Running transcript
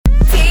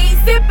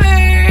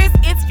sippers.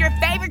 It's your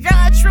favorite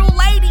girl, a true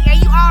lady,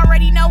 and you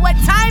already know what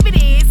time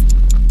it is.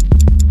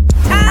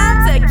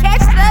 Time to catch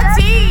the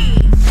tea.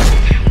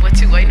 What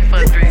you waiting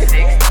for,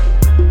 360?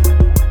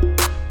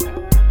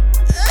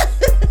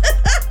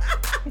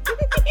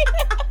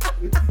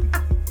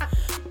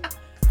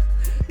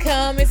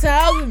 Come and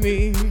talk to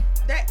me.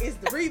 That is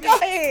the remix. Go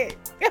ahead.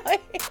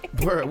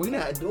 Bro, we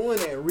not doing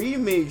that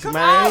remix, Come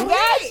man. on,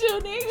 Got you,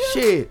 nigga.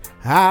 Shit,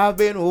 I've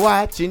been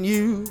watching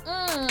you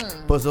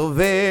for so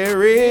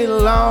very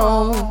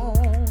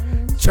long,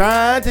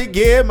 trying to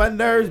get my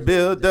nerves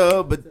built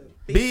up, but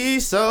be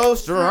so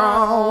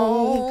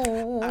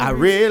strong. I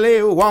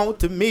really want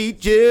to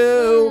meet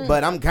you,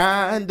 but I'm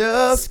kind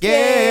of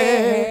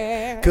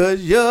scared, 'cause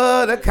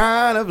you're the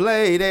kind of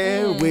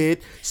lady with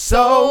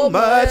so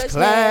much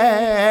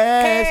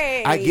class.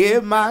 Hey. I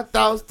get my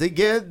thoughts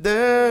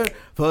together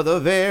for the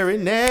very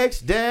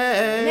next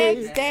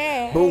day.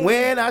 But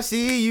when I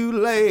see you,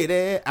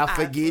 lady, I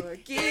forget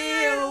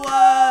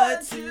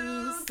what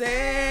to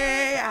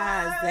say.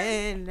 I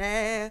stand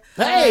there.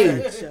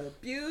 Hey. Such a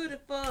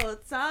beautiful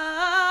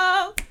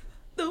talk.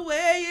 The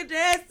way you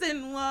dress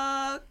and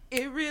walk,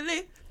 it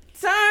really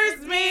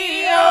turns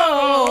me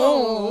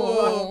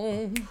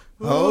on.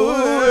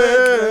 Oh,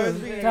 yeah.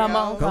 Come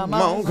on, Come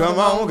on, come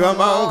on,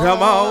 come on,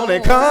 come on,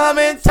 and come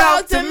and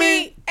talk to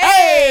me.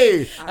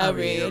 Hey, I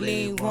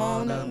really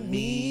wanna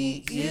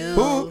meet you.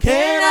 who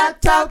can I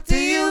talk to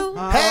you?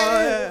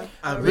 Hey,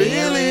 I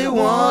really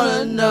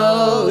wanna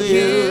know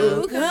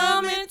you.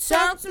 Come and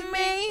talk to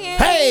me.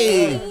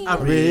 Hey, I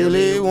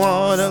really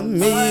wanna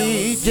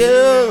meet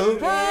you.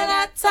 Can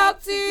I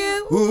talk to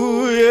you?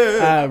 Ooh,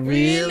 yeah. I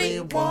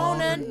really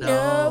wanna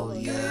know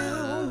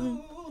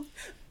you.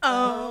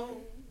 Oh.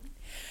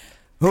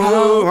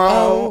 Oh,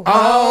 oh,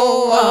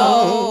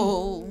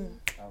 oh,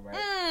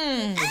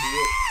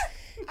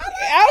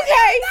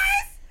 Okay.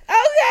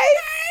 Okay.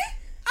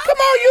 Come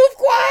on, youth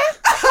choir.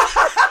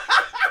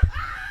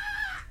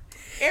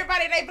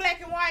 Everybody, they black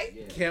and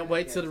white. Can't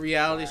wait till the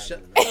reality show.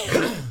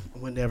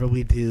 Whenever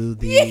we do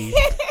the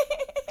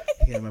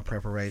camera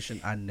preparation,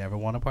 I never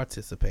want to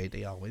participate.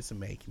 They always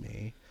make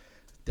me.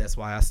 That's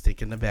why I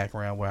stick in the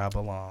background where I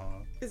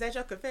belong. Is that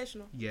your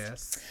confessional?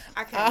 Yes.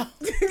 I can't.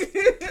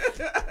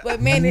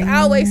 But man, it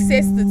always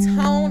sets the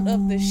tone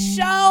of the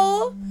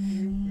show.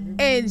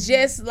 And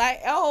just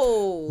like, come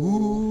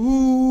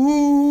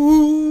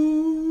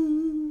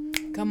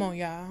on,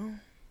 y'all.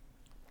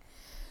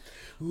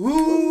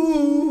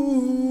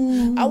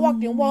 I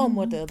walked in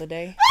Walmart the other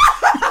day.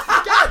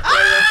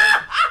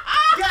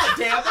 God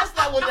damn, that's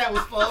not what that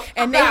was for.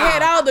 And they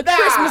had all the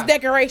Christmas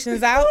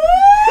decorations out.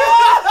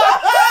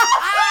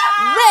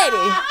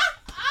 Ready.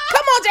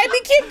 Come on, JB,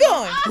 keep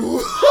going.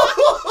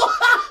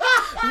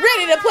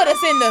 Ready to put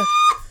us in the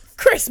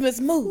Christmas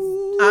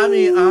mood. I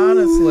mean,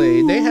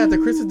 honestly, they had the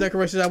Christmas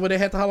decorations out where they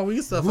had the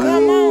Halloween stuff out.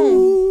 Come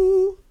on.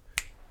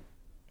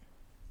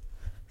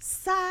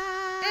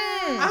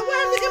 I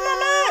wanted to get my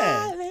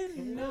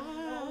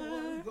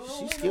mind.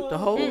 She skipped the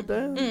whole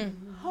thing.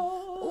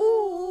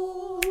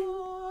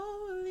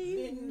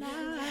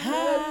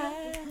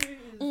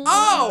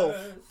 Oh.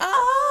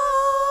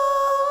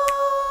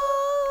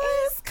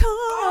 It's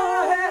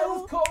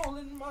cold.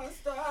 in my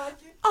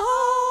stocking.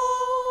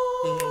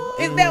 Oh.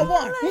 Is that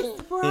one?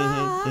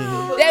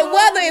 That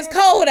weather is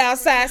cold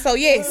outside, so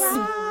yes.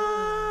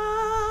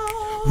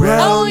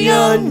 Round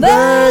young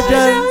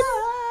virgin,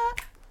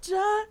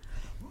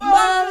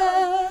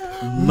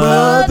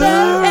 mother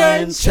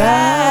and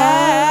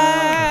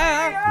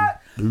child,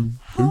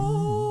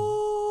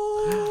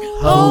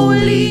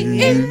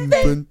 holy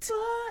infant,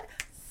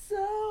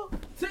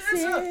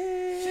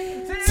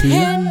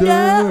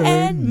 tender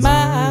and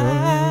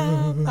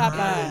mild,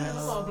 Popeyes.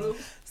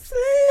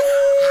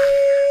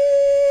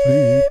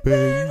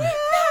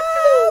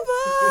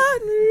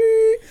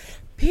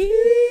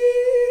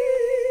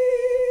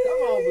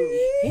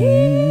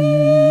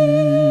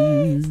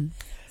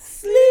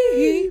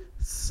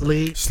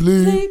 sleeping.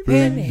 Sleep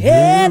in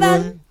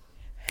heaven.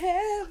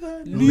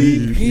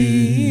 Heavenly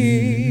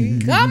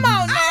peace. Come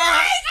on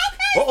now.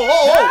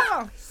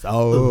 Oh.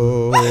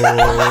 Solid night.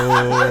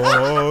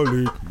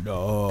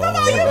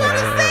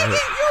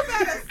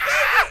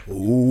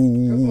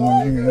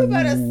 You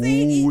better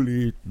sing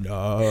it.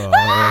 Solid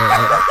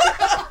night.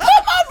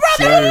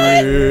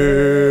 Shepherd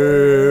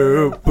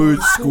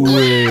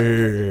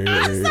Square.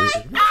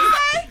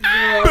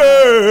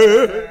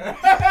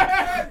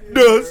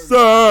 The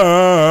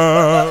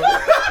sun.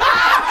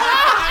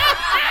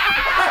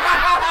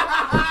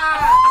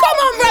 Come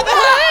on, brother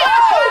Hood.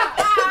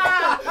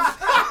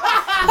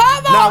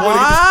 Come on.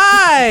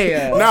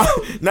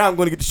 Now I'm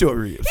gonna get the short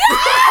ribs.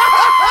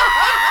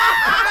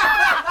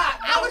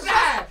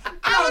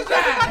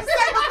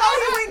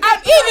 I'm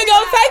even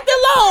gonna take the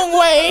long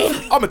way.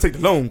 I'm gonna take the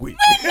long way.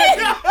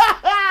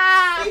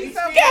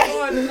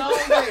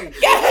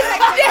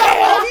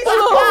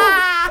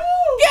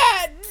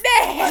 God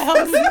damn.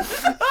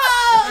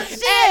 Oh,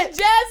 shit. And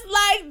just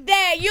like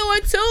that, you are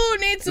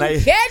tuned in to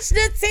Like- Catch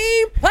the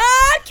Tea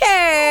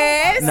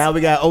Podcast. Now we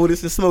got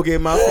Otis and Smokey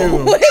in my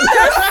funeral. With the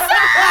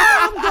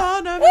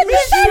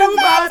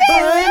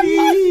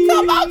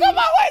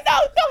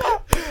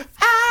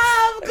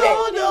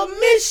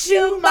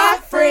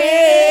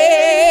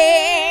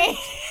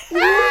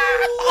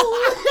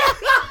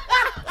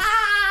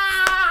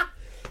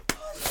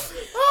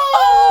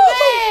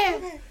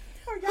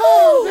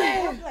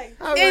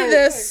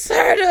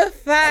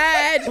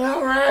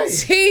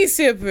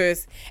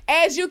sippers.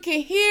 As you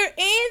can hear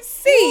and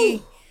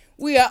see,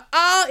 we are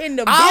all in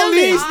the All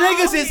building. these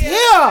niggas is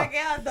here.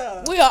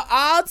 Together. We are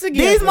all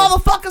together. These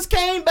motherfuckers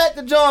came back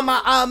to join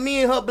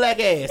me and her black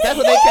ass. That's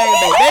what they came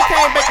back. They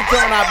came back to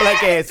join our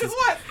black asses.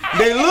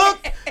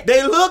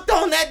 They looked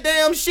on that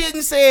damn shit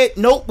and said,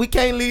 nope, we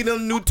can't leave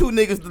them new 2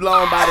 niggas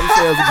alone by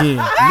themselves again.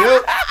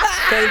 Nope,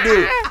 can't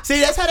do it. See,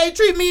 that's how they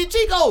treat me and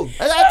Chico.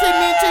 That's how they treat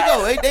me and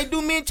Chico. They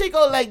do me and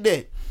Chico like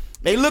that.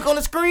 They look on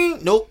the screen,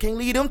 nope, can't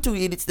leave them 2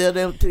 idiots still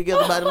them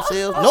together by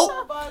themselves. Nope.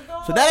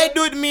 So now they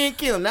do it to me and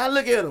Kim. Now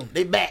look at them.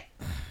 They back.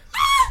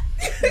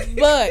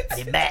 But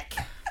They back.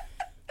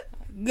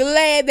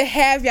 glad to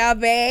have y'all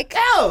back.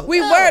 Yeah,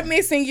 We were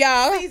missing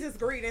y'all. Jesus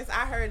greetings.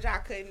 I heard y'all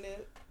couldn't do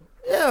it.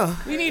 Yeah.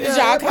 We needed Yeah,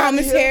 y'all everybody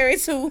commentary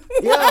too.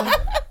 Yeah.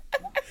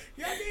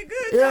 Y'all did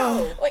good, Yeah.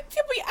 though. Wait,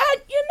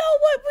 you know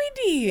what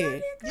we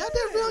did? Y'all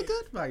did real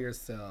good by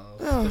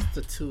yourselves. Yeah. Just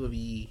the 2 of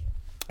you.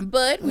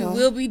 But we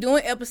will be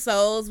doing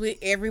episodes with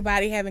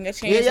everybody having a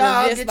chance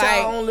Yeah, y'all to get just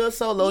y'all own little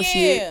solo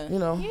shit. You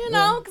know.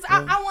 because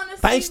I want to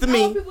see Thanks to me.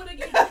 more people to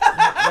get.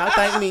 Y'all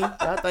thank me.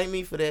 Y'all thank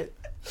me for that.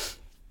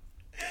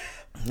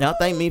 Y'all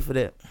thank me for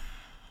that.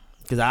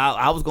 Cause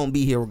I was gonna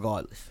be here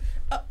regardless.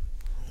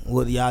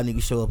 Whether y'all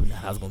niggas show up or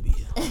not, I was gonna be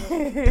here.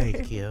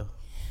 Thank you.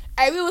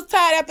 Hey, we was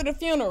tired after the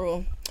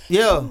funeral.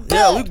 Yeah.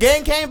 We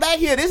gang came back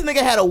here. This nigga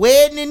had a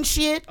wedding and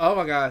shit. Oh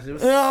my gosh, there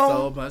was You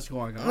know, so much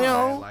going on. you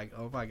know. Like,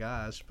 oh my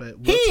gosh. But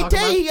He we'll didn't talk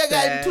tell you he about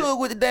got that. into it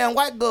with the damn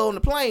white girl on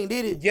the plane,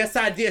 did it? Yes,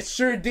 I did.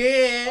 Sure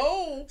did.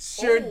 Oh.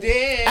 Sure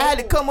did. I had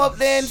to come up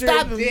there and Sure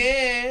stop him.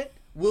 did.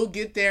 We'll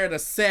get there in a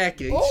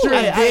second. Ooh. Sure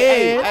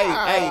Hey, did.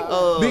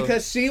 hey,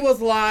 Because she was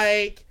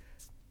like,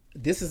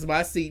 this is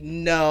my seat.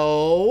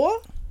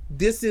 No.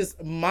 This is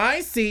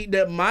my seat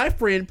that my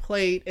friend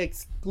played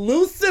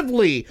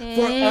exclusively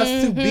for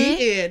us to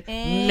be in,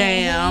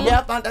 ma'am. yeah,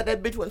 I found out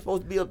that bitch wasn't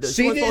supposed to be up there.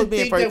 She wasn't didn't supposed to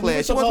be in think first that we were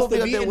class. She wasn't supposed to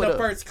up be there in with the us.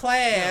 first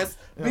class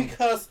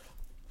because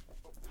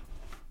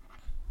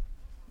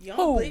Y'all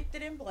Who? bleeped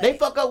it in black. They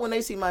fuck up when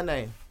they see my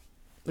name.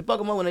 They fuck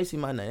them up when they see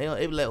my name.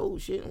 They be like, oh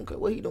shit, okay,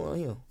 what he doing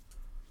here?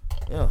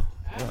 Yeah,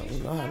 you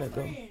know how that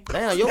go.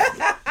 Damn, your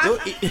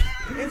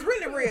It's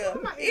really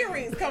real.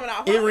 Earrings coming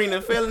off. earring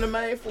done fell in the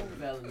main food.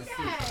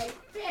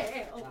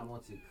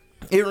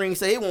 Earring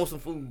say he want some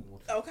food.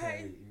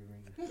 Okay.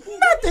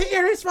 not the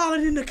earrings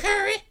falling in the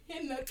curry.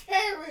 In the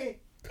carrot.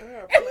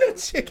 And the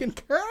chicken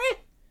curry.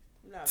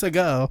 No. To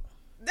go.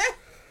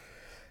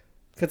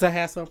 Because I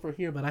have some for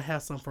here, but I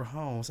have some for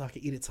home, so I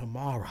can eat it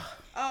tomorrow.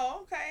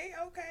 Oh, okay.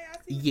 I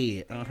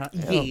see. Yeah,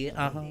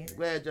 yeah,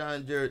 Glad y'all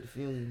enjoyed the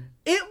funeral.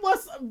 It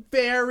was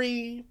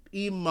very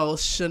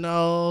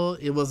emotional.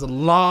 It was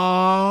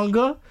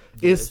long.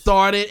 It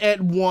started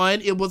at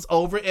 1. It was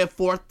over at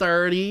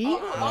 4:30.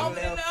 Long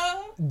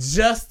enough.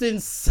 Just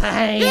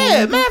insane.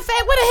 Yeah, matter of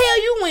fact, where the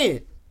hell you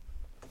went?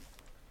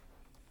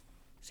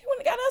 She went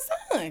and got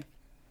her son.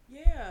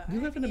 Yeah.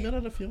 You live in the middle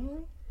of the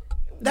funeral?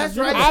 That's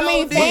right. I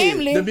mean,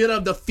 family. The middle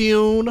of the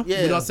funeral.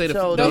 Yeah, We don't say the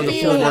so full the word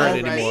funeral.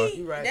 anymore.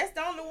 You right. That's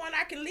the only one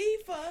I can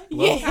leave for.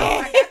 Yeah.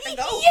 I got to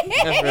go.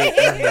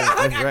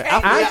 That's right.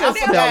 I just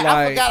felt I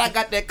like forgot I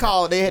got that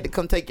call. They had to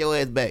come take your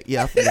ass back.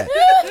 Yeah, I forgot.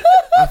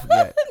 I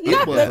forgot.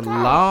 it was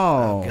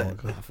long. I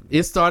forgot.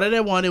 It started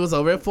at 1. It was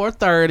over at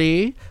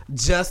 4:30.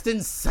 Just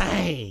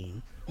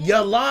insane.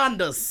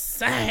 Yolanda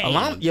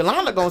sang.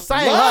 Yolanda gonna sing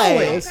her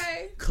Lois. ass.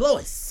 Okay.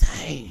 Chloe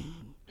sang.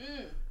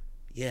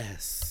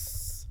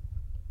 Yes.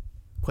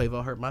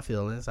 Quavo hurt my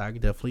feelings. I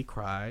definitely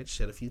cried,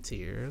 shed a few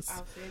tears.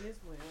 I'll say this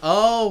well.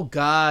 Oh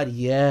God,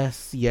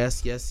 yes.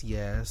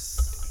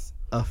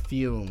 A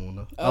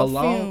fume. A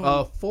long, fume.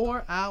 a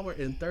 4-hour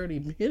and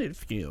 30-minute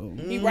fume.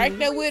 He right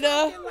there with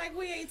Talking like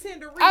we ain't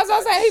tend to read. I was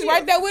gonna say he's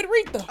right there with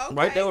Rita. Okay.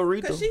 Right there with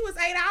Rita. Because she was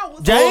 8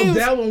 hours. James- Oh,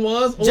 that one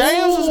was.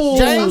 James was- Ooh.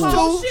 James The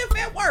whole too. shift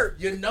at work.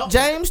 You know,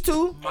 James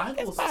too.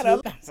 Michael's Spot too.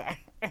 up. I'm sorry.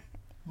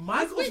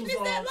 Michael's was Witness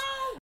that on.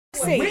 long?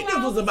 See,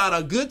 Whitney was about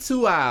a good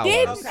 2 hours.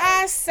 didn't Okay.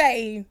 I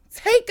say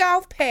take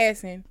off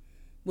passing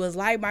was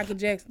like Michael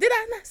Jackson? Did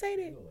I not say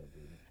that?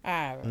 All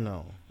right.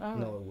 No,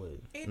 no, it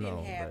wouldn't. It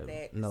didn't have baby.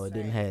 that No, it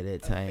didn't same have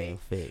that same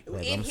effect. It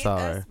Baby. I'm hit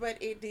sorry. us, but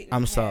it didn't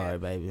I'm have sorry,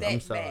 baby. that I'm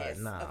sorry. mass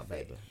Nah, effect.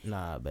 baby.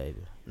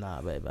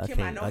 Nah, baby. I Kim,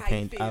 can't. I know I how you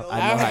can't. feel. I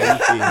know how you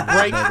feel.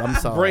 Break- baby. I'm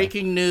sorry.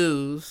 Breaking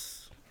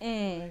news.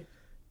 Mm.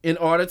 In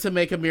order to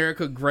make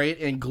America great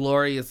and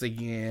glorious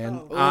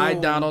again, Oh. I, Ooh.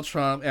 Donald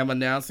Trump, am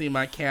announcing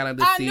my I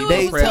candidacy knew for it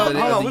They was tell. president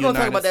Hold on. of We're the gonna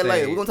talk United about that later.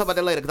 We're States. gonna talk about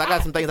that later because I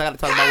got some things I got to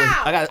talk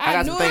about. I got I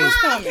some knew it things. was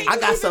coming. I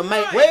got some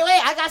Mike. Wait.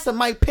 I got some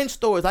Mike Pence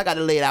stories. I got to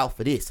lay it out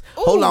for this.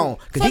 Hold Ooh, on,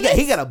 because so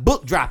he got a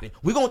book dropping.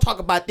 We're gonna talk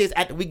about this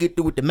after we get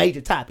through with the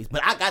major topics.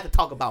 But I got to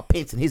talk about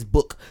Pence and his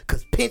book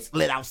because Pence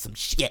let out some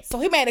shit.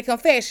 So he made a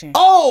confession.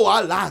 Oh,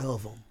 a lot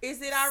of them.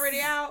 Is it already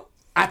out?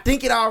 I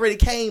think it already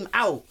came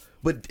out,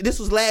 but this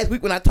was last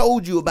week when I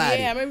told you about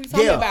it. Yeah, I remember you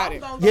told me about I'm it.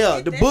 gonna go Yeah,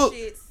 get the that book.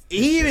 shit.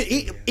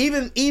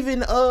 Even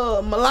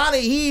Melania,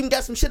 he even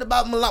got some shit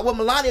about what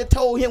Melania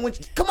told him when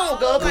come on,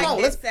 girl, come Like on,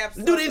 this let's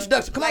episode. do the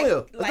introduction. Come on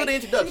here. Let's do the You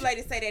introduction.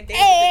 ladies say that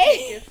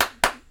Hey. David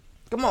detective.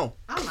 Come on.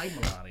 I like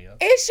Melania.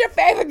 It's your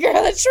favorite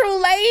girl, a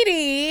true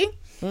lady.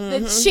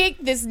 The chick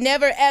that's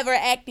never ever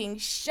acting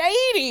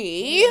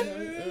shady.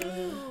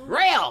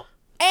 Real.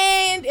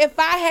 And if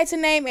I had to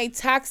name a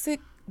toxic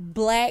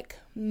black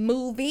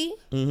movie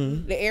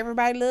that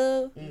everybody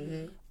love,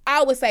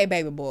 I would say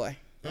Baby Boy.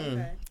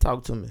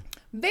 Talk to me.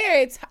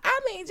 Just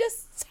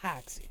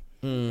toxic.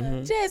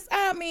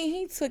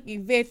 He took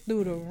Yvette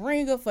through the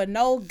ringer for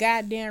no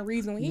goddamn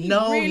reason. When he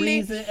really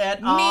reason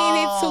at needed to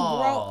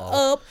all. grow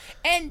up.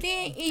 And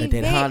then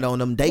Yvette, that Honda on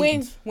them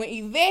dates. when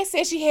Yvette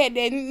said she had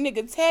that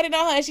nigga tatted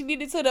on her and she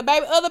did it to the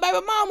other baby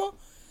mama,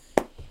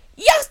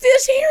 y'all still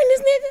sharing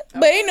this nigga?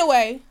 But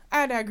anyway,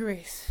 I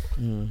digress.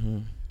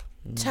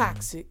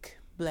 Toxic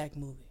black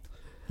movie.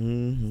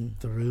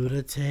 Through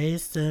the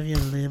taste of your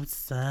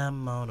lips,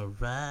 I'm on a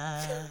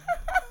ride.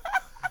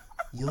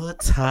 You're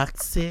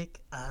toxic.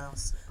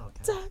 Toxic.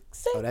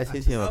 Oh, that's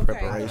his hymn of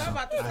preparation.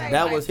 That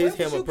That was his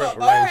hymn of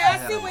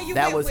preparation.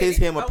 That was his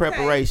hymn of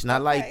preparation. I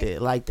like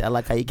that. I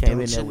like how he came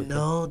Don't in there you with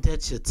know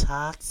that you're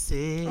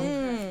toxic?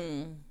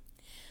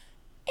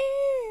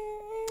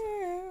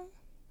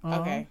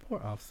 Okay.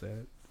 Poor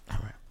Offset. All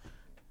right.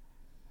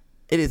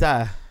 It is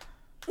I,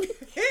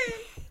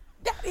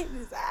 That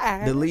is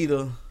I. the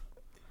leader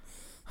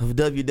of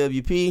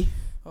WWP,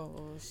 Oh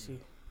shit.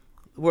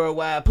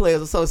 Worldwide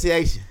Players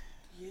Association.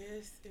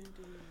 Yes, indeed.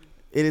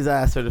 It is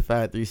I,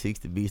 certified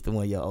 360 beast, the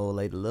one your old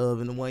lady love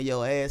and the one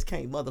your ass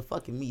can't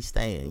motherfucking me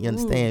stand. You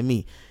understand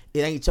me?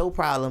 It ain't your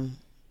problem.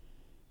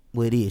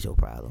 Well, it is your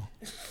problem.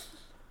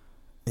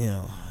 You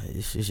know,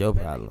 it's just your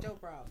problem.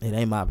 It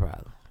ain't my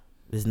problem.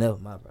 It's never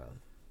my problem.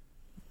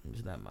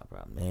 It's not my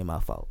problem. It ain't my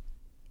fault.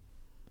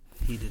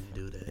 He didn't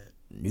do that.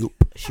 Nope.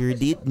 Sure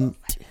didn't.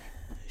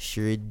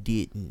 Sure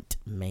didn't,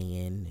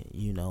 man.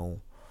 You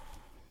know.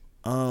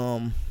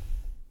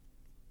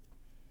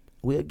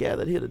 We're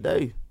gathered here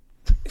today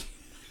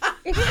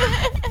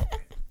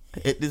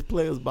at this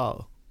players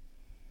ball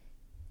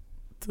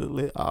to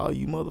let all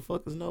you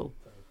motherfuckers know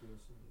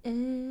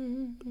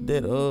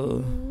that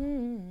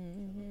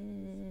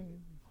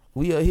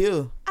we are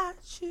here I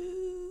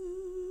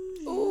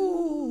choose.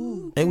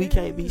 Ooh. and we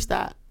can't be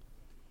stopped.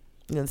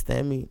 You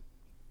understand me?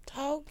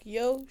 Talk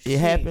your shit. It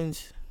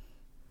happens.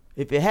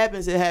 If it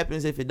happens, it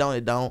happens. If it don't,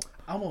 it don't.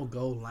 I'm gonna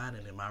go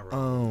lining in my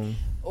room.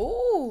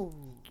 Ooh.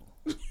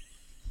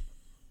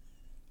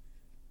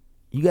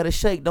 You gotta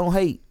shake, don't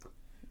hate.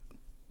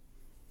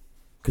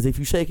 Cause if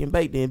you shake and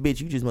bake, then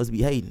bitch, you just must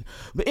be hating.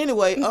 But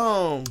anyway,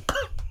 What?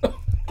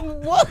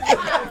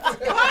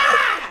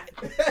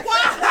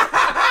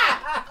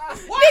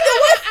 Nigga,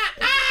 what?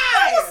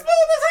 That was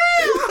smooth as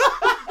hell.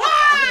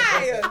 Why? I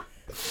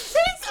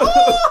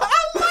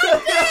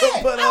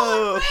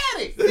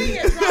like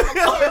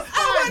that.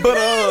 but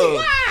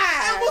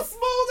That was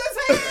smooth as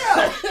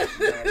hell.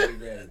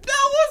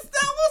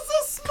 That was a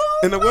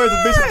smooth. in the words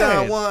of Bishop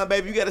Don Juan,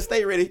 baby, you gotta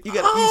stay ready. You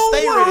stay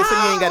ready, so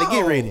you ain't gotta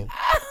get ready.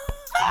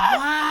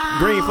 Wow.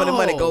 Green for the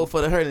money, gold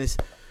for the hurdles.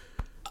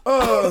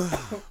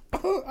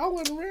 I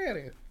wasn't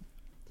ready.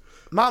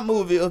 My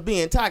movie of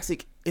being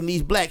toxic in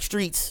these black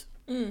streets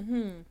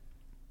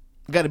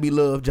gotta be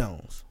Love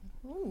Jones.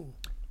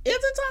 Is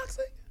it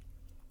toxic?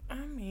 I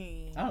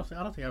mean, I don't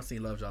think I've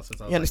seen Love Jones since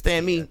I was You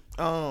understand like me?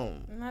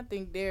 10. I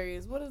think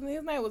Darius. What is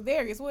his name? Was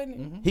Darius,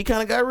 wasn't it? He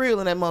kind of got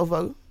real in that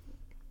motherfucker.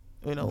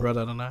 You know,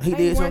 Brother tonight. he They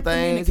did some weren't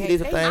things. He did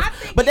some communicating.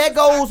 things. I think But that he was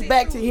goes toxic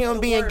back to too, him the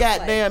being wordplay.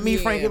 goddamn me,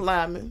 Yeah. Frankie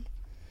Lyman.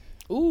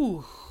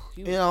 Ooh.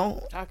 You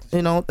know, Toxic.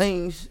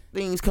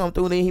 things come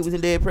through. Then he was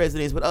in Dead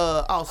Presidents. But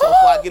also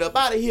before I get up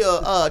out of here,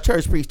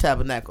 Church Priest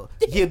Tabernacle.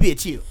 Yeah,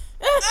 bitch, you.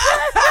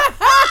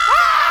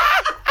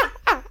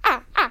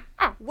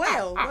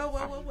 Well.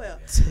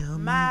 Tell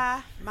me.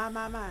 My.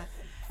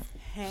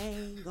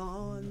 Hang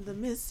on the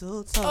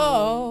mistletoe.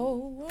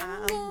 Oh,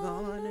 I'm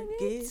gonna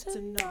get to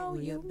know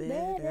you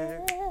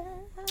better.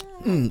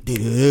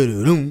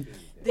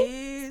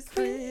 This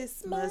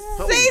Christmas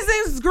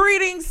season's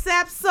greetings,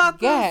 sapsuckers.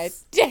 God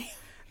damn.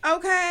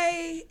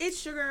 Okay,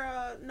 it's your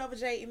girl Nova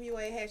J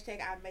MUA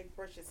hashtag I make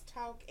brushes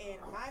talk, and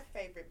my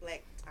favorite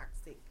black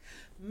toxic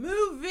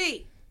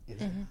movie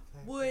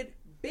would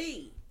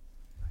be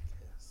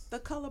The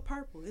Color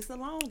Purple. It's a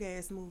long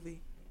ass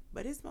movie,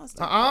 but it's most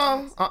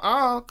Cause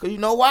you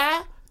know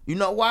why?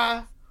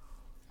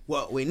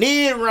 What we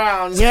need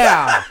around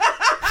here.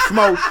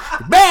 Smoke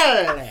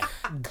belly.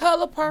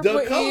 Color Purple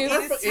The color is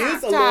purple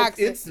is toxic.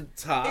 it's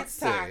toxic. It's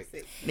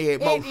toxic. Yeah,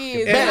 It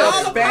is. And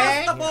All the across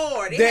fact the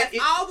board. It that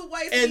has all the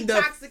ways to And be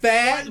the toxic. in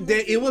fact one that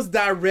movie. it was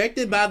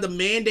directed by the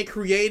man that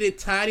created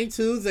Tiny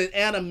Toons and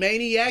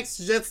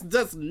Animaniacs just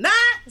does not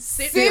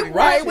Sit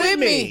right with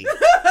me.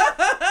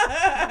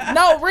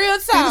 No, real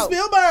Steven talk.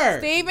 Spielberg.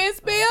 Steven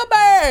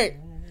Spielberg.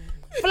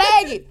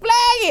 Flag it.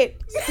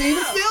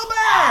 Steven Spielberg.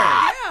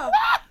 Yeah.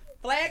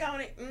 Flag on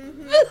it.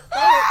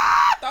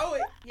 Throw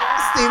it.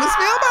 Yeah. Steven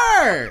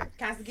Spielberg.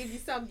 Kind of give you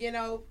some,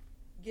 little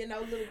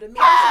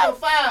demeanor.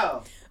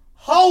 Foul.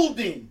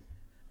 Holding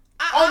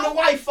on the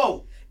white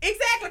folk.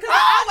 Exactly, because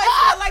I always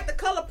felt like The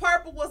Color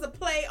Purple was a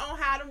play on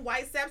how them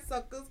white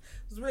sapsuckers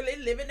was really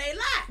living their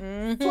life.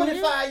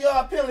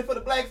 25-yard penalty for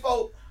the black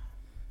folk.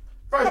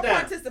 First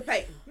down.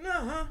 Participating.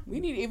 Uh-huh.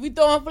 If we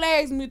throwing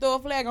flags, we throw a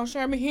flag on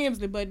Sherman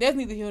Hemsley, but that's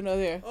neither here nor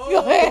there.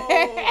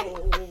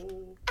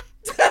 Oh.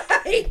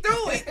 He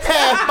threw it.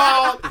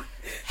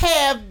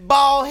 Half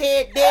bald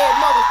head dead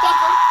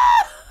motherfucker.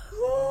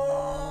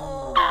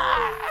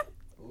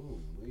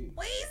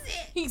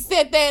 He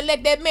sat there and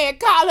let that man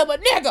call him a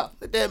nigga.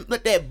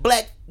 Let that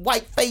black,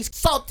 white face,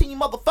 saltine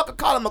motherfucker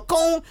call him a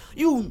coon.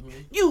 You.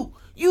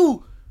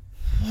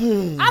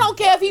 I don't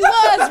care if he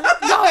was.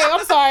 Go ahead.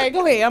 I'm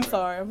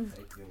sorry.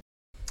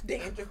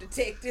 Dandruff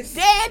detectives.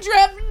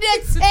 Dandruff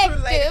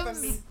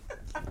detectives.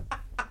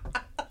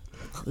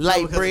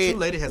 Light bread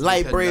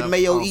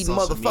mayo eating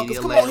motherfuckers.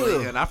 Come on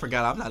here. And I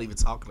forgot I'm not even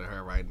talking to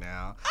her right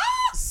now.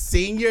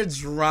 Senior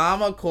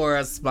drama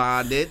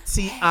correspondent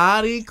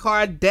Tiani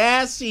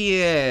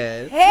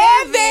Kardashian.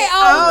 Heavy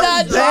on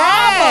the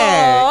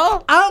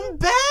drama. I'm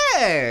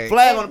back.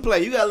 Flag on the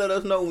play. You gotta let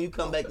us know when you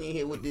come back in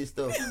here with this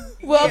stuff.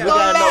 Welcome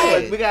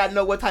back. We gotta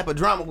know what type of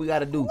drama we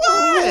gotta do.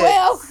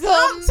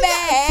 Welcome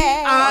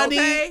back.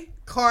 Tiani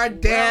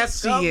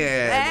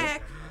Kardashian.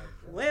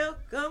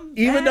 Welcome back.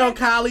 Even though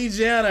Kylie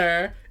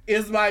Jenner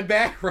is my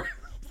background.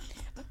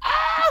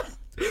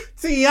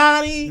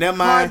 Tiani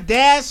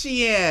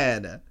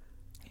Kardashian.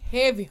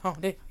 Heavy on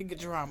that nigga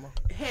drama.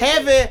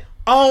 Heavy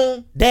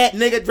on that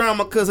nigga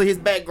drama because of his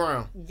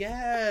background.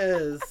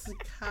 Yes.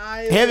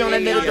 Kylie. Heavy on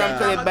that nigga drama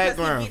because of his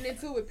background. Getting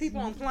into it with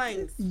people on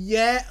planes.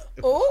 Yeah.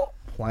 Ooh.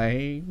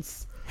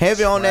 Planes.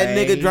 Heavy on that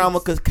nigga drama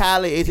because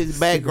Kylie is his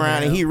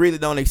background and he really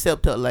don't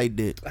accept her like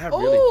that. I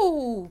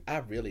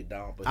really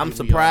don't. But I'm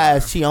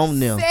surprised she on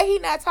them. Said he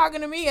not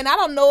talking to me and I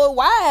don't know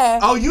why.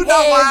 Oh, you know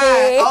why?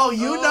 Heavy.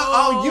 You know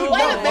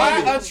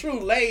why? minute. A true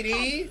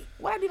lady.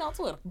 Why did he on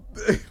Twitter?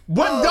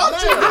 What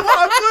don't you do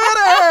on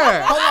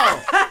Twitter? Hold on.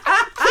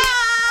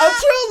 A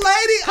true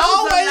lady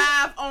always.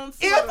 Live on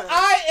Twitter. If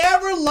I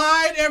ever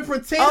lied and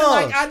pretended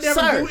like I never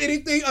sir. do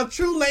anything, a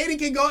true lady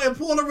can go and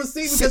pull a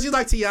receipt because she's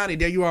like, Tiani,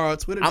 there you are on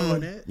Twitter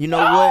doing that. You know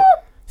what?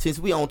 Since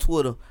we on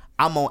Twitter,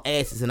 I'm on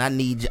asses and I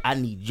need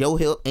your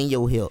help and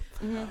your help.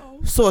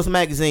 Mm-hmm. Source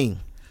Magazine.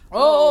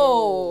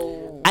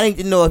 Oh. I need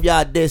to know if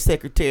y'all dead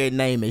secretary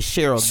name is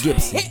Cheryl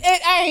Gibson.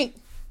 It ain't.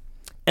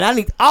 And I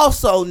need to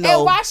also know.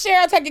 And why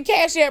Cheryl taking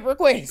cash app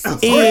requests?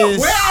 Do y'all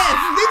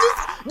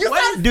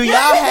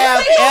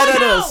have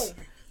editors?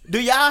 Do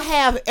y'all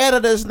have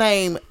editors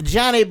named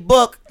Johnny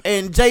Buck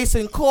and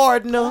Jason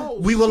Cordner?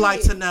 We would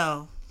like to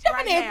know.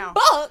 Johnny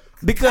Buck.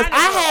 Because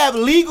I have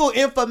legal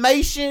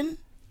information,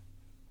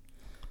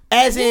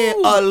 as in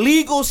a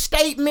legal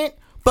statement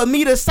for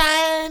me to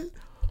sign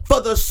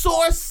for the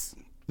Source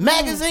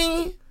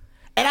Magazine.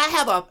 And I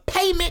have a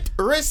payment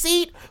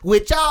receipt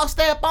with y'all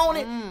stamp on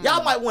it.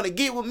 Y'all might want to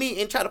get with me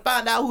and try to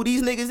find out who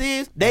these niggas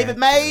is. David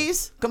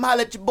Mays, come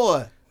holler at your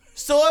boy.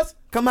 Source,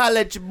 come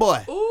holler at your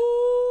boy.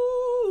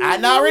 Ooh. I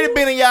done already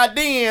been in y'all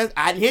DMs.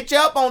 I done hit you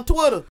up on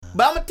Twitter.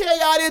 But I'm going to tell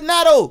y'all this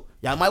now, though.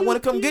 Y'all might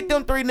want to come get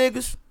them 3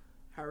 niggas.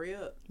 Hurry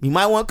up. You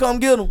might want to come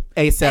get them.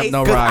 ASAP,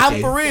 no Because Rocky.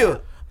 I'm for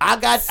real. I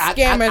got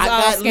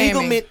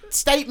legal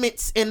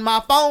statements in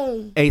my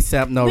phone.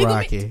 ASAP, no Legal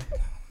Rocky.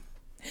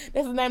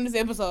 That's the name of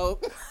this episode.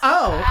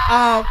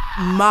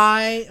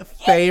 My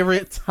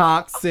favorite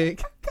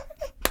toxic.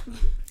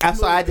 I'm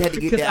sorry, I had to get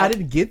Because that. I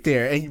didn't get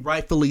there, and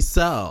rightfully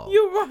so.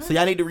 You're right. So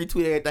y'all need to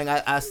retweet everything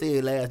I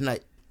said last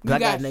night. Cause I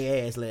got in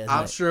their ass last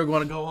I'm night. sure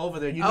going to go over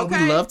there. You know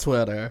Okay. we love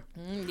Twitter.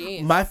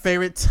 Yes. My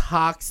favorite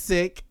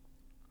toxic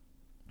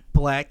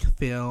black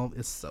film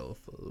is Soul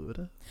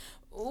Food.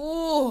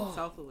 Ooh.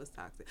 Soul Food was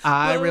toxic.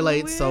 I But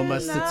relate so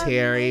much will to I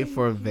Terry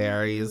for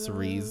various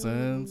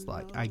reasons.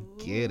 Like, I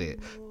get it.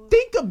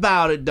 Think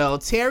about it, though.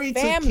 Terry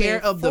took Family.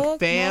 care of the Fuck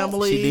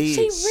family. She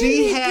did. She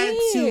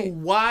really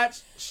did.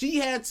 She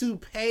had to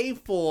pay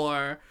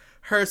for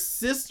her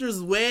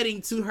sister's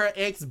wedding to her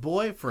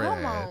ex-boyfriend.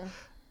 Come on.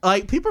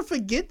 Like, people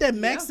forget that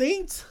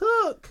Maxine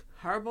took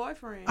Her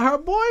boyfriend. her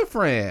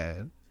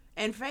boyfriend.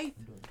 And Faith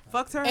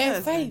fucked her And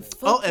husband.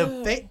 Faith.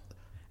 And Faith.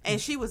 And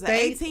she was an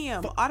Faith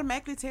ATM.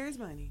 Automatically Terry's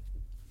money.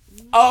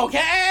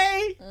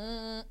 Okay.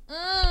 Mm-mm.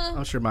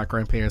 I'm sure my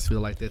grandparents feel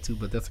like that too,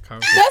 but that's a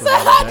conversation.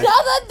 That's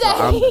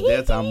another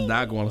day. I'm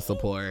not going to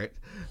support.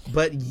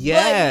 But But yes,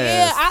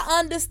 yeah, I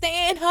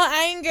understand her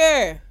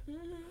anger.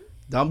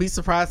 don't be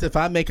surprised if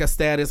I make a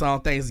status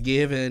on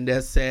Thanksgiving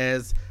that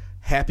says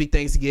 "Happy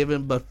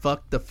Thanksgiving," but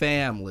fuck the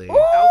family.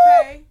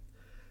 Okay.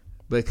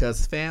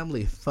 Because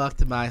family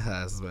fucked my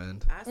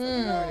husband. I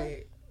support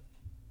it.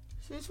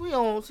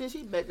 Since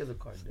she back as a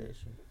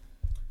Kardashian,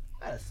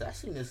 I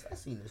seen this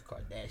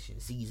Kardashian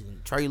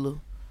season trailer.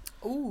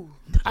 Ooh.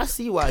 I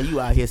see why you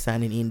out here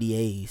signing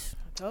NDAs. I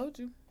told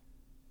you.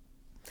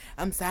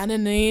 I'm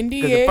signing the NDA.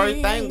 Because the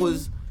first thing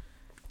was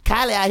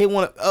Kylie out here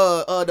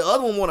the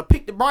other one want to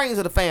pick the brains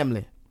of the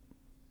family.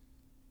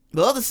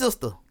 The other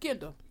sister,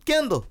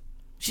 Kendall,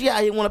 she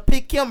out here want to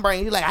pick Kim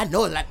brains. He's like, I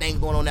know a lot of things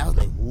going on now. I was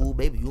like, ooh,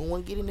 baby, you don't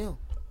want to get in there.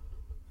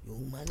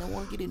 You might not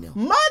want to get in there.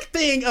 My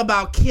thing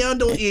about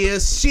Kendall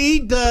is she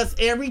does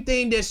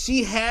everything that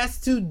she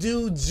has to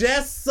do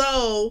just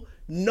so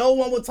no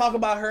one will talk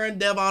about her and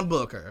Devon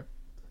Booker.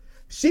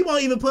 She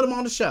won't even put him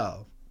on the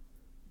show.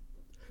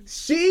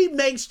 She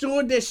makes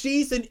sure that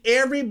she's in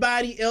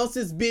everybody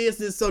else's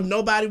business so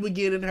nobody would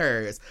get in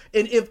hers.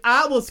 And if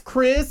I was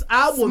Chris,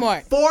 I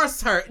would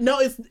force her. No,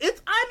 it's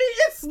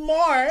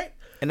smart.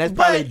 And that's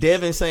probably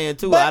Devin saying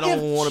too, I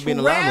don't want to be in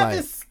the limelight.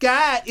 Travis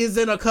Scott is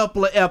in a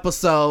couple of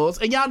episodes,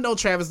 and y'all know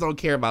Travis don't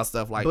care about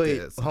stuff like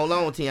this. Hold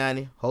on,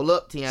 Tiani. Hold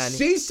up, Tiani.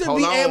 She should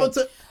be able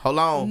to. Hold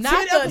on.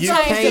 Not the You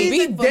time can't- to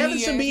be Devin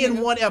should be in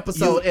one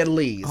episode at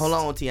least. Hold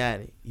on,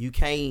 Tiani. You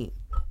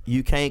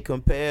can't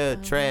compare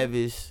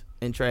Travis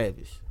and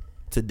Travis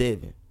to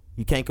Devin.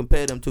 You can't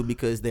compare them two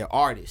because they're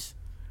artists.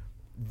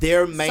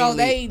 They're mainly So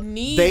they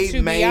need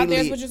to be out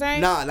there, is what you're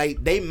saying? Nah,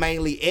 like they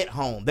mainly at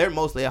home. They're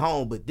mostly at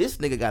home, but this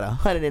nigga got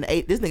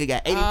 108. This nigga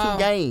got 82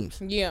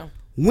 games. Yeah.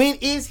 When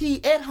is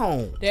he at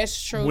home?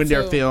 That's true. When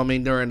they're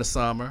filming during the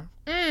summer.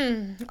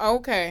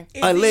 Okay.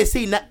 Unless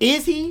he not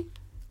is he?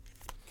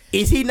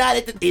 Is he not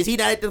at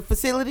the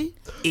facility?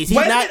 Is he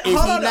Wait a not? minute, Is he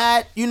hold on.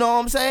 not? You know what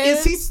I'm saying?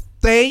 Is he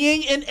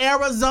staying in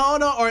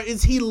Arizona or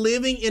is he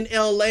living in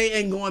LA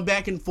and going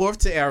back and forth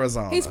to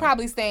Arizona? He's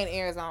probably staying in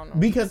Arizona.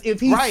 Because if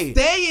he's Right.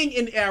 staying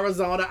in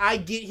Arizona, I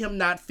get him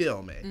not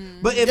filming.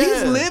 But if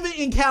he's Yeah. living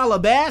in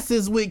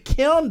Calabasas with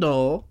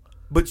Kendall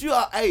But you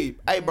are, hey,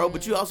 bro.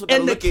 But you also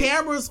gotta and the look at.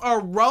 cameras are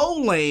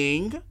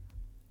rolling,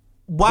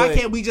 why But-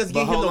 can't we just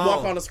get but him to hold walk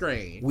on. on the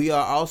screen? We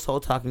are also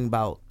talking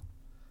about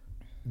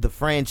the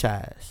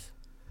franchise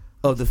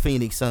of the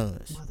Phoenix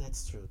Suns. Well,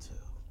 that's true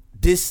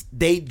too.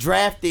 They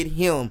drafted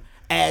him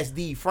as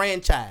the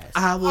franchise.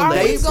 I will Are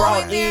let we They it brought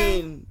going there?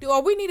 in.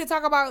 Or we need to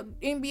talk about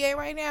NBA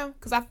right now?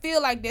 Because I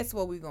feel like that's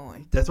where we're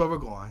going. That's where we're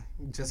going.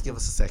 Just give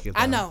us a second.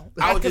 I though. know.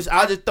 I was just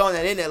throwing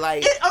that in there.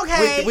 Like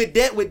okay.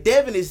 with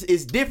Devin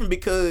is different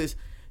because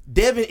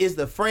Devin is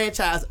the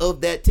franchise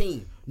of that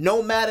team.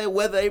 No matter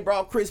whether they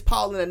brought Chris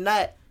Paul in or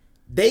not,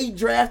 they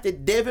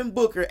drafted Devin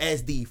Booker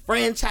as the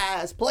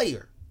franchise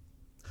player.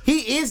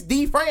 He is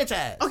the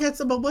franchise. Okay,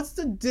 so but what's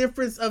the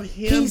difference of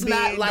him? He's being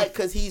not like,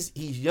 because he's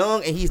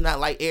young and he's not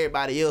like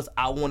everybody else.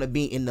 I want to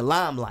be in the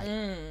limelight.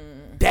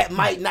 That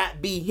might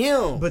not be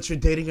him. But you're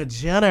dating a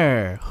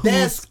Jenner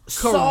That's whose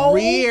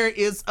career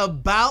is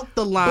about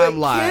the But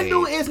limelight.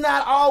 Kendall is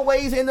not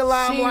always in the She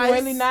limelight.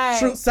 really not.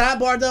 True.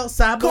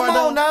 Sidebar Come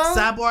on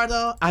now.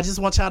 though. I just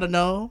want y'all to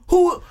know,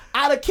 Who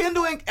out of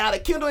Kendall and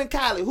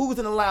Kylie, who was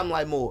in the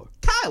limelight more?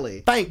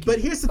 Kylie. Thank you. But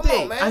here's the Come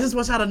thing. on, man. I just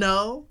want y'all to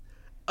know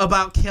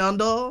about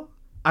Kendall.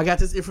 I got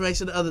this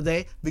information the other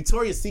day.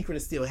 Victoria's Secret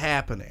is still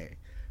happening.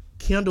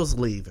 Kendall's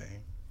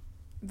leaving.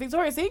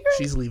 Victoria's Secret?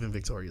 She's leaving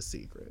Victoria's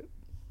Secret.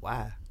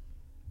 Why?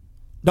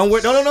 Don't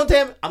worry. Don't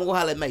tell me. I'm gonna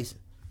holler at Mason.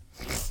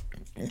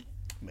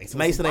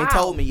 Mason ain't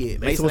told me yet.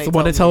 Mason was ain't the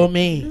one that told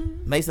me. me.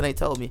 Mason ain't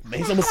told me.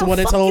 Mason was the one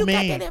that told You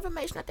got me. that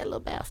information, not that little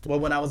bastard. Well,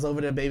 when I was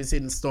over there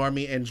babysitting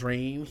Stormy and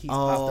Dream, he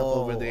popped up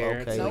over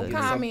there. Okay. No then.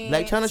 comment.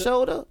 Black China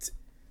showed up.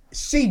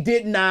 She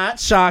did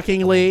not,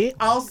 shockingly.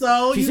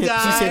 Also, She you sent,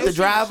 guys. she sent the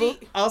driver.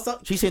 Also,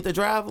 She sent the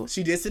driver.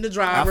 she did send the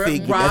driver. I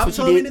figured. That's Rob what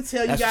she told me did. to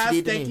tell you That's what she guys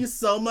did to thank me. you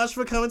so much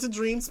for coming to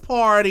Dream's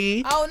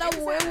party. Oh, no.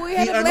 We He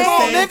had a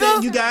understands blast. that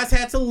nigga. you guys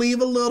had to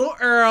leave a little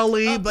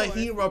early, Of but course.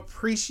 he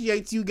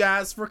appreciates you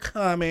guys for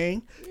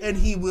coming, and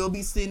he will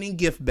be sending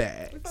gift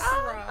bags.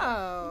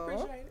 Oh.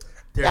 Appreciate it.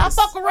 Y'all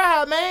fuck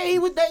around, man. He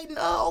was dating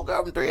old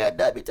girl from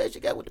 3RW till she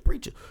got with the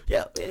preacher.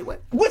 Yeah. Anyway.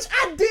 Which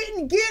I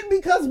didn't get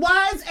because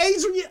why is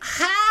Adrian?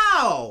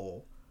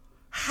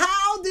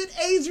 How did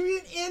Adrian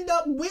end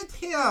up with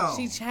him?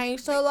 She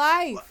changed her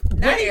life.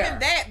 Not Where? even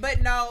that,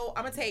 but no,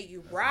 I'm gonna tell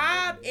you,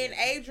 Rob and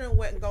Adrian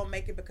wasn't gonna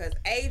make it because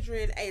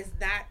Adrian is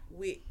not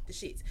with the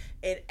shits,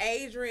 and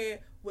Adrian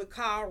would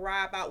call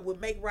Rob out, would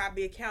make Rob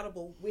be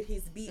accountable with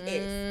his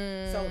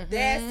BS. So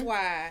that's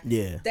why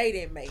Yeah. they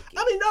didn't make it.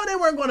 I mean, no, they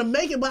weren't going to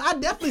make it, but I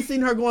definitely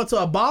seen her going to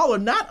a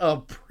baller, not a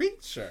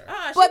preacher. She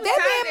But was that tired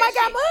man of might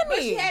got shit. But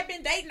money. she had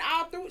been dating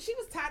all through. She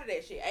was tired of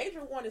that shit.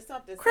 Adrian wanted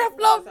something. Creflo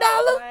simple, something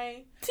Dollar?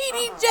 plain.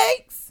 TD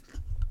Jakes.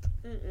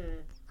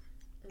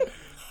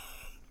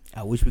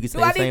 I wish we could say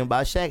Do I the same need-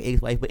 about Shaq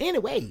ex-wife, but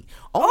anyway,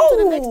 on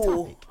to the next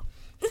Oh. topic.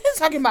 We're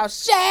talking about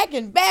Shaq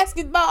and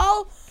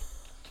basketball.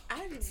 I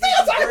didn't Still use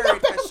the talking word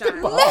about for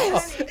basketball. Sean.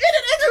 Let's- And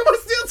then Adrian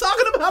was still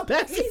talking about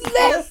basketball. He's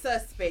still a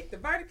suspect. The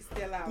verdict is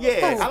still out.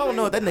 Yeah, I don't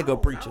know if that nigga a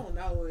preacher. I don't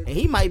know. And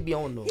he might be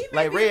on the He may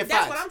like be- Red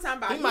that's Fox. what I'm talking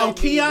about. He He might Oh,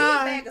 be. He a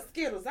Keon. bag of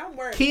Skittles. I'm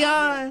worried. Keon?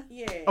 About him.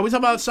 Yeah. Are we talking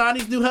about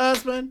Shawnee's new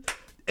husband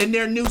and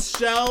their new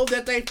show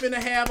that they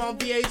finna have on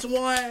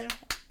VH1?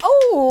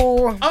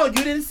 Oh, Oh, you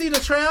didn't see the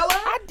trailer?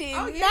 I did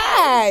Oh, not.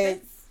 yeah.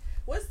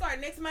 What's start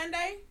next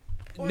Monday?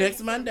 Or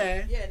Next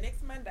Monday. Yeah,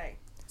 next Monday.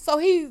 So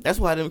he. That's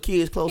why them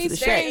kids close to the He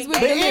shack. stays with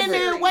But delivery.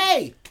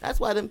 anyway, that's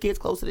why them kids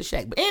close to the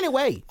shack. But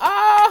anyway,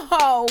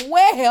 Oh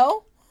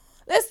well,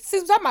 let's see.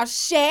 We're talking about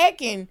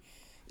Shaq and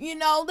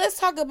let's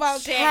talk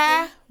about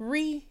Shaq.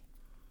 Kyri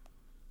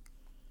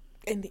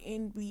and the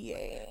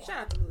NBA. Shout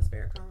out to Louis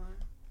Farrakhan.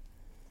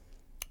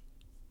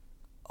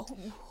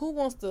 Who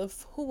wants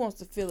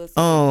to fill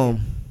us?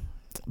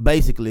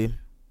 basically,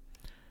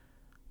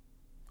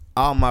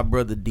 all my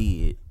brother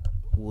did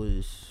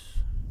was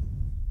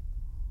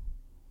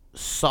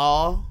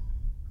saw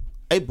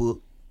a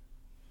book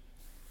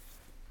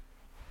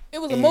It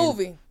was a And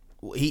movie.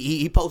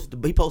 He posted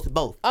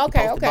both.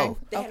 Okay, He posted okay. both.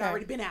 They had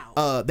already been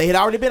out. They had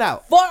already been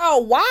out. For a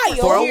while.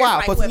 For a Years, while,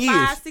 like, for some years.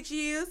 5-6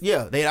 years.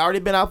 Yeah, they had already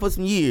been out for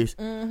some years.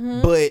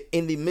 Mm-hmm. But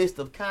in the midst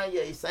of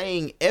Kanye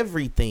saying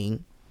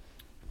everything,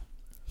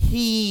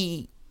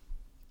 he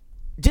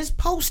just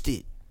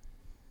posted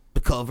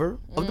the cover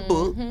of the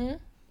book, and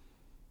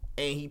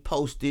he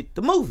posted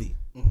the movie.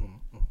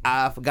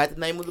 I forgot the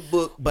name of the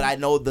book, but I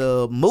know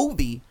the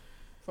movie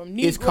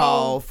is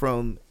called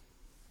From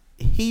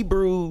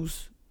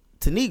Hebrews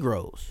to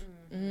Negroes.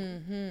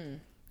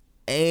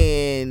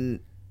 And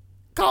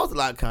caused a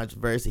lot of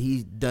controversy.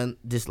 He's done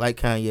just like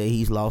Kanye.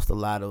 He's lost a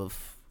lot of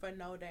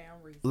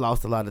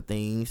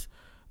things.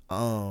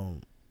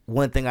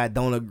 One thing I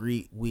don't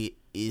agree with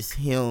is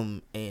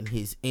him and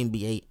his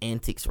NBA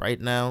antics right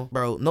now,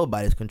 bro.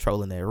 Nobody's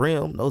controlling that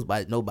rim.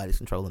 Nobody's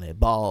controlling that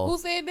ball. Who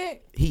said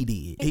that? He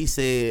did. He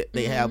said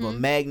they have a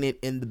magnet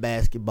in the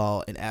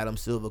basketball, and Adam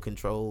Silver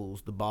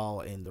controls the ball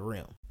and the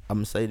rim. I'm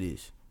gonna say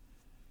this.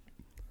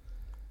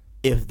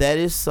 If that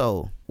is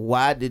so,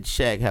 why did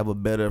Shaq have a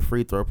better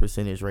free throw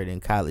percentage rate in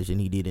college than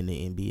he did in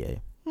the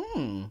NBA?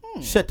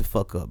 Shut the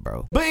fuck up,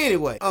 bro. But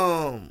anyway,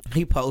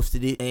 he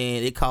posted it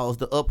and it caused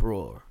the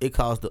uproar.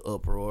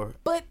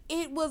 But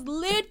it was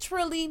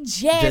literally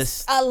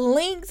just a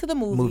link to the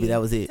movie. That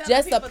was it.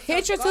 Just a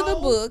picture to the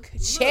book.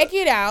 Check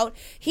it out.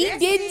 He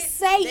didn't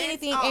say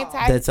anything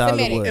That's all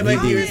it anti-Semitic. was.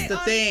 But here's the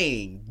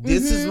thing.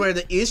 This is where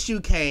the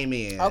issue came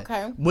in.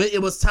 Okay. When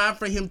it was time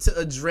for him to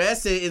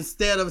address it,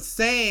 instead of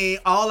saying,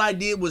 all I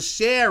did was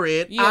share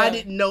it, Yeah. I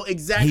didn't know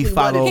exactly He what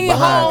followed it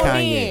behind honed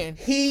Kanye. in.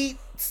 He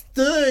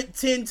stood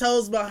 10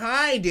 toes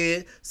behind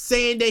it,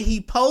 saying that he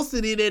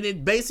posted it and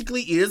it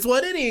basically is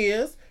what it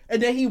is,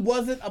 and that he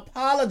wasn't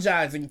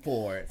apologizing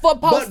for it. For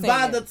posting But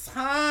by it. the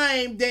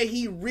time that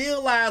he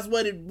realized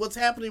what's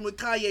happening with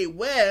Kanye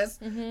West,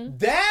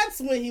 that's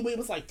when it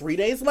was like 3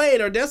 days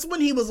later, that's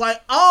when he was like,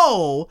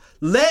 oh,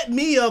 let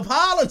me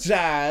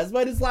apologize.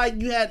 But it's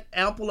like you had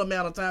ample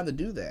amount of time to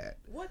do that.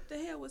 What the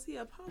hell was he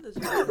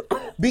apologizing?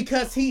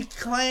 Because he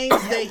claims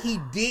that he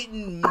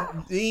didn't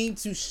mean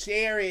to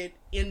share it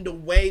in the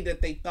way that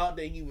they thought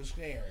that he was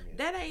sharing it.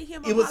 That ain't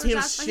him. It was him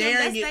apologizing for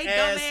sharing him. it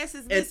That's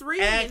as they dumbasses an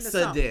misreading into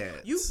something.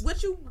 accident.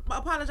 What you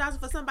apologizing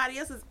for somebody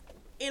else's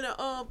inner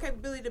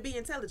capability to be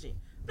intelligent.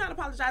 I'm not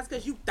apologizing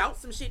because you thought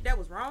some shit that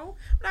was wrong.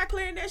 I'm not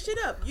clearing that shit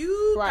up.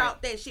 You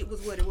thought that shit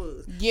was what it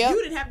was. Yep.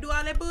 You didn't have to do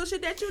all that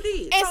bullshit that you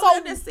did. And so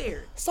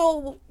unnecessary.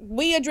 So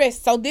we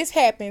addressed. So this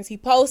happens. He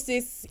posts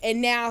this,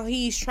 and now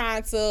he's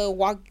trying to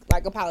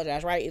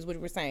apologize. Right, is what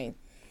we're saying.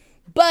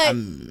 But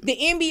the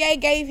NBA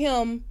gave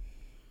him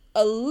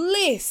a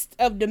list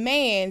of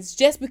demands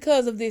just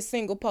because of this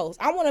single post.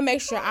 I want to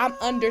make sure I'm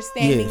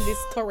understanding this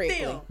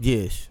correctly.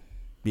 Yes.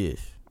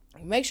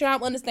 Make sure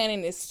I'm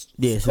understanding this.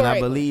 Yes, correctly. and I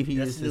believe he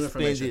That's is new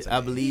information suspended. to me.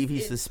 I believe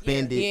he's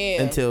suspended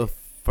Yeah. until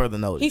further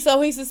notice.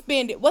 He's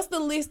suspended. What's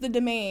the list of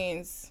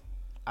demands?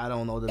 I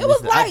don't know the It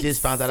was list. I like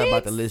just found out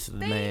about the list of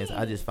 16. demands.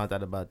 I just found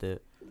out about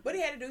that. What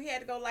he had to do, he had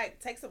to go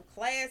take some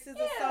classes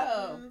or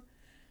something.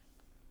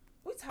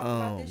 We talked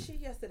about this shit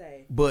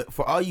yesterday. But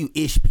for all you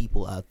ish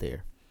people out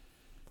there,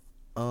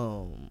 I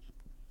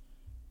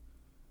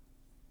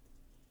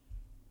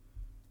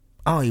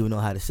don't even know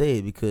how to say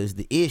it because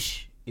the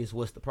ish is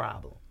what's the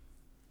problem.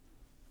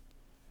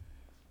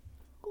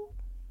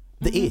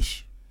 The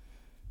ish.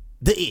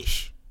 This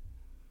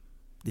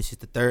is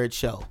the third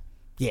show.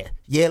 Yeah,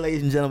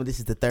 ladies and gentlemen, this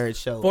is the third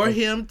show For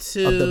him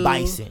to of the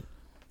Bison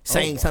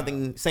saying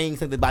something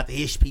about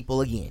the ish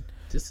people again.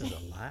 This is a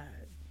lie.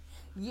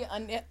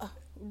 Yeah,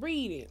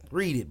 read it.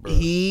 Read it, bro.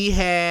 He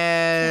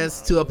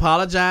has to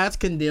apologize,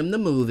 condemn the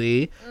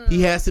movie.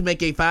 He has to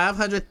make a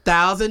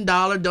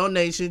 $500,000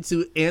 donation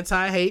to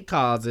anti-hate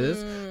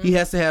causes. He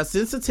has to have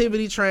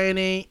sensitivity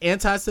training,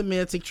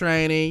 anti-Semitic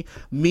training,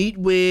 meet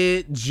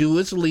with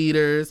Jewish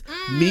leaders,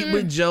 meet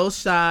with Joe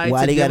Tsai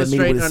Why to they gotta meet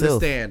demonstrate with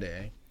himself?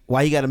 understanding.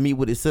 Why he got to meet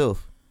with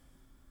himself?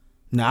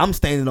 Now I'm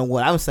standing on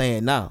what I'm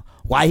saying now.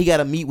 Why he got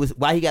to meet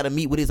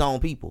with his own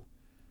people?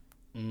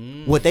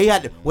 What they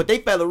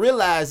fail to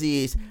realize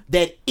is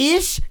that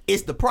ish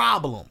is the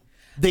problem.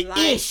 The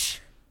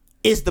ish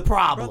is the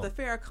problem. Brother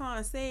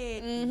Farrakhan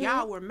said,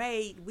 y'all were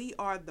made, we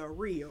are the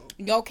real.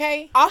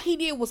 Okay? All he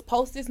did was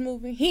post this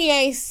movie. He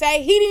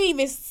didn't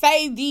even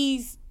say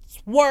these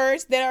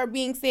words that are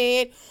being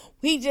said.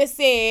 He just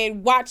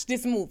said, watch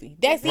this movie.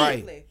 That's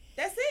Right. it.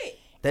 That's it.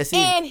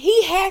 And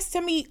he has to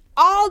meet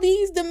all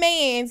these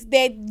demands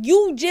that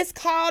you just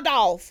called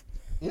off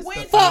for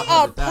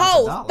a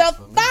post. The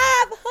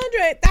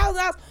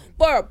 $500,000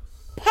 for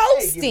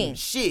posting.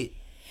 Shit.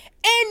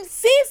 And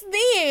since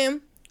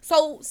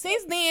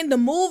then, the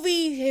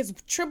movie has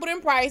tripled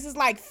in price. It's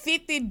like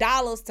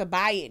 $50 to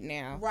buy it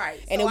now. Right.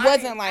 And So it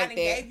wasn't I like done that.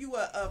 gave you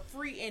a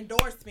free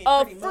endorsement.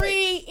 A pretty much.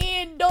 free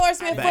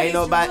endorsement But for ain't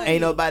this movie.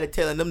 nobody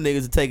telling them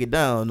niggas to take it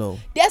down, no.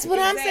 That's what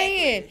I'm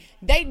saying.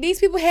 These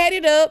people had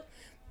it up.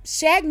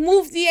 Shaq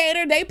Movie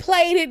Theater, they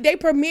played it. They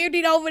premiered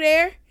it over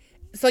there.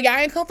 So y'all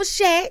ain't come for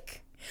Shaq.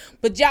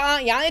 But y'all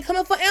ain't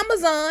coming for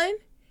Amazon.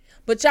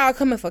 But y'all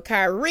coming for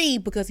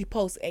Kyri because he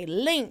posted a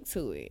link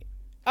to it.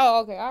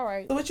 Oh, okay, all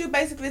right. So what you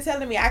basically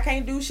telling me? I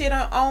can't do shit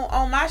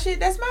on my shit?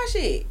 That's my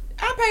shit.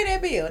 I pay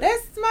that bill.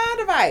 That's my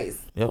device.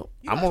 Yep.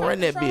 You I'm gonna run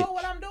that bitch.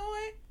 What I'm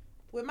doing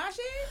with my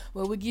shit?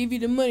 Well, we give you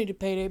the money to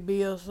pay that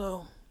bill,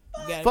 so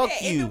you gotta Fuck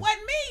If you. it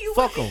wasn't me, you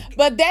Fuck wouldn't. them.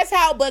 But that's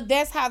how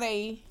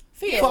they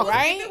feel, Fuck 'em.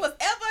 right? If it was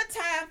ever a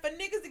time for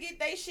niggas to get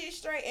their shit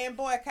straight and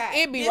boycott,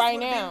 It'd be this right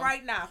would've now. been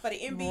right now for the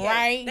NBA.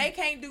 Right. They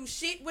can't do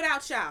shit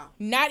without y'all.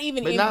 Not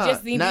even But in nah,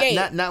 just the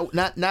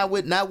NBA. not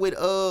with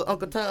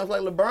Uncle Tom's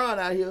like LeBron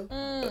out here.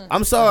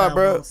 I'm sorry,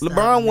 bro. won't stop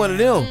LeBron one of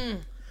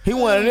them. He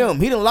one of them.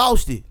 He done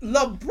lost it.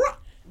 LeBron.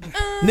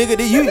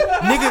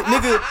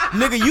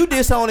 Nigga, you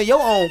disowning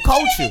your own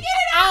culture.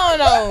 I don't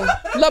know.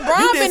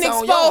 LeBron been disown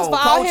your exposed own for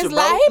all culture, his bro.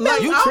 life. He been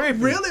Like, You I'm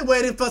tripping. really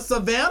waiting for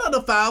Savannah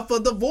to file for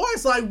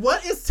divorce. Like,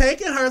 what is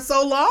taking her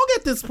so long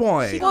at this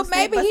point? Well, Gonna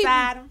sit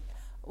beside him.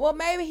 Well,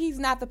 maybe he's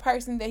not the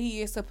person that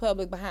he is to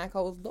public behind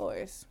closed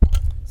doors.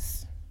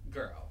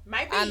 Girl.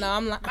 Might be. I know.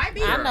 I'm like, Might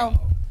be. I know.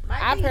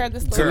 Might I've be. heard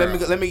the So story.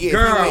 let me get.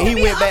 Girl. He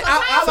went back.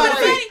 I was about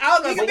to say,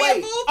 You can be a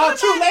wait. fool a for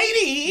true the money.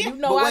 lady. You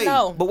know, I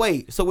know. But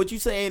wait, so what you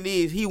saying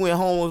is he went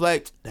home and was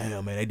like,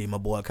 damn man, they did my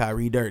boy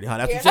Kyrie dirty, huh?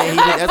 That's what you saying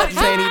he did? That's what you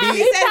saying he He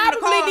did? said in the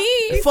probably car.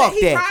 did. He Fuck said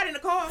he that. cried in the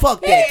car.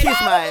 Fuck that. Kiss my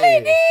probably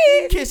ass.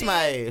 did. Kiss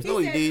my ass. No,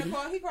 he said in the didn't.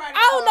 car. He cried in the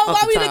I don't know car.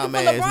 why we Uncle looking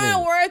for Tom ass LeBron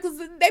nigga. word because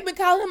they've been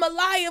calling him a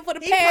liar for the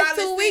He past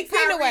probably 2 weeks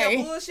sent Kyrie a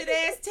anyway. bullshit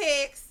ass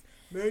text.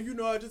 Man, you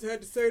know I just had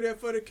to say that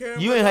for the camera.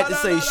 You ain't have to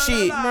say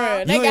shit.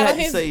 Bruh, You they ain't got have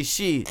to his- say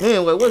shit.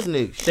 Anyway, what's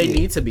next? They Shit.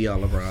 need to be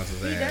on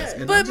LeBron's ass.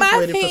 And But I'm just my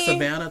waiting for thing-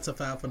 Savannah to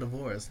file for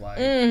divorce. Like,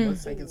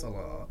 what's taking so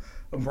long?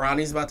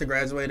 Bronny's about to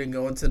graduate and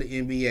go into the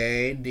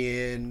NBA.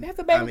 Then That's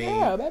a baby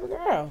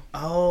girl.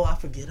 Oh, I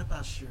forget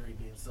about Shuri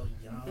being so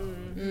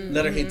young.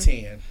 Let her hit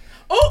 10.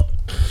 Oh,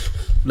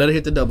 let her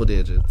hit the double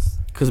digits.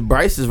 Cause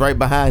Bryce is right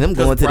behind him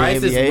going to Bryce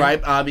the NBA. is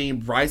right. I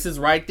mean, Bryce is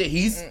right there.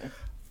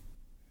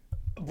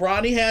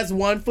 Bronny has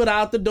 1 foot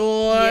out the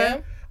door.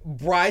 Yeah.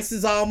 Bryce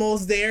is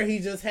almost there. He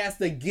just has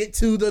to get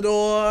to the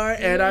door.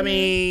 And I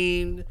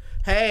mean,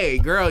 hey,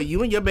 girl,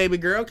 you and your baby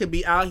girl could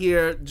be out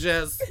here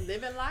just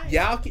Living life.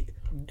 y'all.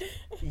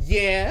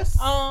 Yes.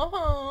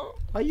 Uh-huh.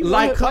 Why you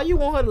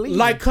want her to leave?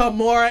 Like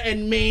Kamora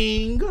and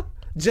Ming,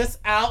 just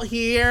out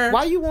here.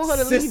 Why you want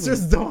her to leave?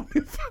 Sisters doing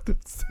it for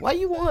themselves. Why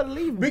you want her to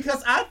leave?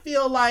 Because I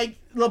feel like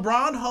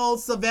LeBron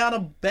holds Savannah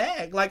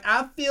back. Like,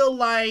 I feel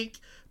like,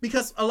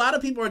 because a lot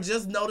of people are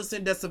just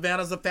noticing that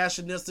Savannah's a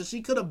fashionista.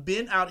 She could have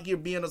been out here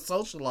being a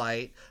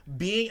socialite,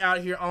 being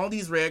out here on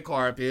these red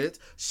carpets.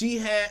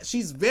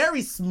 She's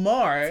very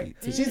smart.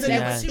 She's an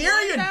Tiana.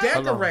 interior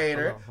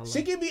decorator. Hold on.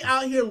 She can be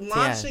out here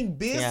launching Tiana.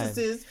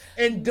 businesses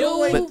and Dude.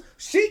 doing.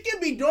 She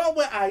can be doing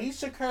what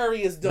Aisha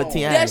Curry is doing. But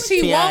Tiana, Does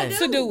she Tiana. want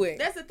to do it?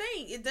 That's the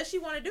thing. Does she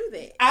want to do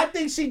that? I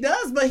think she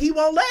does, but he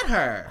won't let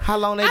her. How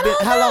long they I been?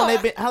 don't know.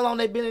 How long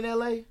they been in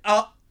LA?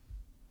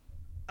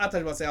 I thought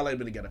you about to say how long they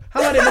been together.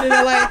 How long they been in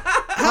LA?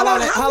 How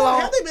long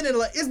have they been in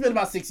LA? It's been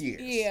about 6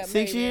 years. Yeah, 6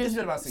 maybe. years. It's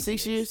been about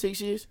 6 years.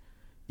 6 years.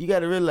 You got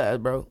to realize,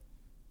 bro.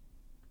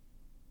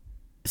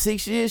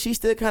 6 years. She's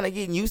still kind of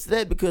getting used to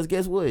that because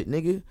guess what,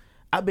 nigga?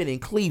 I've been in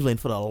Cleveland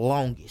for the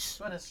longest.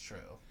 But it's true.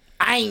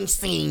 I ain't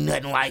seen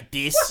nothing like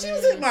this. Well, she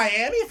was in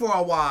Miami for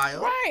a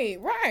while. Right.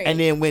 And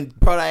then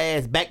brought her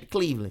ass back to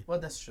Cleveland. Well,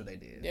 that's true. They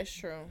did. That's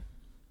true.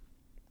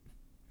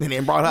 And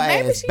then brought her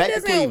Maybe ass she back to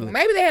doesn't. Cleveland.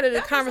 Maybe they had a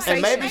That's conversation.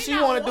 And maybe may she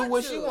not want to do want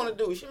what to. she want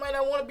to do. She might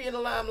not want to be in the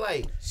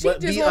limelight. She But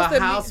just be wants a to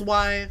be.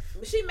 housewife.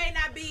 She may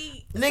not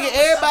be. Nigga, so much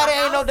everybody of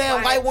a ain't no damn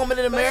housewife, white woman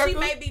in but America. She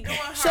may be doing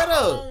her Shut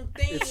up. own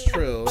thing. It's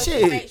true. but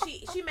Shit.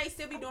 She may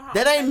still be doing her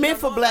That own ain't thing. meant Don't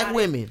for know black about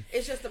women. It.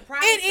 It's just the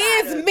private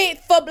It side is of meant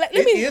for black.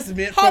 Let It me is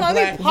meant for hold on.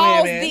 black Let me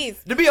pause women.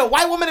 this. To be a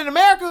white woman in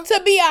America?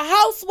 To be a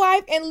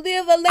housewife and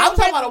live a life. I'm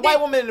talking about a white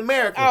woman in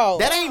America. Oh.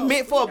 That ain't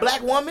meant for a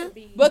black woman.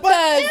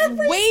 Because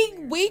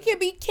we can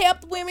be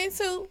kept women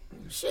too.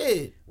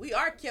 Shit. We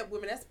are kept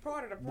women. That's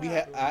part of the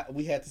problem.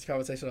 We had this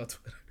conversation on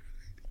Twitter.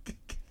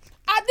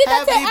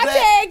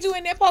 I tagged you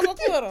in that post on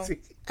Twitter.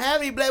 Have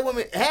these black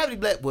women,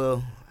 well,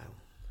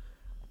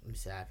 let me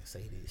see how I can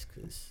say this,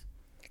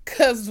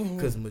 because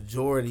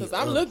majority, 'Cause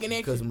I'm looking at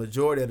you. because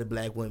majority of the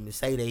black women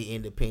say they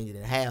independent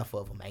and half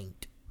of them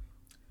ain't.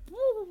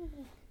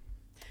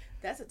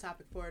 That's a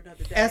topic for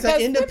another day. As an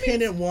Because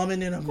independent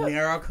woman in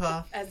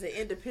America, As an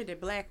independent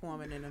black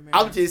woman in America.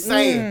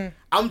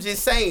 I'm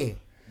just saying.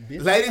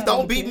 Ladies,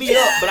 don't beat me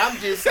up, but I'm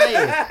just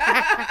saying.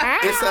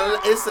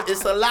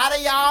 It's a lot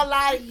of y'all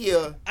out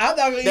here I'm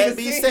not gonna that even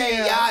be sit saying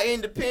here y'all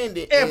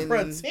independent and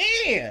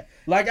pretend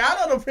like I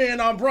don't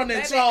depend on Brandon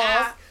Baby,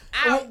 Charles.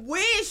 I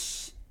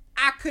wish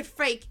I could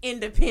fake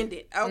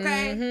independent,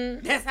 okay?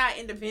 Mm-hmm. That's how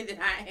independent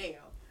I am.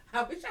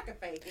 I wish I could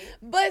fake it.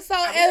 But so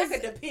I wish I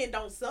could depend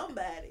on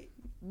somebody.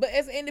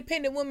 as an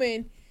independent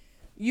woman,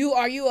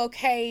 are you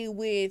okay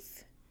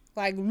with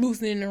like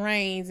loosening the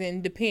reins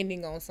and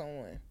depending on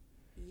someone?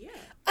 Yeah.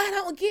 I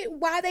don't get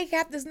why they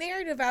got this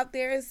narrative out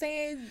there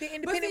saying the But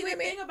independent see, the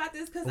women. thing about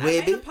this, because I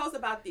Webby? made a post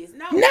about this.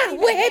 No, Not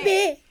even that.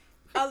 Webby.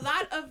 A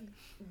lot of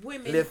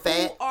women Live who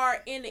fat.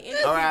 are in the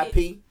independent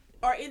R.I.P.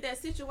 are in that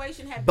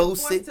situation have been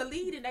Boast forced it. to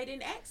lead and they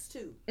didn't ask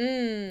to.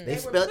 They were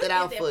spelled put it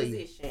out in for that you.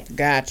 position.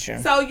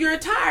 Gotcha. So you're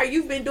tired.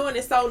 You've been doing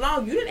it so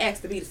long. You didn't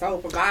ask to be the sole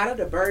provider,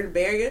 the burden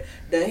bearer,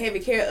 the heavy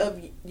care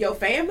of your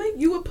family.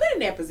 You were put in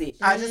that position.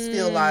 I just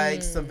feel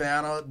like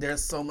Savannah,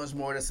 there's so much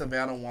more that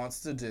Savannah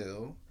wants to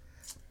do.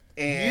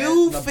 And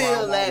You LeBron feel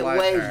won't that let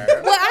way.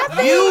 her. Well, I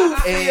think You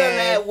feel And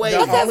that way. the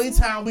only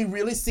time we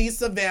really see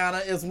Savannah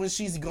is when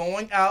she's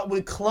going out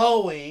with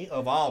Chloe,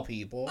 of all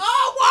people.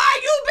 Oh, why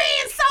are you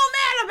being so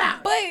mad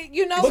about? but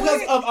you know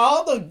Because what?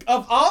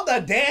 of all the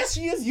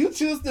Dashians you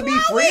choose to be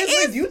friends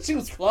with, you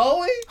choose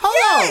Chloe. Hold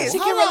on. She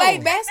hold can on.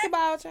 relate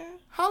basketball, child.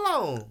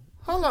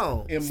 Hold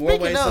on. In more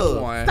ways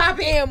than one. Stop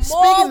it. In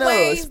more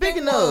ways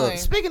Speaking than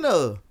one.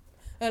 of.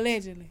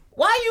 Allegedly.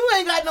 Why you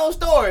ain't got no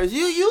stories?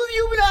 You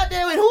been out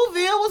there in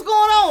Whoville? What's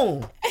going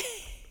on?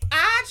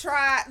 I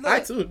tried. Look, I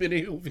too have been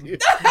in Whoville.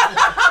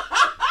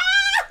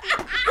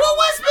 Well,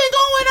 what's been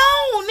going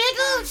on,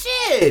 nigga?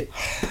 Shit.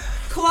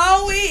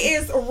 Chloe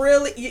is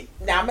really.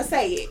 Now I'm gonna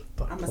say it.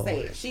 I'm gonna say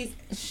it. She's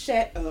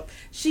shut up.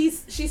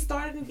 She's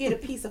starting to get a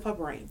piece of her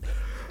brain.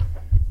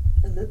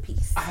 A little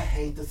piece. I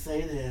hate to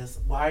say this.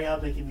 Why do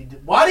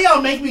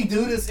y'all make me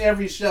do this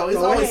every show? It's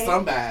Go always ahead.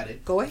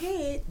 somebody. Go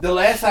ahead. The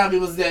last time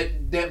it was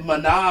that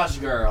Minaj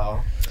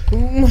girl.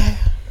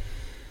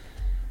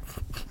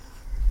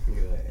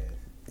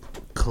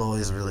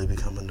 Chloe's really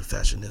becoming the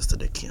fashionista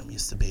that Kim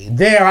used to be.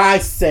 There, I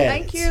said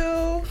Thank it.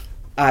 you.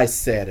 I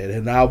said it,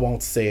 and I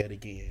won't say it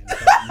again.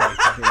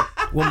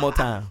 One more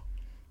time.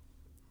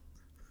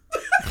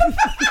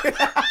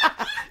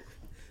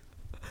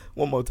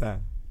 One more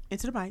time.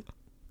 Into the mic.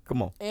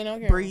 Come on. And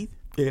okay. Breathe.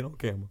 Get on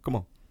camera. Come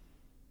on.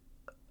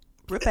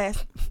 Real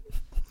fast.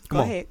 Come Go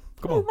on. ahead.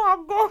 Come Oh on.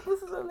 my God,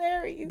 this is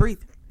hilarious.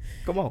 Breathe.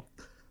 Come on.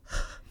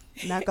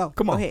 Now go.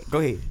 Come on. Go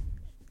ahead.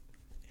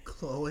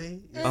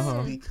 Chloe is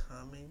Uh-huh.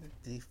 becoming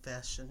the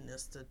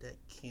fashionista that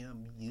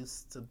Kim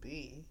used to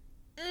be.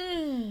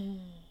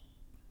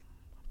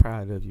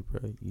 Proud of you,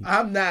 bro.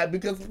 I'm not,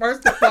 because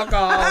first the fuck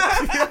off,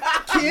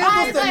 Kim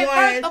was the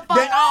one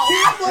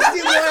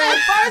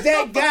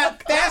that got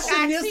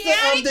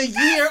Fashionista of the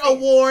Year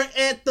award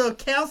at the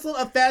Council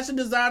of Fashion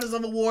Designers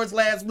of Awards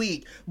last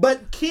week.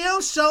 But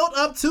Kim showed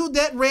up to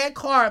that red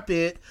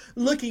carpet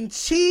looking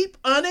cheap,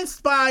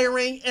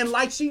 uninspiring, and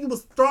like she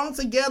was thrown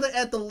together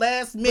at the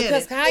last minute.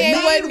 Because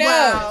Kanye wasn't there.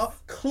 Meanwhile,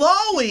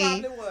 Chloe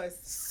Probably was.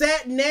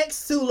 sat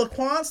next to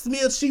Laquan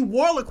Smith. She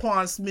wore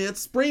Laquan Smith,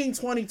 spring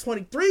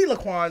 2023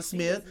 Laquan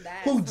Smith, was nice,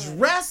 who honey.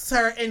 dressed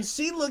her, and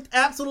she looked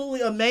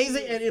absolutely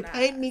amazing. And it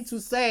pained me to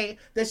say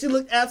that she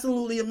looked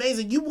absolutely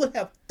amazing. You would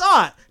have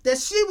thought that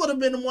she would have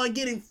been the one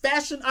getting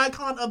Fashion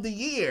Icon of the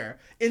Year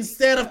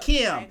instead of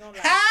Kim. ain't gonna lie.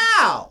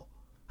 How?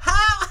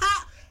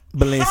 How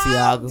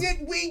Balenciaga.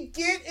 did we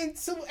get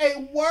into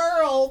a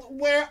world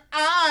where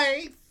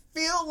I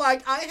feel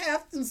like I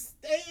have to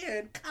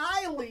stand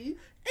Kylie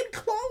and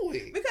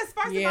Chloe? Because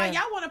first of Yeah. all,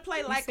 y'all want to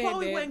play like said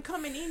Chloe that. wasn't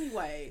coming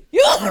anyway.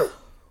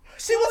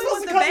 She was Chloe supposed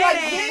was to the come like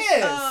badass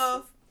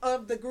this.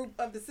 of the group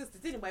of the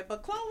sisters anyway.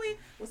 But Chloe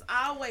was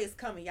always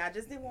coming. Y'all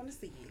just didn't want to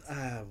see it.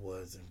 I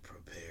wasn't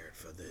prepared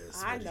for this.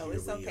 I but know here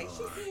it's we okay. are.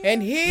 She's here.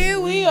 And here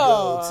we Go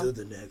are. to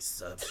the next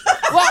subject.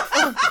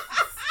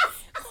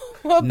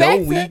 Well, No, back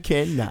we to,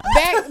 cannot.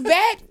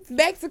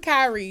 back to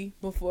Kyri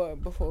before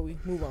we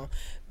move on.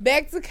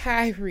 Back to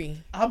Kyri.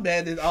 I'm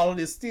mad that all of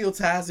this still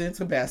ties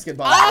into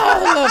basketball.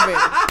 All of it.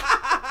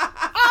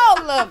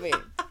 All of it.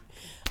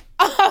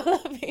 All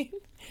of it.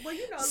 Well,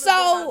 you know a little bit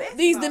So about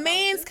these basketball,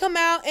 demands don't come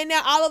out, and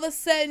now all of a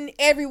sudden,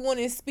 everyone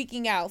is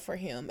speaking out for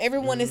him.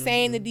 Everyone is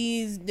saying that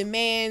these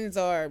demands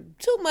are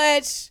too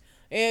much,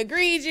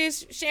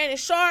 egregious. Shannon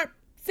Sharp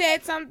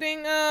said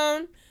something.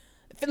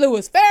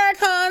 Louis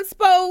Farrakhan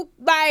spoke.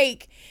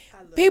 Like,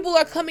 I love people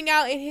are coming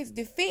out in his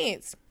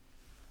defense.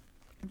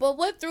 But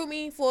what threw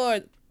me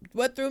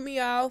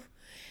off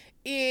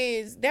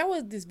is there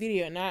was this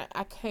video, and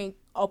I can't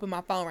open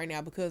my phone right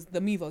now because the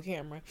Mevo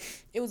camera.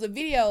 It was a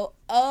video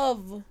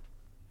of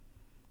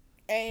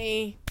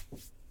a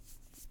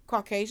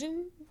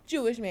Caucasian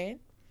Jewish man,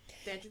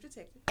 Danger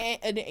detective.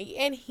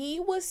 and he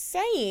was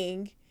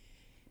saying,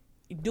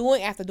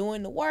 after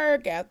doing the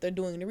work, after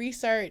doing the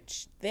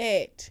research,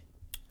 that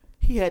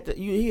He had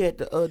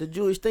the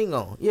Jewish thing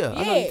on. Yeah, I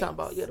know you're Yes. talking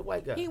about. Yeah, the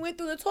white guy. he went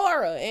through the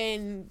Torah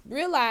and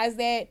realized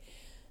that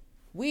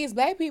we as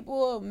black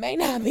people may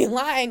not be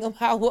lying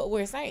about what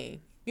we're saying.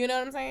 You know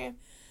what I'm saying?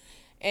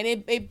 And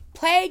it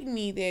plagued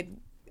me that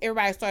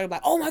everybody started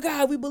like, oh my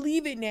God, we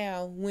believe it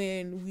now,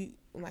 when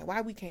I'm like,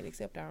 why we can't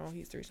accept our own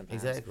history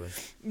sometimes. Exactly.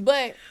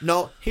 But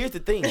No, here's the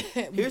thing.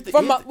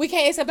 we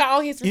can't accept our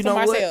own history You know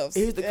from what? ourselves.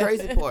 Here's the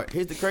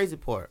crazy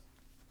part.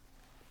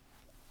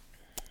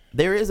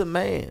 There is a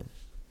man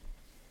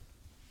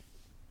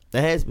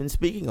that has been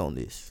speaking on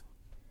this.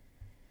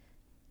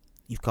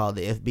 You've called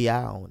the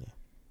FBI on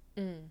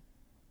it.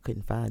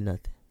 Couldn't find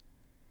nothing.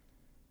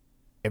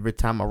 Every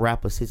time a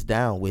rapper sits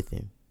down with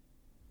him,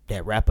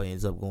 that rapper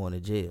ends up going to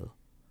jail.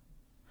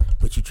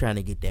 But you trying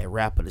to get that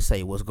rapper to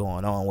say what's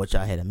going on, what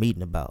y'all had a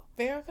meeting about.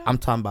 Farrakhan? I'm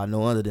talking about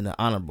no other than the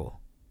Honorable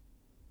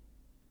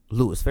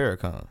Louis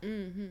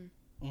Farrakhan.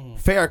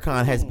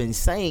 Farrakhan has been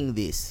saying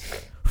this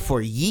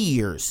for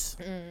years.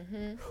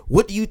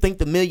 What do you think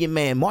the Million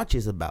Man March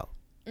is about?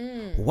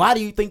 Why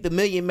do you think the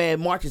Million Man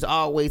March is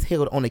always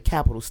held on the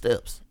Capitol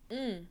steps?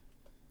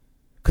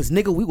 Because,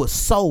 nigga, we were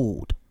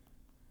sold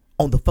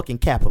on the fucking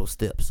Capitol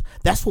steps.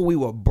 That's where we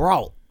were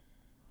brought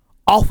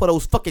off of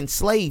those fucking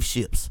slave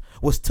ships,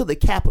 was to the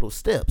Capitol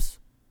steps.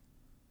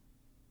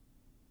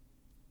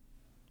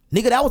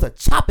 Nigga, that was a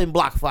chopping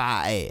block for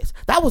our ass.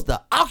 That was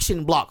the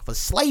auction block for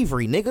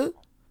slavery, nigga.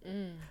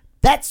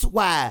 That's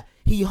why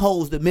he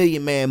holds the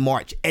Million Man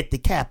March at the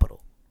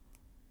Capitol.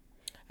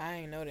 I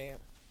ain't know that.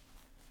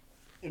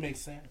 It makes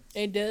sense.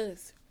 It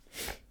does.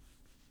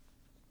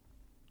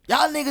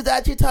 Y'all niggas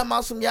out here talking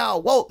about some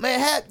y'all woke,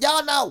 man.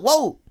 Y'all not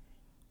woke.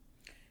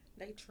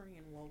 They trend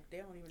woke. They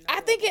don't even know. I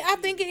think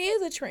it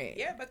is a trend.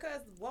 Yeah,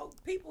 because woke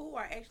people who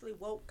are actually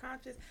woke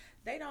conscious,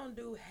 they don't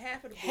do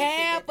half of the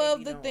Half bullshit that they of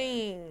be the doing.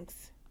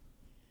 things.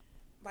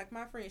 Like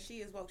my friend, she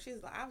is woke.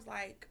 I was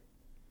like,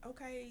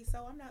 okay,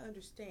 so I'm not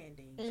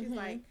understanding. She's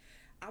like,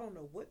 I don't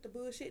know what the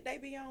bullshit they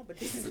be on, but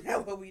this is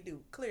not what we do.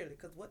 Clearly,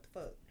 because what the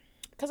fuck?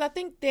 Because I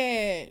think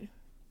that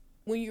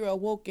when you're a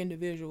woke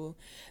individual,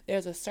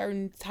 there's a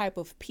certain type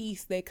of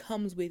peace that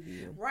comes with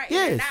you. Right.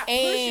 Yes. And not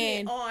pushing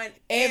And it on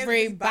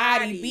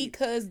everybody,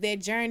 because that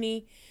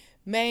journey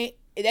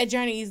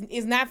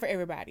is not for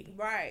everybody.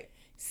 Right.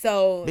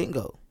 So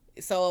Bingo.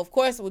 So of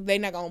course they're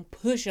not gonna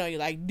push on you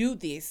like do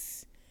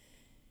this,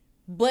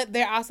 but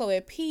they're also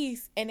at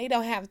peace and they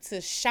don't have to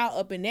shout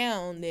up and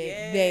down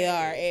that they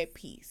are at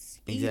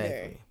peace either.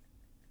 Exactly.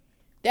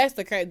 That's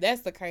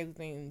the crazy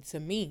thing to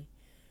me.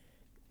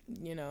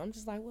 You know, I'm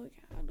just like, well,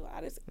 y'all do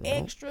all this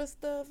extra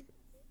stuff.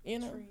 You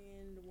know,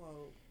 trend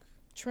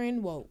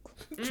woke.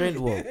 Trend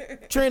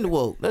woke. Trend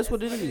woke. That's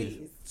what it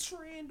is.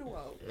 Trend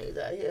woke. Niggas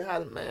out here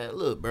hollering, man.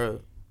 Look, bro.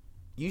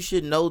 You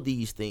should know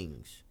these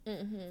things.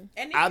 And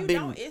if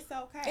don't, it's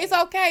okay. It's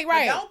okay,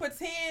 right? But don't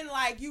pretend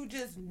like you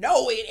just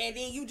know it and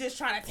then you just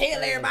trying to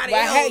tell everybody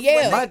Right, else.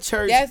 yeah. My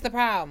church. That's the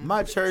problem.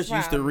 My church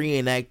used to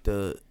reenact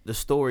the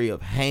story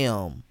of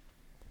Ham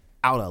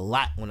out a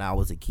lot when I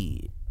was a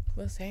kid.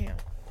 What's Ham?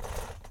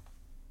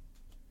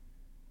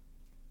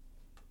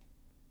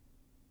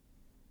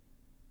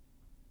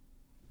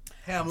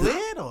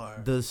 Hamlet or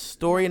The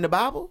story in the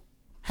Bible?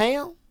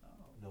 Ham?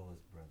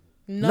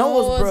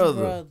 Noah's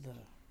brother.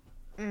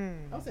 I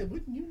was saying,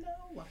 wouldn't you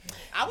know?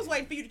 I was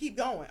waiting for you to keep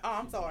going. Oh,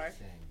 I'm sorry.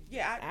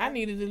 Yeah, I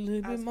needed a little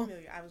I bit was more.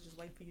 familiar. I was just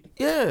waiting for you to.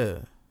 Yeah.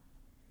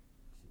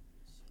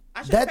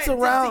 I should have That's paid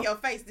attention around- to your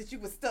face that you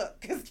was stuck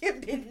because Kim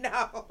didn't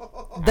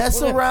know.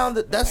 That's around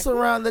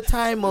the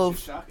time of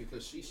Shocking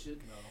because she should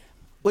know.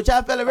 which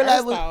I felt realize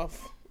First was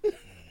off,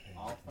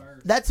 All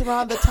first. that's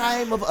around the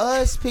time of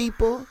us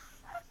people.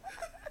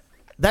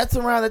 That's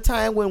around the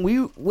time when we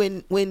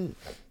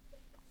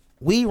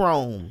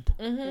roamed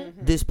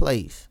this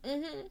place.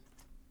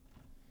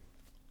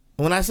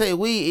 When I say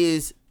we,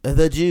 is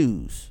the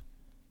Jews,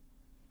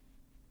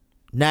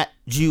 not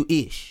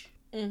Jewish.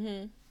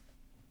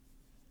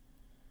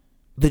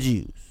 The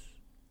Jews.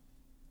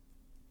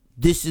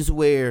 This is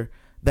where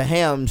the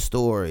Ham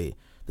story,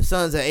 the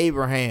sons of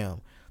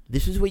Abraham,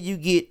 this is what you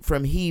get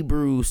from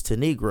Hebrews to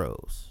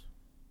Negroes.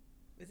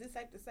 Is it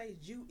safe to say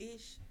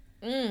Jewish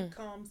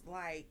comes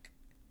like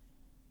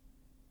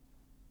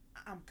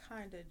I'm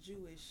kind of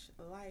Jewish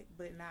like,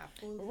 but not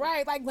fully.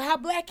 right? Like how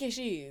Blackish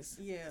is.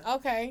 Yeah.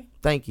 Okay.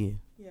 Thank you.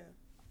 Yeah.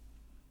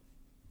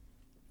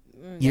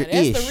 You're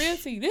That's ish. the real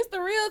tea. This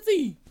the real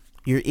tea.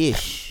 You're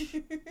ish.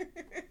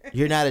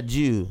 You're not a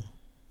Jew.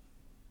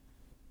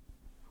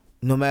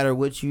 No matter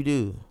what you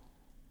do.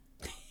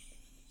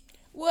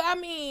 Well, I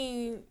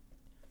mean,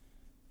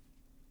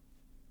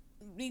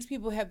 these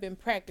people have been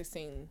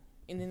practicing,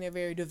 and then they're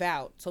very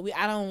devout. So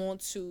I don't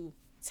want to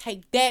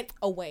take that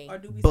away. Or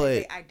do we But say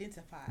they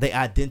identify? They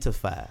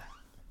identify.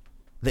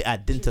 They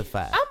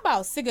identify. I'm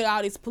about sick of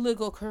all this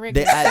political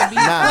correctness. They to be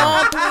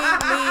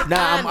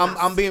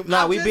completely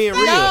honest. we being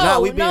real. No,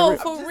 We being no, real.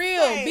 for just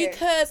real. saying.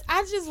 Because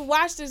I just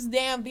watched this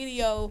damn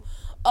video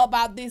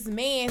about this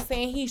man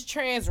saying he's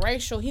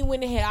transracial. He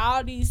went and had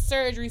all these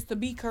surgeries to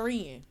be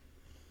Korean,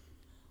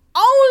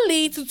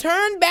 only to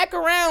turn back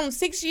around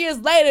 6 years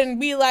later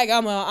and be like,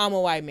 I'm a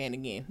white man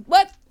again.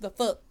 What the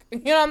fuck? You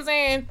know what I'm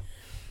saying?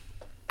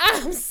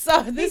 I'm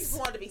sorry. He This just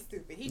wanted to be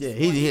stupid. He Yeah, just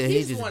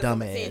he's just wanted some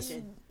dumbass.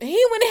 attention.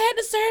 he went and had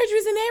the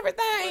surgeries and He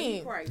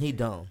everything, crazy. He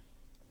dumb.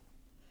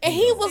 and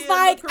he was Still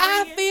like, look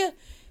I Korean? feel.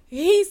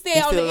 He said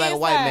He on still the like a inside.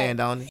 white man,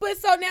 don't he? But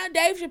so now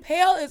Dave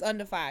Chappelle is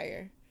under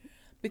fire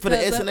For the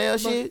because of- SNL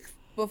shit?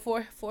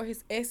 for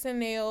his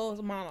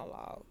SNL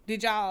monologue.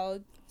 Did y'all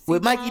see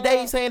With the Mikey monologue?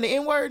 Day saying the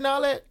N-word and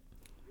all that?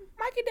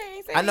 Mikey Day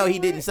ain't say I know he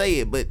N-word. didn't say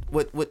it, but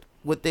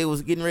what they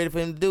was getting ready for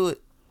him to do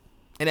it?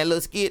 And that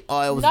little skit,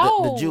 or it was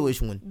No, the Jewish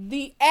one?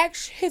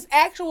 His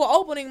actual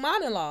opening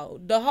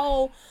monologue, the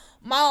whole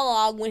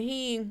monologue when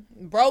he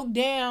broke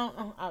down.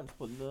 Oh, I'll just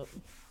put it up.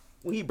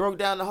 When he broke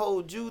down the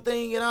whole Jew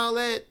thing and all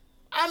that.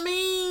 I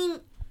mean,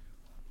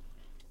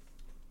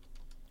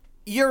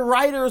 your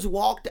writers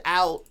walked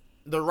out.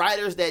 The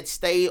writers that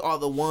stayed are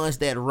the ones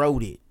that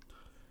wrote it.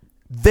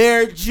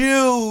 They're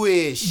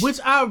Jewish. Which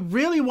I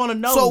really want to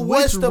know So which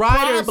what's the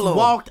writers problem?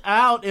 walked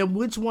out and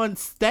which one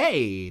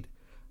stayed.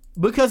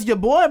 Because your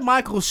boy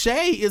Michael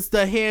Shea is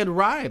the head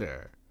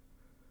writer.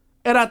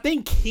 And I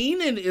think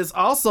Keenan is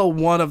also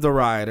one of the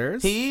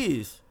writers. He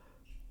is.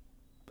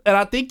 And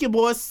I think your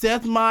boy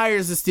Seth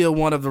Meyers is still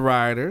one of the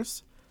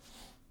writers.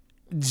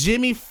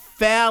 Jimmy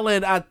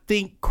Fallon, I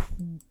think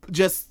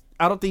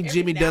I don't think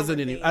Jimmy does it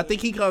anymore. I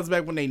think he comes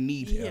back when they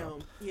need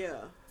him. Yeah.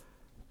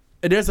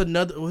 And there's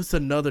what's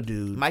another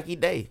dude? Mikey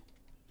Day.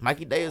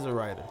 Mikey Day is a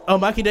writer. Oh,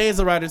 Mikey Day is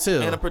a writer too.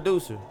 And a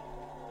producer.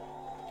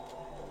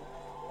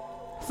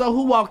 So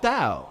who walked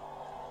out?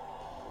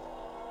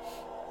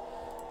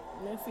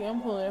 Let's see,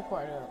 I'm pulling that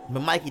part up.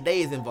 But Mikey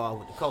Day is involved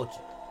with the culture.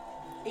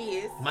 He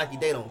is. Mikey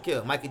Day don't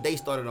care. Mikey Day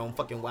started on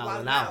fucking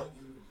Wild 'N Out.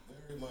 Thank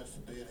you very much for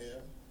being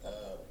here.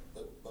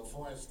 But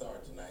before I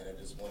start tonight, I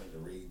just wanted to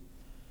read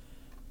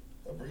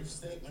a brief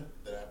statement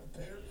that I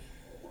prepared.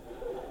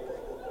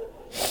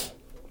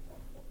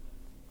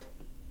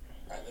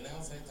 I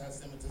denounce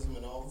anti-Semitism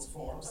in all its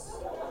forms.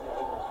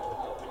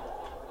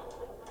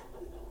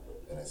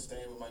 And I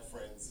stand with my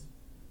friends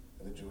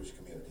in the Jewish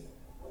community.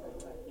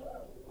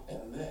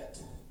 And that,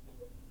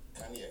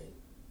 Kanye,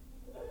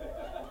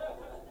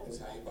 is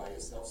how you buy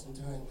yourself some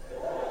time.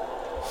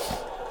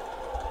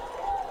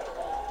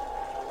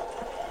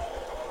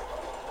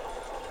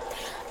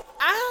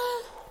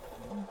 I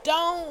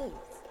don't.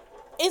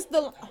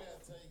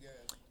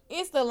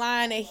 It's the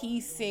line that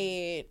he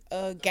said.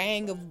 A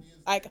gang of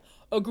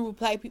a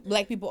group of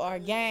black people are a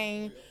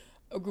gang.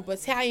 A group of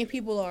Italian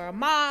people are a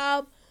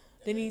mob.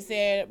 Then he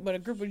said, but a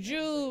group of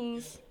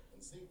Jews,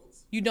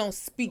 you don't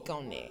speak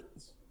on that.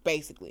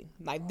 Basically,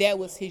 like that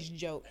was his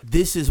joke.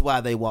 This is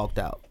why they walked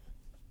out.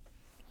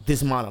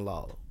 This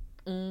monologue.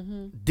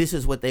 Mm-hmm. This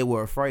is what they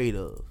were afraid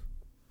of.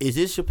 Is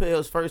this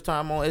Chappelle's first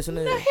time on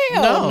SNL?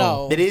 Hell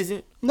no. It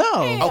isn't? No.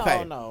 Hell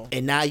Okay. no.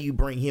 And now you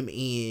bring him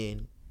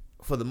in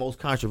for the most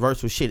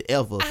controversial shit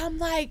ever. I'm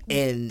like,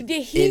 And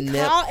did he in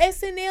call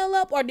SNL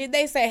up or did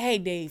they say, hey,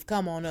 Dave,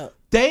 come on up?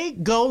 They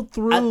go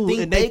through I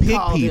think and they pick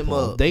called him people.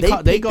 up.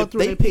 They go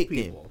through and they pick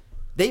him. people.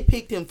 They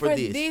picked him for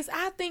this. this.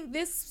 I think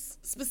this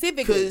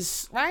specifically,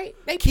 'Cause right?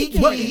 They Kiki-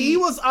 picked But him. he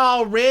was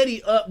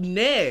already up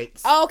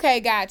next. Okay,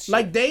 got you.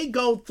 Like they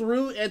go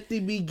through at the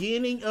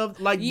beginning of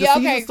the Yeah,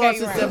 season okay, starts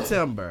okay, in right.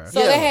 September.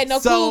 So they had no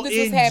clue this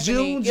was in happening.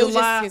 June, It was just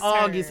July, his turn.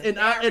 August, and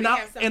They already have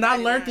I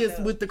somebody learned this lined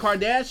up. with the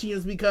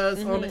Kardashians because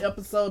on Mm-hmm. the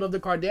episode of the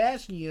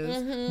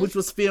Kardashians, which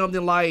was filmed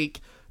in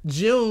like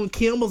June,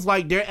 Kim was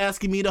like, they're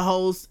asking me to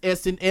host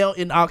SNL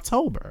in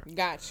October.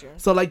 Got you.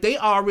 So like they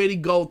already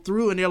go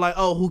through and they're like,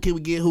 oh, who can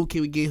we get? Who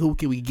can we get? Who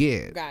can we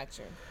get? Got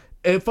you.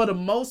 And for the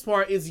most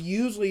part, it's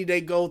usually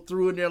they go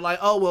through and they're like,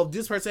 oh, well,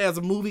 this person has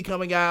a movie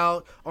coming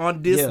out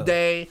on this Yeah.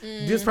 day.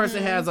 Mm-hmm. This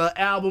person has an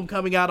album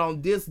coming out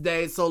on this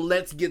day. So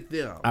let's get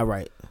them. All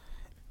right.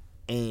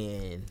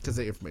 And Because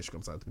the information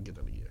comes out at the beginning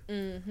of the year.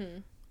 Mm-hmm.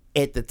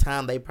 at the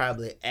time they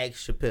probably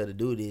asked Chappelle to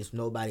do this,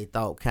 nobody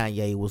thought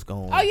Kanye was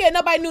going. Oh yeah,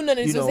 nobody knew none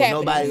of this was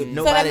happening.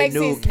 Nobody that makes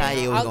knew sense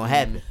Kanye now. was gonna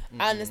happen.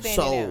 I understand it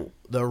now. So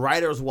the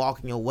writers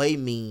walking away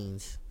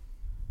means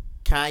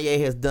Kanye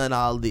has done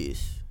all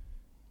this.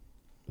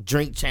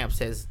 Drink Champs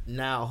has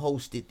now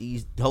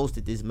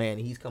hosted this man,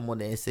 and he's come on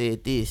there and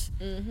said this.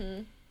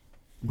 Mm-hmm.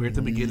 We're at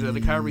the beginning of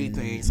the Kyri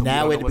thing. So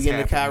Now we at the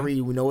beginning of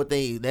Kyri, we know what that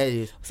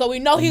is. So we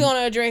know he's gonna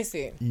address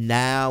it.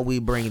 Now we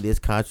bring this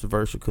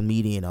controversial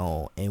comedian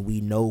on, and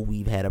we know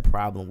we've had a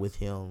problem with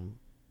him.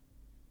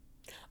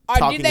 Or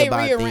Talking did they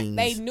about rearrange?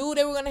 things. They knew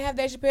they were gonna have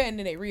that Chappelle, and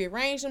then they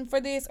rearranged him for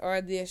this,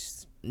 or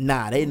this.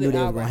 Nah, they knew they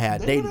were gonna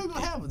have. They knew they were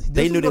gonna have it.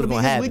 They This knew was they was be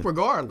gonna his have week it.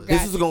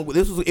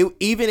 regardless.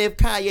 Even if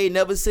Kanye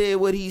never said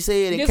what he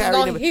said, and This was Kyrie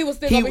gonna- never, he was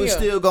still he gonna be was here.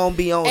 still gonna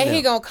be on And there.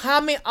 he gonna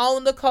comment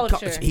on the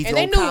culture. He's and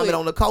they gonna knew comment it.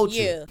 on the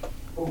culture. Yeah.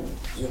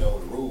 You know,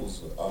 the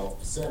rules of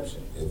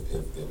perception. If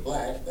they're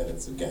black, then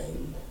it's a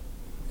game.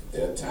 If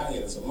they're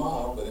Italian, it's a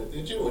mob. But if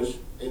they're Jewish,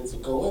 it's a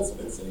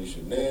coincidence, and you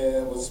should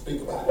never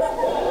speak about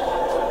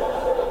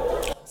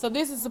it. So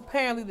this is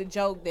apparently the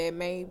joke that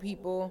made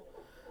people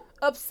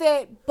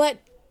upset, but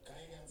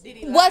Did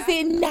he lie? was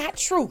it not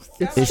truth?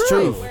 It's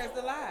true. Where's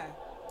the lie?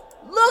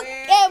 Look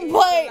Where at is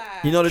what the lie?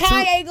 You know the truth.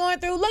 Kanye going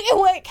through. Look at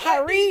what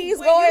Kyrie is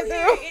When going you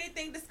hear through.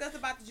 anything discussed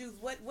about the Jews,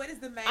 what is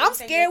the main I'm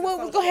thing scared that's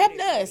what was gonna happen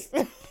to us.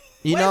 associated?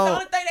 You What is the know,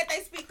 only thing that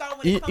they speak on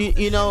when it comes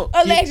to you know,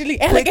 Allegedly,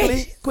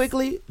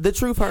 quickly, the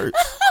truth hurts.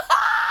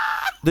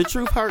 The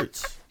truth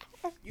hurts.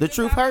 You The can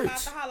truth talk about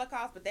hurts. the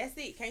Holocaust, but that's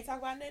it. Can't talk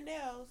about nothing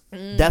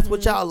else. That's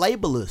what y'all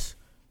label us: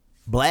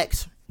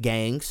 blacks,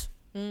 gangs,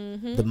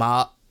 Mm-hmm. the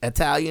mob,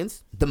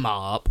 Italians, the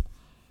mob,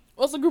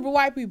 What's a group of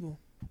white people?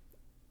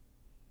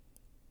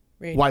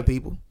 Ready. white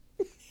people,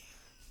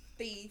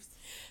 Thieves.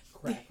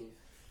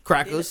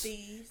 crackers,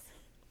 Thieves.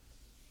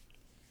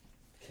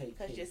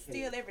 Because you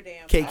steal every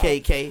damn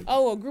KKK.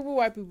 Oh, a group of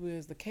white people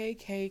is the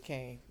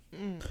KKK.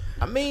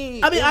 I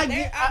mean,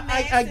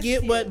 I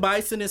get what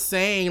Bison is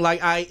saying.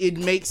 Like, it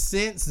makes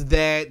sense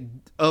that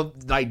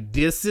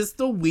this is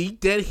the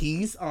week that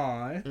he's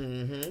on.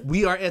 Mm-hmm.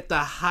 We are at the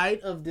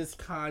height of this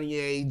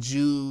Kanye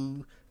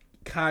Jew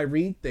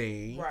Kyrie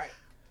thing. Right.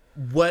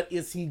 what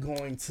is he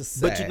going to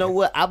say? But you know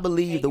what? I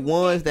believe And the you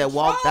ones can't that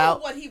walked control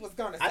out. what he was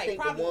gonna say. I think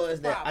the probably was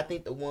ones that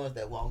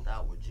problem. walked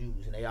out were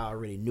Jews, and they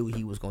already knew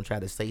he was gonna try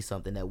to say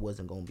something that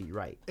wasn't gonna be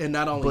right. And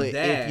not only But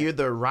that, if you're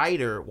the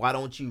writer, why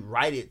don't you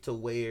write it to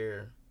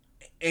where?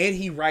 and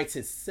he writes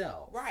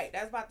himself. Right,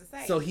 that's about to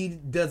say. So he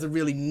doesn't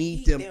really need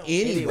Need them them.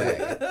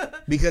 anyway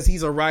because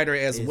he's a writer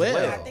as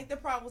well. I think the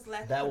problem was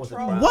lack That of was the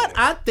control. problem. What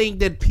I think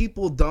that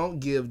people don't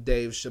give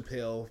Dave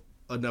Chappelle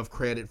enough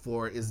credit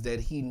for is that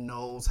he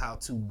knows how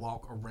to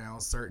walk around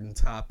certain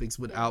topics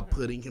without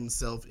putting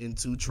himself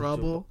into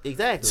trouble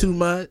Exactly. too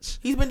much.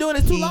 He's been doing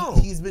it too long.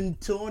 He's been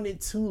doing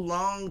it too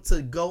long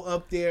to go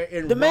up there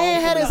and The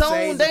man had his wrongfully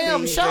say own the damn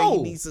things that show.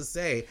 he needs to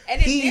say. And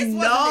if he this was an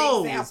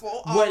knows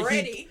example what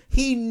already.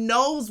 he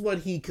knows what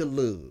he could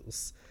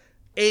lose,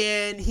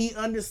 and he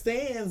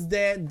understands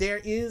that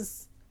there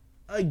is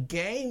a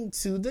game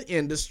to the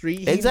industry.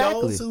 He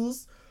Exactly. knows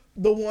who's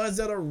the ones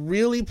that are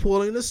really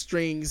pulling the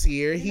strings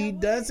here. He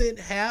doesn't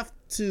have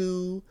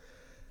to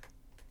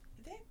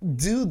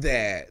do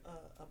that.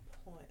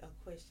 A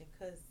question,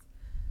 because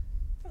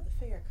for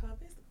the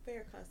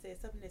Farrakhan said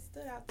something that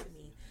stood out to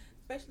me,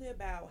 especially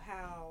about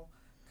how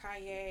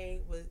Kanye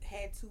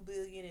had $2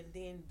 billion and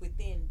then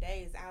within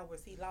days,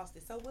 hours, he lost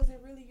it. So was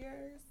it really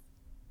yours?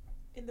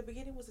 In the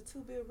beginning, was the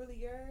 $2 billion really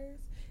yours?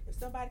 If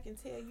somebody can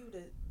tell you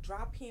to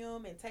drop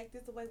him and take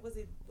this away, was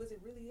it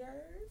really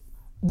yours?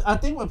 I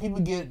think when people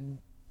get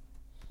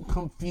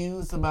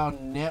confused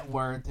about net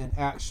worth and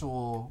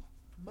actual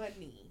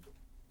Money.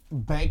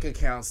 bank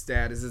account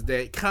status is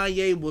that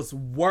Kanye was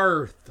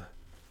worth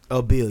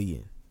 $1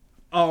 billion.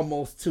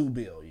 almost $2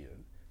 billion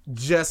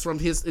just from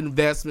his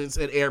investments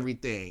and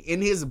everything.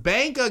 In his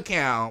bank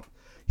account,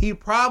 he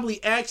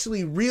probably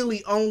actually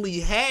really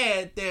only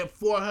had that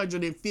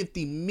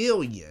 $450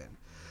 million.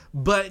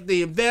 But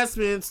the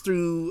investments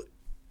through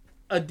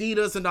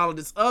Adidas and all of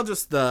this other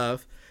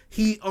stuff,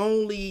 he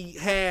only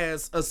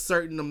has a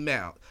certain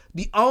amount.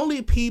 The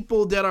only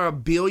people that are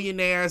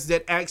billionaires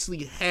that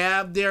actually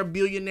have their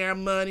billionaire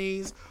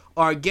monies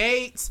are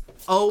Gates,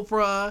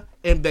 Oprah,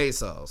 and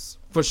Bezos,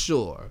 for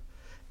sure.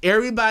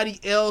 Everybody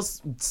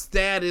else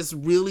status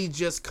really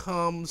just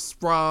comes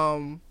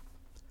from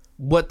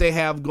what they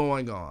have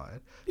going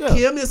on. Yeah.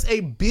 Kim is a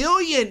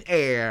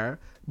billionaire,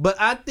 but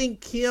I think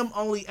Kim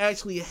only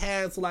actually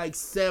has like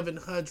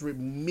 700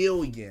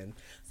 million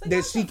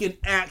that she can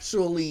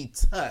actually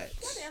touch.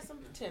 Y'all have some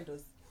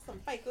pretenders, some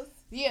fakers.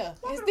 Yeah,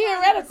 Walking it's around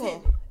theoretical.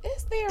 pretending. It's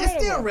It's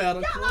theoretical.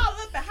 theoretical. Y'all all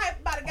up and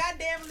hype about a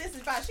goddamn listen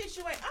about shit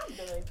you ain't. I'm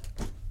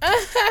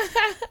done.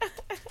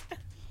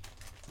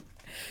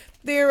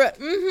 You ain't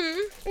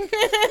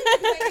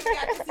even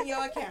got this in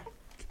your account.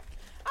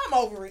 I'm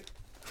over it.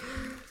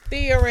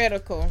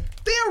 Theoretical.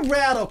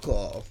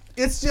 Theoretical.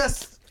 It's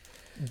just,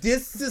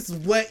 this is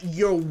what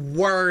you're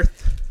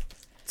worth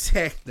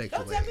technically.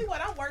 Don't tell me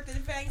what I'm worth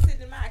if it ain't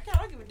sitting in my account.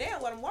 I don't give a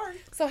damn what I'm worth.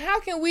 So how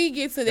can we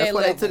get to that That's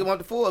why level? they took him off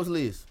the Forbes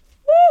list.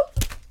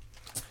 Woo!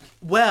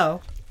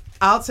 Well,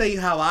 I'll tell you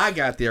how I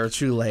got there, a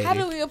true lady. How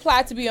do we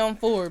apply to be on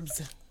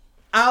Forbes?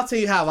 I'll tell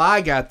you how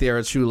I got there,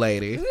 a true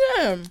lady.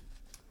 Yeah.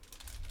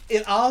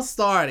 It all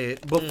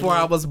started before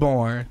I was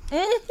born.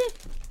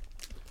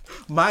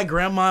 My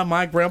grandma and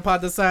my grandpa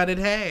decided,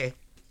 hey,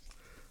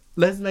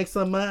 let's make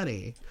some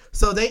money.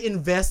 So they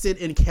invested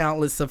in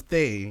countless of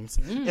things.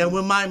 And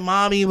when my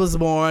mommy was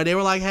born, they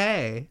were like,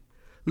 hey,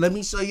 let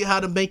me show you how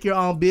to make your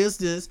own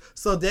business.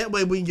 So that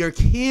way when your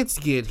kids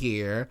get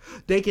here,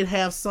 they can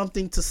have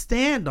something to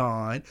stand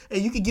on.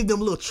 And you can give them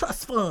a little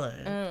trust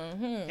fund.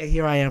 And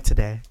here I am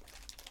today.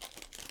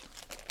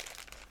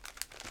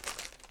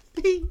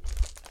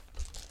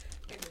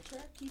 And the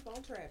trap keep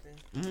on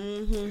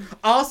trapping.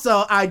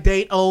 Also, I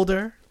date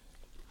older.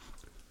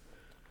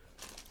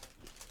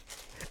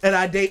 And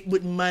I date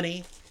with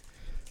money.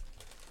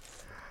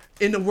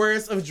 In the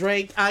words of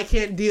Drake, I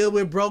can't deal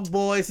with broke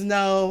boys,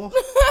 no.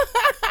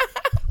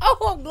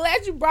 Oh, I'm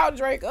glad you brought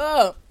Drake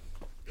up.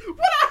 When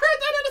I heard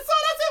that in the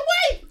song, I said,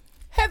 wait.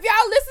 Have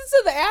y'all listened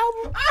to the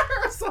album? I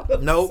heard some of the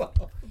Nope.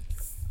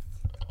 songs.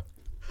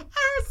 I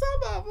heard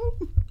some of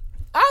them.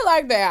 I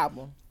like the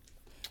album.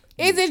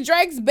 Is it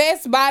Drake's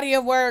best body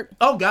of work?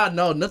 Oh, God,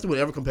 no. Nothing would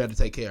ever compare to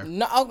Take Care.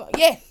 No. Okay,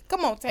 yeah,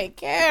 come on, Take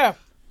Care.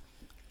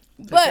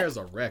 Take But Care is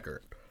a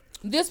record.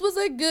 this was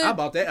a good. I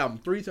bought that album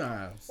 3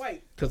 times.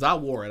 Wait. Because I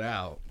wore it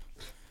out.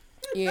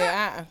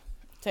 Yeah,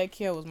 Take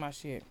Care was my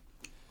shit.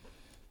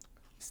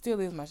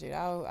 Still is my shit.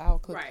 I'll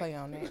click Right. play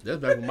on that.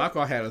 That's back when my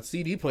car had a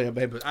CD player,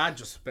 baby. I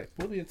just put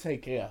in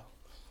Take Care.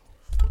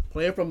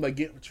 Playing from the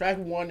track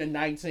 1 to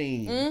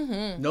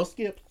 19. No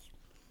skips.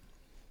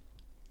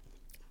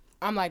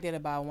 I'm like that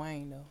about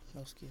Wayne though.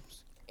 No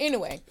skips.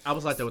 Anyway. I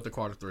was like that with the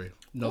Carter 3.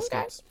 No Okay.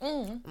 skips.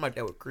 I'm like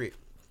that with Crit.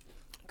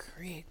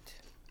 Correct.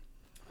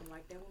 I'm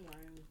like that with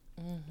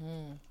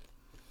Ryan.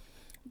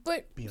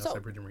 But Beyonce, so,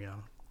 Bridget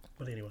Rihanna.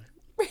 But anyway.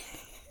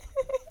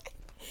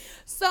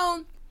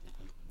 so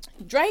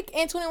Drake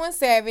and 21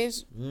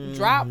 Savage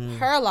dropped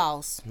Her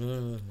Loss.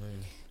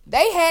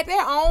 They had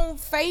their own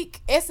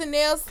fake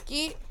SNL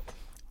skit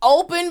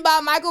opened by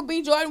Michael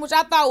B. Jordan, which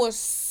I thought was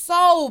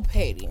so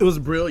petty. It was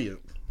brilliant.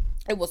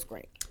 It was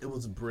great. It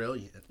was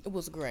brilliant. It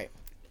was great.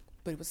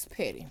 But it was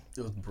petty.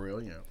 It was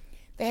brilliant.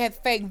 They had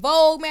fake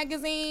Vogue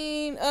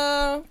magazine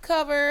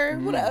cover.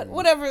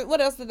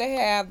 What else did they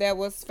have that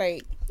was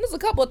fake? There's a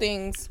couple of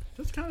things.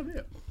 That's kind of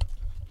it.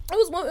 It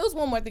was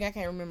one more thing I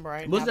can't remember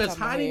right now. Was that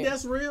Tiny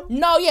Desk real?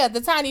 No, yeah,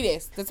 the Tiny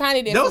Desk. The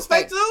Tiny Desk. That was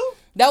fake too?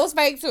 That was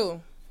fake too.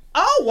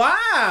 Oh,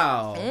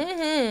 wow.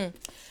 Mm-hmm.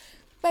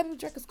 Baby,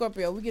 Drake and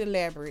Scorpio, we get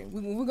elaborate.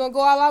 We're going to go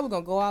all out. We're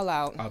going to go all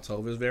out.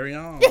 October's very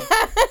own.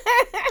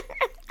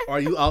 Are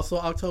you also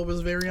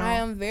October's very own? I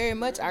am very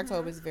much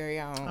October's very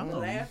own. On the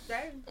last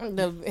day.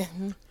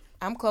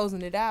 I'm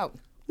closing it out.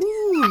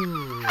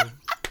 Ooh.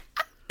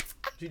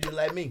 She just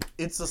like me.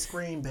 It's a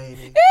scream,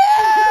 baby.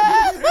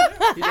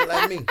 She just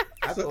like me.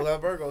 I told her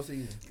Virgo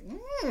season.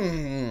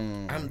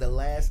 I'm the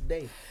last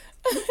day.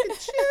 Look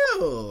at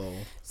you.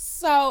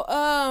 So,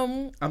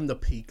 I'm the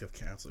peak of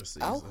Cancer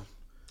season. Oh.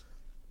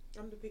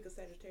 I'm the peak of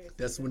Sagittarius.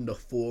 That's when the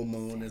full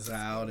moon is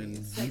out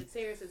and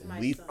Sagittarius is my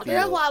we son. feel,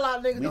 That's why a lot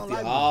of niggas we don't feel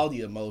like me. all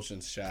the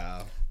emotions,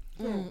 child.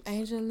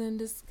 Angel in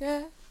the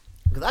sky.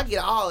 Because I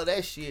get all of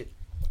that shit.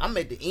 I'm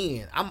at the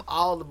end. I'm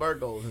all the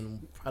Virgos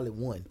and probably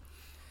one.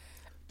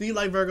 Do you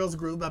like Virgo's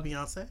Groove by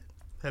Beyonce?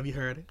 Have you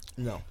heard it?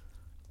 No.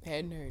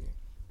 Hadn't heard it.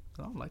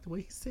 I don't like the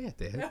way he said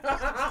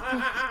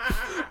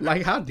that.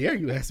 Like, how dare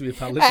you ask me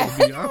if I listen to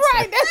Beyonce?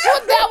 Right,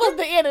 that was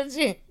the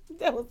energy.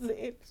 That was the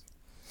energy.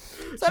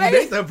 So She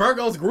made the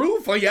Virgo's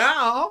Groove for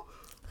y'all.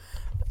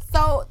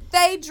 So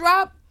they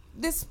dropped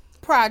this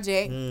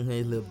project.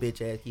 His little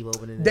bitch ass keep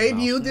opening that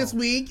Debuted mouth. this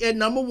week at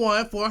number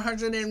 1,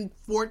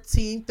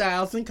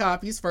 414,000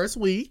 copies first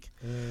week.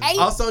 8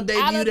 Also out of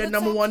debuted the at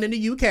number top- 1 in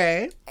the UK.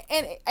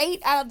 And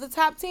 8 out of the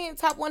top 10,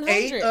 top 100.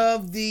 8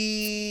 of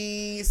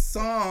the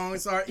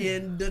songs are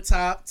in the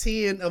top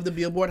 10 of the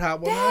Billboard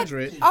Hot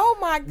 100. Oh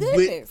my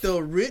goodness. With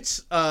the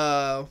rich,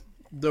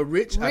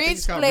 I think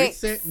it's called Rich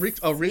Flex.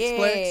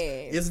 Flex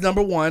Yes. is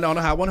number 1 on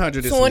the Hot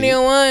 100 this week.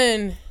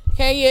 21.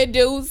 Can you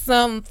do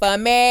something for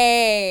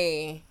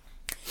me?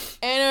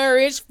 And a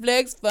rich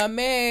flex for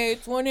me.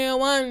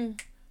 21.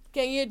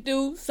 Can you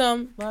do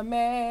something for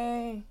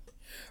me?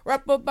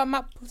 Wrap up by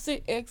my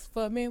pussy X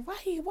for me. Why?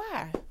 I don't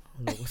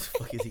know what the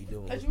fuck is he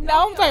doing.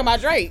 No, I'm talking about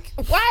Drake.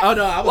 Why? Oh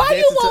no, I was Why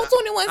you dancing want to-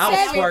 21 I was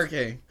Savage?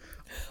 twerking.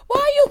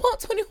 Why you want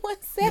 21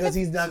 Because Savage?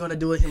 he's not gonna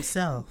do it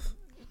himself.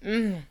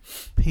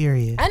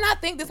 Period. And I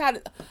think I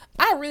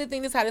really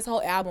think this how this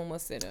whole album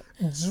was set up.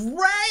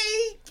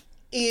 Drake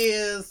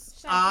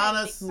is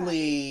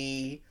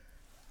honestly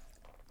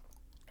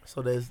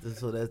So that's the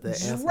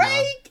answer.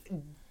 Drake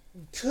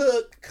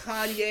took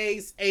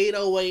Kanye's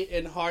 808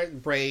 and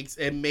Heartbreaks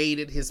and made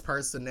it his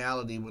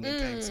personality when it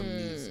came to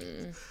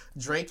music.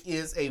 Drake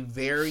is a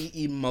very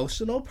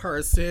emotional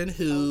person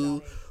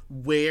who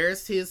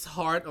wears his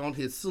heart on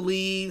his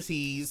sleeves.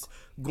 He's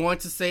going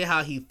to say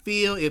how he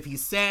feel. If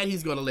he's sad,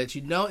 he's going to let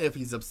you know. If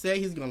he's upset,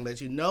 he's going to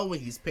let you know. When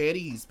he's petty,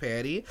 he's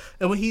petty.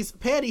 And when he's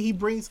petty, he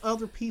brings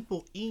other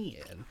people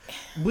in.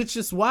 Which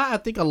is why I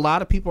think a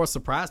lot of people are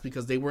surprised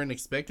because they weren't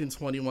expecting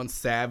 21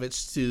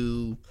 Savage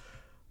to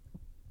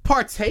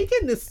partake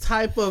in this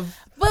type of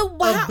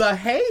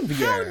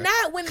behavior. How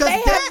not when 'Cause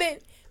they have been,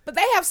 but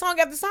they have song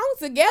after song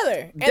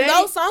together, and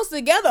those songs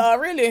together are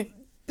really.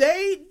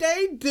 They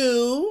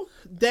do.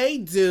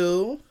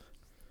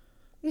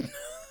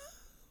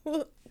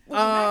 Put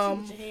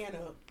your hand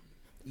up.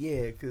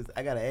 Yeah, because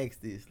I got to ask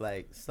this.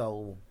 Like,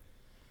 so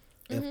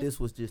if this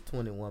was just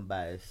 21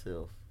 by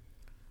itself,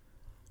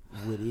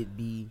 would it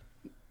be?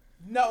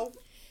 No.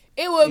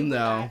 It would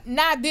No.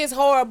 not this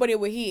hard, but it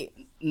would hit.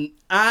 Not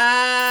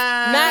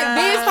Not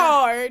this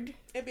hard.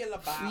 It'd be a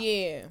little bop.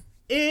 Yeah.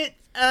 It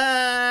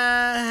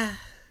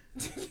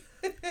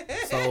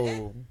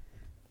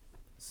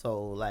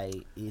So like,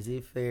 is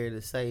it fair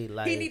to say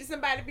like He needed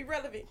somebody to be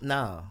relevant.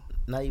 nah,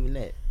 not even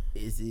that.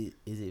 Is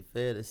it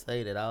fair to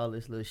say that all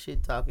this little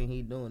shit talking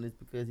he doing is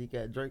because he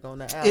got Drake on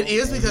the album? It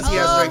is because he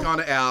has Drake on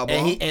the album.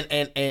 and he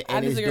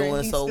and he's disagree.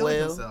 doing He's so feeling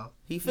well. himself.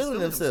 He He's feeling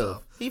feeling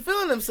himself. He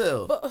feeling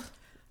himself. But,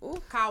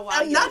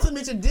 Kawaii. Not to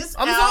mention this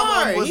I'm album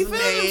sorry, was he feeling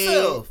made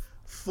himself.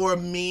 for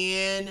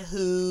men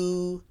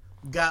who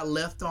got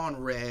left on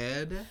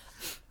red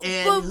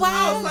and But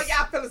why- whose So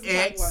y'all feel the same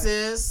way.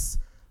 exes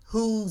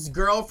whose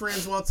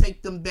girlfriends won't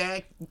take them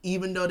back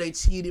even though they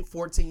cheated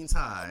 14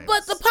 times.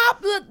 but the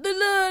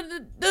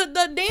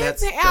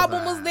dancing the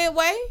album was vibe. that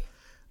way.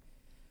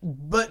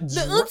 But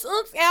The Unks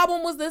Unks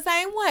album was the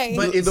same way.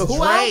 but it's the who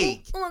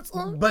Drake. Unks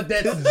Unks. But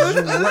that's Drake.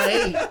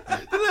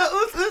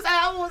 This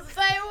album was the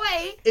same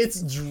way.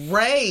 It's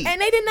Drake. And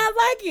they did not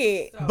like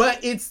it.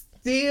 But it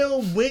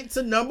still went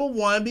to number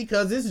 1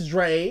 because it's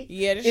Drake.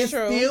 Yeah, that's it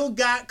true. still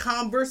got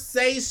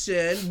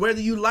conversation, whether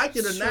you liked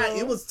it or not. True.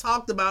 It was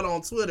talked about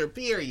on Twitter,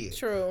 period.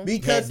 True.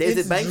 Because Desert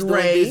it's Banks doing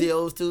Drake.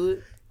 videos to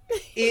it.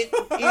 It's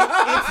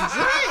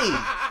Drake.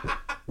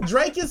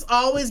 Drake is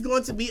always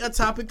going to be a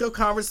topic of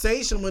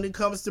conversation when it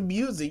comes to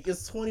music.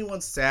 Is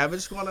 21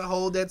 Savage going to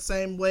hold that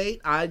same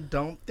weight? I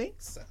don't think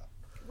so.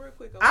 Real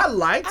quick. I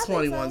like think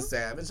 21 so.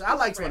 Savage. I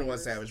like 21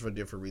 Savage for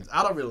different reasons.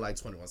 I don't really like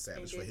 21 And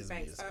Savage for his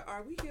Banks. music.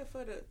 Are we here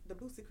for the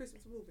Boosie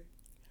Christmas movie?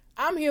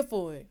 I'm here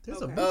for it.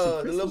 There's a Okay.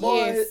 bitch The little boy,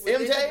 Yes.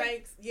 With MJ.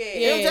 Banks, yeah.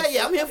 Yes. MJ,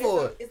 yeah, I'm here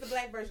for it. It's the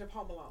black version of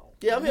Home Alone.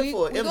 Yeah, I'm here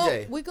for it.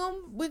 MJ. We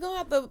gonna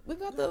have to Watch. we We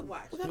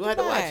gonna have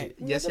to watch it.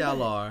 Yes,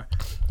 y'all are.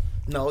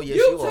 No, yes,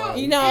 You you too. are.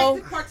 You know,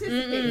 As the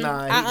participant.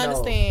 Nah, I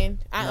understand.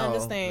 I No,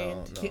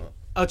 understand. no.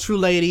 A true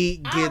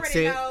lady I gets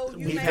already it. know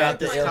you We made had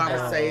the this point.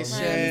 conversation.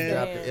 I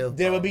Drop the F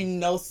There will be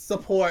no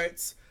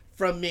support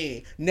from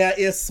me. Now,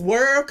 if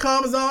Swerve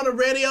comes on the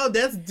radio,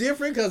 that's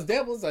different because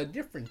that was a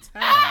different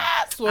time.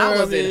 I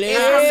was in It's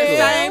high from the school.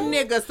 same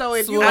nigga, so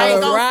if you Swerve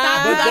ain't gonna right.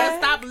 stop, you But gotta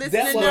stop That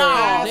listening was to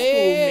high all. school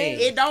me.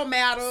 It don't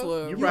matter.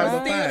 Swerve You right, still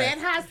but fine. at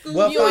high school.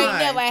 Well, You fine. ain't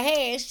never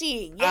had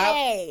shit. Yeah.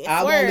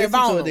 I won't listen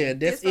to it then.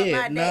 That's It's for my it.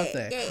 dad.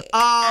 Nothing.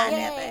 Yeah.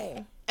 Yeah.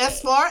 As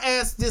far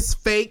as this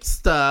fake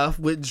stuff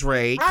with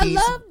Drake, I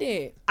loved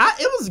it.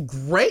 it was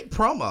great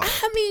promo.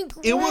 I mean,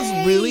 great. It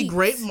was really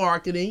great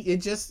marketing. It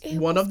just It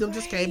one was of them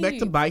just came back to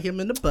great. bite him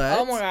in the butt.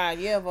 Oh my God,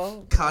 yeah,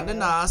 bro. Condé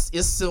Nast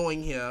is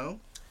suing him.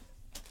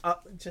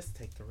 Just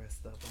take the rest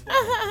of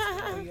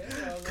them.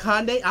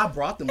 Condé, I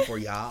brought them for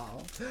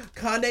y'all.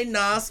 Condé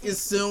Nast is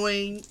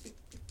suing.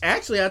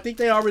 Actually, I think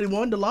they already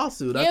won the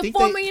lawsuit. I Yeah, think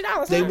 $4 million.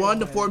 they won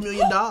the $4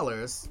 million.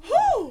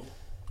 Who?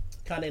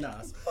 Condé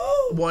Nast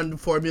won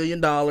 $4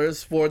 million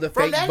for the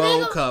From fake that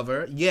Vogue nigga?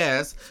 cover.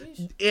 Yes,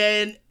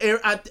 and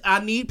I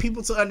need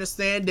people to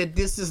understand that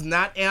this is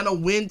not Anna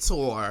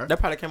Wintour That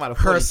probably came out of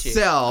 40 chicks.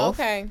 herself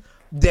Okay.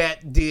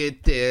 that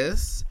did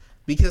this.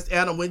 Because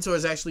Anna Wintour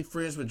is actually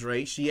friends with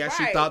Drake. She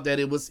actually Right. thought that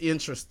it was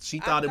interesting. She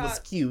thought it was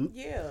cute.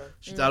 Yeah.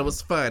 She thought it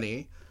was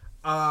funny.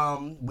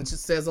 Which it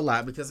says a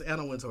lot because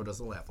Anna Wintour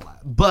doesn't laugh a lot.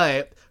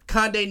 But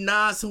Condé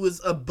Nast, who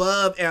is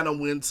above Anna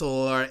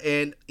Wintour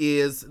and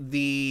is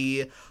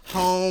the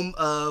home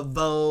of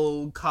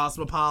Vogue,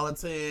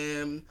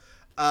 Cosmopolitan,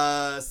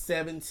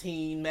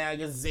 17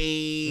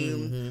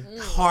 magazine,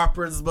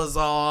 Harper's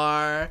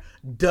Bazaar,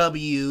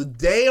 W,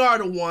 they are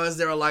the ones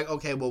that are like,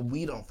 okay, well,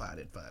 we don't find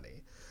it funny.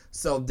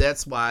 So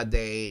that's why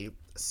they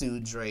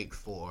sued Drake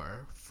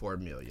for $4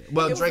 million.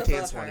 Well, It was Drake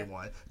above had her.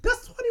 21.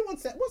 That's 21.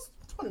 What's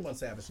 21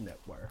 Savage net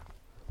worth?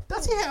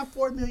 Does he have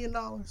 $4 million?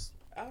 I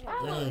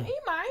don't know. He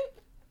might.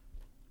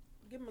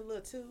 Give him a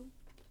little 2.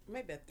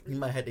 Maybe a 3. You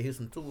might have to hit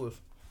some tours.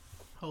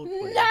 Hold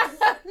please. Nah,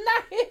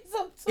 it's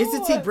a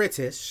Isn't he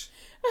British?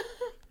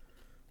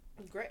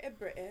 Great.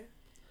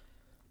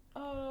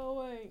 Oh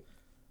wait.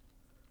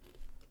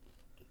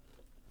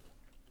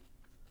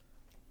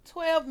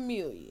 12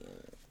 million.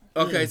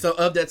 Okay, so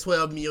of that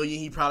 12 million,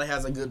 he probably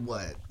has a good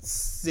what,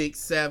 6,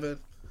 7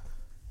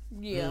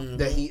 Yeah.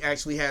 that he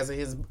actually has in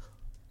his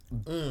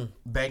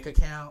bank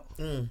account.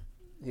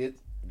 Yeah,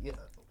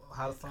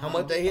 How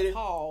much they hit it?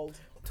 Appalled.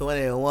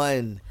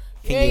 21.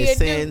 Can Yeah, you you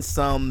send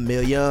some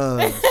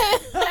millions?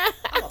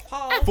 I'm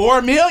appalled.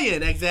 $4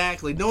 million,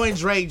 exactly. Knowing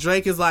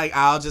Drake is like,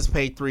 I'll just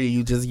pay 3,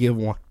 you just give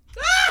 1.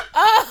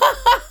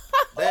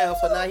 Damn,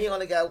 so now he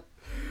only got...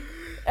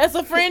 That's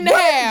a friend to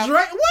have.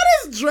 What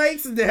is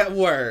Drake's net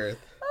worth?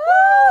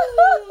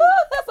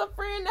 That's a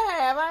friend to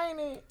have, ain't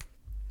it?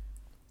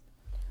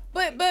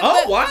 But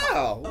Oh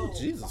wow! Oh,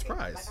 Jesus talk it,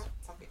 Christ!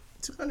 talk it.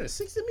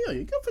 260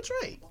 million. Good for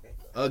Drake.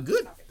 A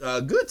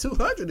good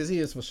 200 is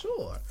his for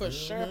sure. for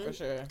sure.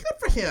 Good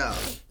for him.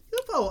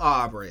 Good for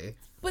Aubrey.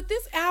 But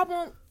this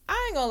album,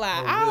 I ain't gonna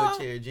lie,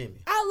 Wheelchair Jimmy.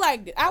 I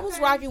liked it. I was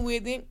rocking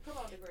with it.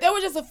 There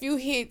were just a few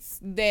hits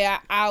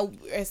that I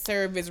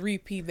serve as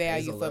repeat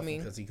value for me.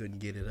 Because he couldn't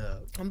get it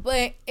up.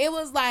 But it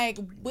was like,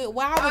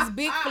 while I was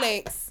Big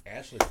Flex,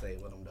 Ashley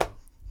stayed with him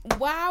though.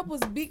 while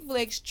was Big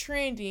Flex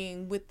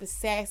trending with the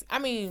sass? I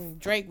mean,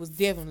 Drake was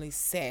definitely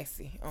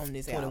sassy on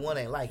this album. 21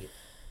 ain't like it.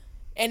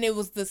 And it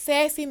was the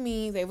sassy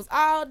memes. They was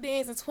all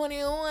dancing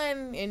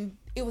 21, and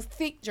it was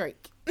thick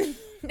Drake.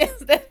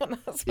 that's what I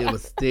was. It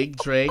was thick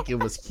Drake. It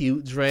was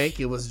cute Drake.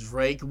 It was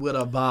Drake with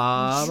a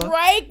bob.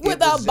 Drake with It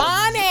was a just-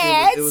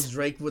 bonnet. It was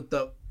Drake with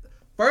the.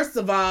 First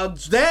of all,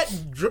 that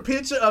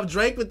picture of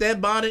Drake with that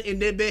bonnet and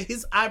that bed,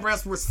 his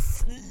eyebrows were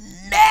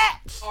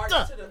snatched. Arch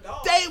to the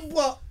dog. They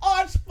were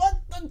arched for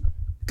the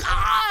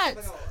gods. God.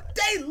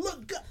 They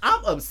look good.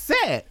 I'm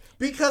upset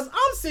because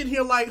I'm sitting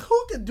here like,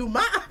 who can do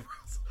my eyebrows?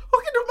 Who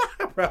can do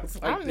my eyebrows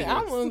like this?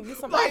 I'm gonna get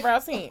some Like,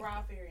 eyebrows in.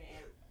 Brow Fairy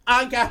and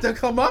I got to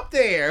come up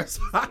there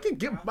so I can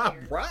get my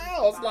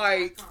brows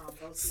like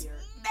Go see her.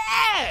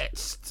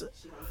 snatched.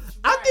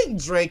 I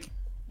think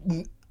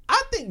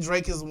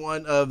Drake is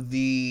one of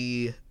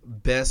the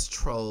best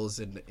trolls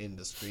in the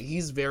industry.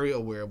 He's very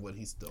aware of what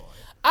he's doing.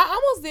 I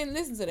almost didn't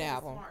listen to the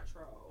album. Smart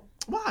troll.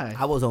 Why?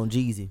 I was on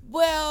Jeezy.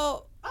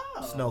 Well,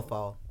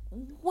 Snowfall.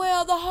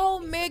 the whole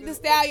Meg Thee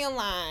Stallion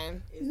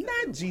line.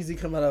 Not Jeezy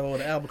coming out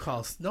with an album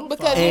called Snowfall.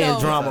 Because, you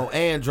know-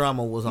 And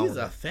Drama was on He's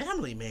a it.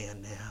 family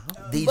man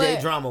now. DJ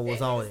But- Drama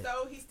was on it.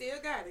 So he still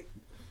got it.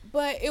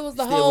 But it was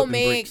the Still whole with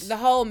them Meg, bricks. the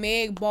whole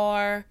Meg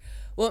bar.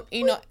 Well,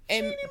 you know,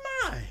 and Jeannie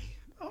Mai.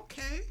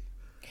 Okay.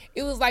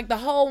 it was like the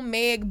whole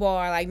Meg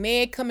bar, like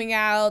Meg coming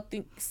out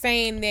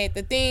saying that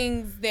the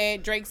things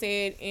that Drake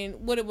said in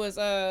what it was,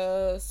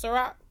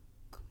 Ciroc.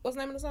 What's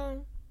the name of the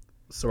song?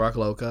 Ciroc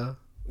Loca.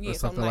 Yeah, or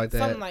something like that.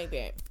 Something like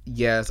that.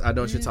 Yes, I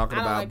know what you're talking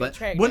I don't about. like But that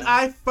track, when though.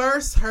 I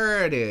first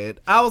heard it,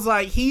 I was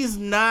like, he's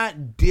not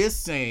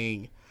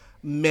dissing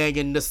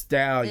Megan Thee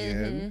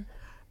Stallion.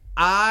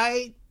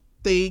 I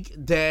think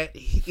that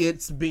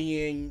it's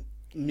being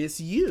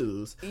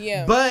misused.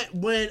 Yeah. But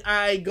when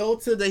I go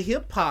to the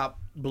hip hop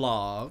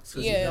blogs, 'cause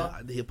Yeah. you know,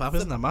 the hip hop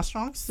is not my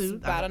strong suit.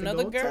 It's about I have to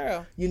another go to-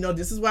 girl. you know,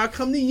 this is where I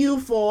come to you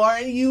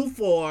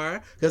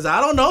for, because I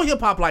don't know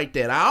hip hop like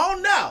that. I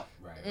don't know.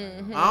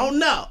 I don't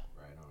know.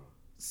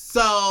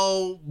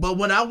 So, but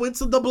when I went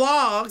to the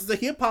blogs, the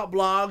hip hop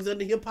blogs and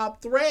the hip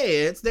hop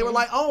threads, they were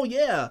like, "Oh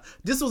yeah,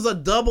 this was a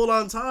double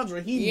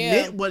entendre. He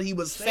meant what he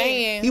was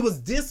saying. He was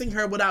dissing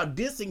her without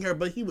dissing her,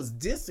 but he was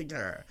dissing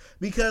her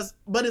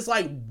but it's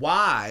like,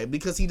 why?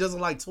 Because he doesn't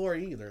like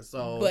Tory either.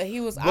 So, But he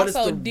was what is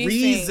also the dissing.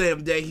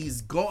 reason that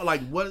he's going?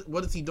 Like, what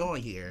is he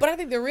doing here? But I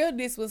think the real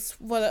diss was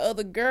for the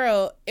other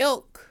girl,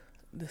 Elke.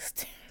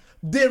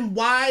 Then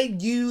why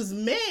use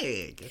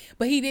Meg?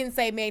 But he didn't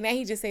say Meg. Now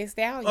he just said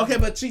Stallion. Okay,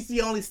 but she's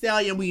the only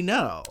stallion we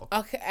know.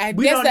 Okay,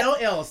 We don't know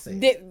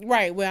Elsie.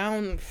 Right. Well, I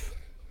don't.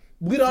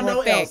 We don't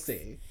know facts.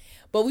 Elsie.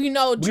 But we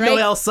know Drake. We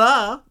know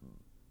Elsa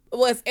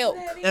was Elke.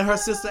 and her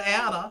sister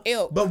Anna.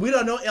 Elke. But we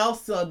don't know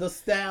Elsa the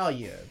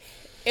stallion.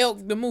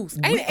 Elke the moose.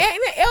 Ain't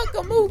it Elke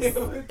a moose?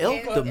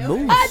 Elk the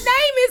moose. Her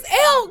name is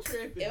Elke.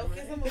 Elke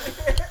is a movie.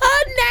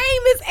 Her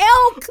name is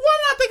Elke. Why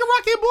did I think of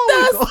Rocky and The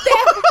Bullwinkle?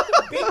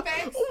 Big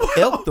facts.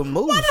 Elk the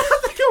moose.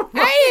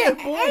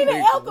 Ain't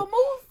it Elke a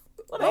moose?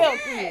 What the hell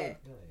is?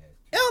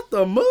 Elk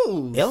the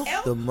moose.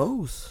 Elk the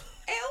moose.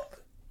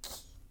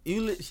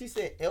 Elke. She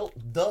said elk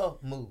the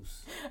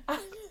moose.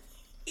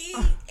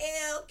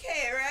 ELK,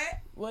 right?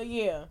 Well,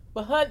 yeah.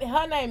 But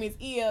her name is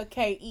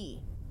Elke.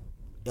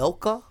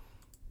 Elka?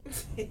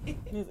 It's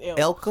Elke.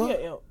 Elke?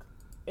 Yeah, Elke.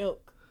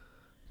 Elke.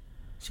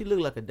 She look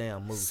like a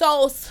damn moose.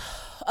 So,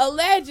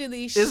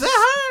 allegedly, Is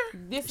that her?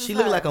 this is She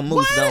look her. like a moose,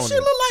 Why don't does she it?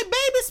 look like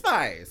Baby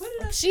Spice?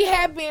 She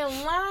had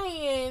been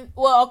lying.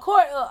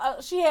 Well,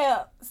 she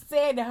had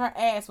said that her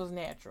ass was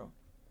natural.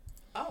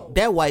 Oh.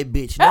 That white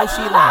bitch, no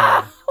she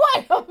lying.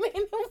 Wait a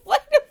minute. Wait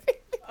a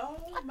minute. Oh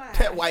my.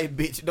 That white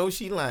bitch, no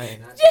she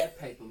lying. Not that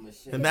paper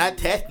mache.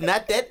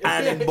 Not that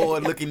iron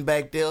board looking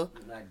back there.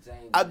 Not James.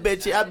 I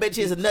bet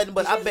you it's nothing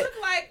but I She bet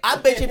look like- I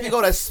bet you if you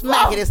go to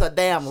smack it, it's a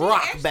damn She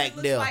rock actually back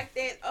looks there. like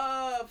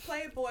that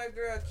Playboy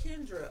girl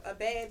Kendra, a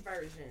bad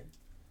version.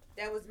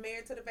 That was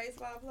married to the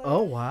baseball player.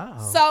 Oh wow.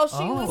 So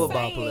she was Football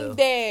saying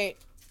player.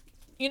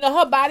 that,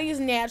 her body is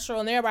natural,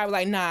 and everybody was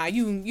like, nah,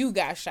 you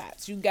got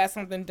shots. You got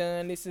something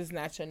done. This is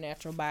not your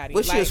natural body.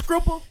 Was she a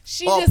stripper?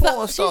 She Or a just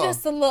porn she star?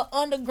 just a little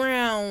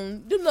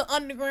underground,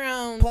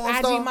 Porn IG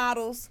star?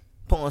 models.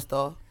 Porn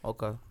star.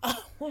 Okay.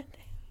 What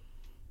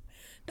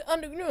the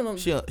underground?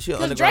 She a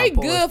Because underground Drake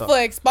porn good star. for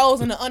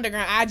exposing the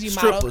underground IG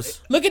models.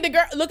 Strippers. Look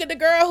at the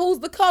girl who's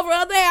the cover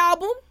of the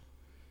album.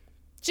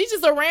 She's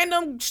just a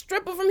random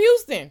stripper from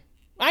Houston.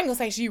 I ain't gonna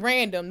say she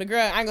random. The girl,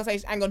 I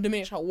ain't gonna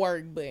diminish her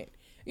work, but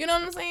you know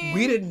what I'm saying?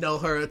 We didn't know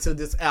her until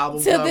this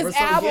album Till cover. this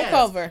so album yes.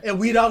 cover. And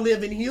we don't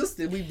live in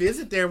Houston. We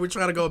visit there. We're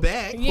trying to go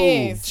back.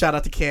 Yes. Shout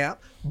out to Camp.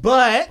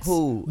 But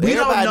Who? we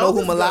don't Everybody know who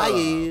this Malaya girl.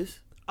 is.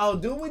 Oh,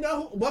 do we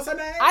know? What's her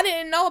name? I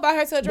didn't know about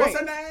her till Drake. What's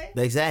her name?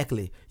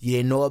 Exactly. You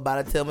didn't know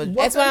about it. Tell me.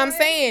 That's what I'm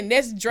saying.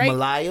 That's Drake.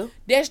 Malaya.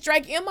 That's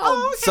Drake MO.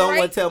 Oh, okay. Someone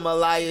Drake. tell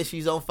Malaya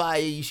she's on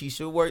fire. She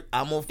should work.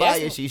 I'm on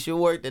fire. what- She should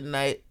work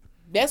tonight.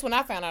 That's when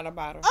I found out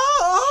about her.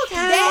 Oh, okay.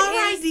 That All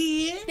right,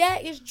 then.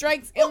 That is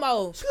Drake's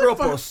MO.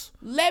 Scripples.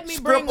 Let me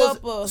bring up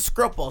a.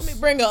 Scripples. Let me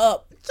bring her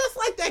up. Just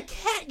like that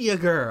Katya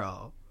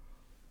girl.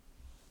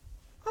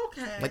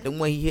 Okay. Like the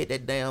one he hit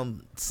that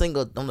damn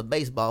single on the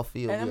baseball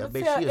field. And Yeah, I I'ma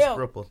bet tell she a Elk.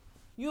 stripper.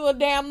 You a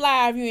damn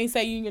lie if you ain't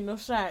say you ain't get no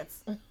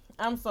shots.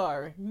 I'm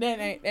sorry. That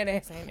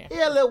ass ain't there.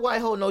 Yeah, little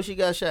white hoe knows she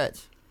got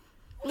shots.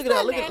 Look at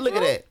that. Look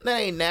at that. That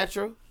ain't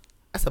natural.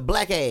 That's a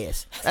black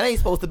ass. That ain't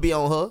supposed to be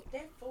on her.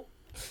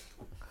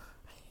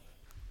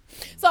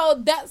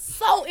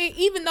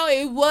 Even though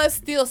it was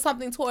still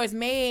something towards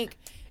Meg,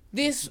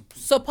 this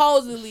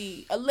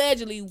supposedly,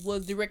 allegedly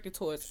was directed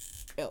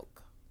towards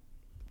Elke,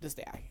 the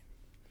stallion.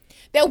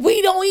 That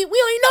we don't even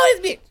know this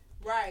bitch.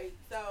 Right.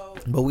 So.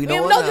 But we We know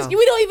don't her know now. this.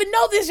 We don't even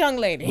know this young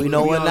lady. We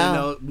know We her only now.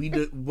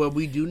 know-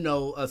 we do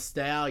know a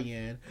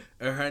stallion,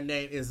 and her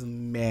name is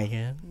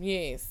Megan.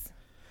 Yes.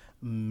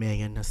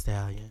 Megan the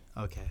Stallion.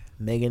 Okay.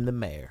 Megan the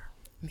Mayor.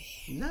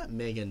 Not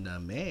Megan the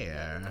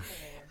Mayor.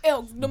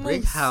 Elke the Brick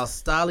moose. House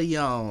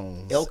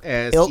Stallions. Elk-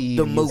 as Elk Eve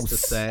the used Moose. to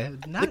say.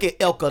 Not Look at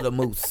Elka the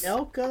Moose.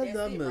 Elka the That's it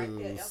right there, Moose.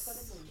 Elke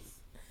the Moose.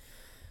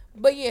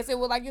 But yes, it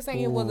was like you're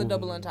saying. It was a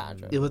double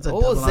entendre. It was a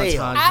Oh, double Zay.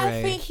 entendre.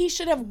 I think he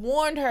should have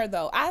warned her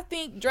though. I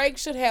think Drake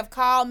should have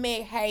called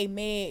Meg. Hey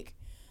Meg,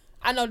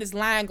 I know this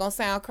line gonna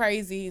sound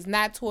crazy. It's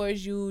not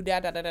towards you. Da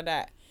da da da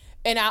da.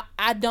 And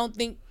I don't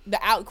think the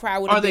outcry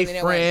would have Are been they in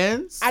that way.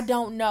 friends? I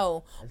don't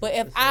know, but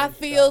if I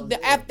feel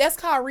that that's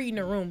called reading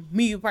the room,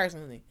 me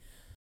personally.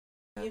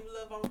 Give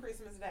love on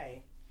Christmas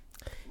Day.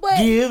 But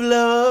Give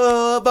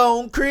love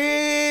on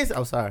Chris.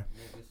 I'm sorry.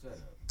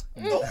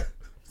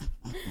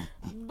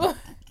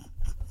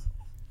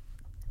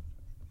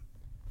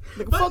 but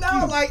But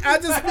no, like I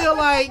just feel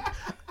like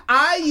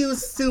I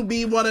used to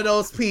be one of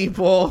those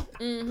people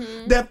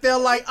that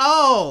felt like,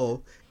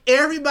 oh,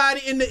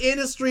 everybody in the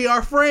industry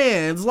are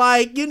friends.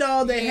 Like, you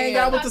know, they hang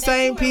out with the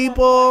same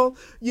people.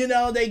 You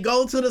know, they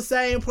go to the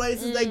same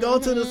places. They go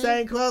to the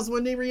same clubs.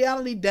 When in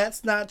reality,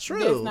 that's not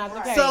true. That's not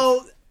the case.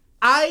 So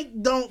I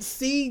don't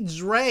see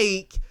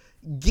Drake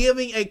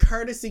giving a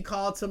courtesy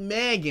call to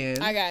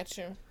Megan. I got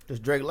you. Does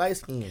Drake light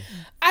skin?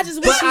 I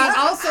just But wish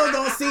I also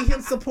don't see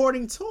him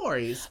supporting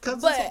Tories. So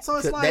it's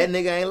Cause like, that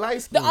nigga ain't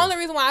light skin. the only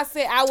reason why I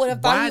said I would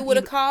have thought he would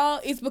have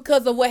called is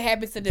because of what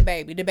happens to the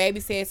baby. The baby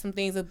said some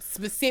things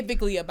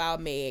specifically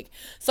about Meg.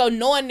 So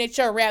knowing that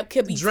your rap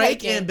could be Drake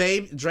taken, and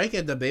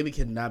the baby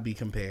cannot be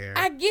compared.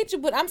 I get you,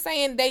 but I'm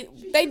saying they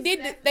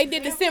did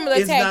the similar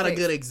It's tactics. not a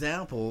good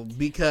example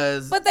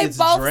because But it's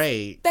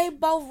Drake. They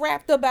both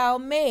rapped about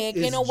Meg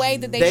in a way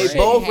that They should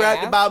both have.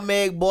 rapped about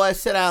Meg. Boy,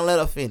 sit down and let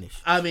her finish.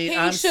 I mean, He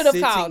I'm should have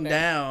sitting called her.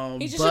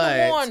 down, He just should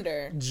have but warned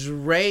her.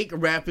 Drake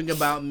rapping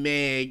about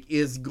Meg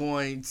is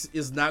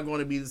not going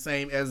to be the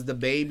same as the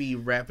baby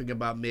rapping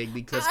about Meg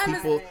because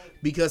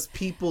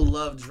people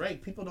love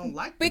Drake. People don't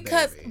like the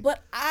baby.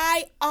 But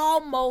I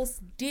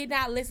almost did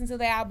not listen to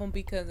the album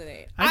because of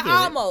that.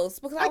 I was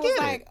get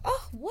like, it.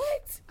 oh,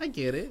 what? I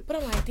get it. But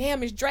I'm like,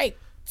 damn, it's Drake.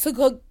 To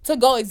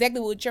go exactly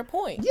with your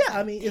point. Yeah,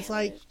 I mean, it's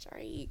like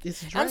Drake.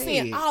 it's Drake. I'm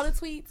seeing all the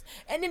tweets,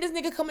 and then this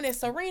nigga coming at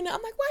Serena.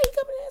 I'm like, why he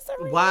coming at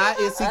Serena? Why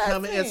is he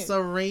coming at That's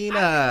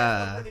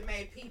Serena? what really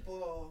made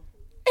people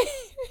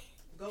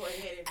go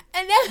ahead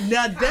And that,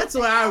 Now that's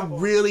where I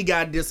really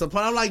got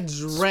disappointed. I'm like,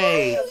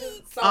 Drake,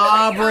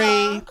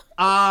 and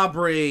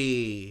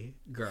Aubrey,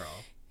 girl.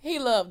 he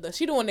loved her.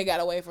 She the one that got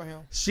away from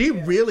him. She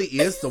really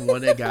is the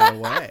one that got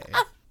away.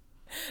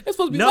 It's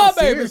supposed to be No, my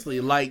baby.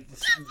 seriously, like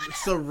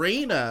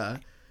Serena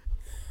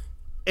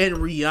and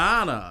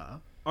Rihanna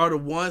are the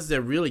ones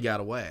that really got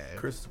away.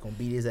 Chris is gonna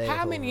beat his ass.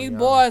 How over many Rihanna.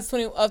 boys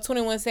of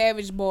 21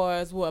 Savage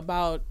boys were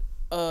about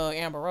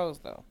Amber Rose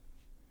though?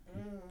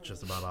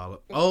 Just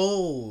about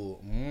all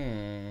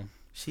of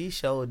She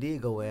sure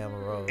did go with Amber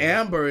Rose.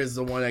 Amber is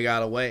the one that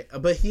got away.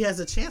 But he has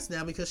a chance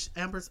now because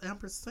Amber's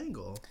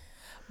single.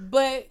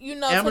 But you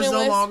know, Amber's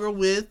 21 no longer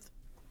with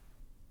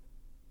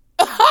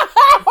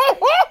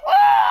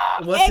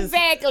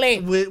exactly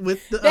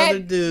with the other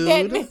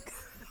dude.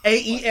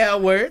 A.E.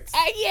 Edwards.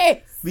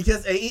 Yes.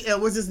 Because A.E.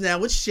 Edwards is now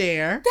with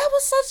Cher. That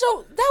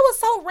was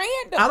so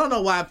random. I don't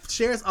know why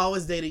Cher's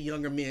always dated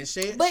younger men.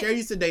 Cher But-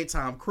 used to date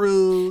Tom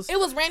Cruise. It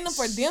was random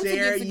for them to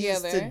Cher get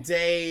together. used to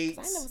date.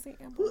 I never seen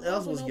Amber Who Rose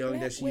else with was no young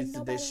black- that she with used to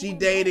nobody date? She with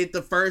dated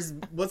the first,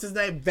 what's his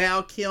name?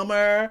 Val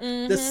Kilmer,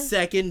 the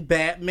second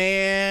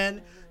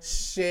Batman.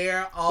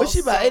 Cher also. Was she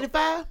about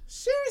 85?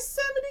 Cher is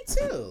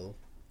 72.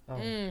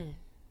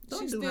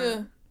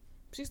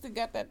 She still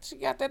got that. She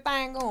got that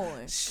thing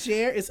going.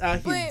 Cher is out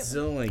here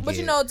doing it. But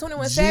you know,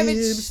 21 Savage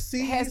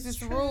Gypsies, has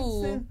this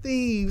rule. and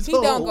thieves. He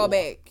don't go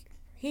back.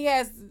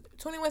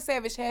 21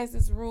 Savage has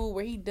this rule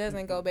where he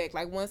doesn't go back.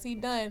 Like once he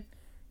done,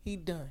 he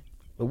done.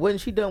 But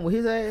wasn't she done with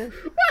his ass?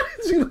 Why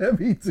did you let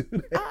me do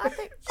that? I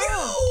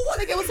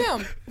think it was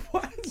him.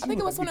 I think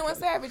it was 21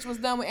 Savage was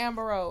done with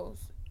Amber Rose.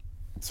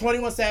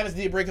 21 Savage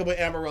did break up with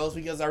Amber Rose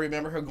because I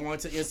remember her going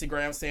to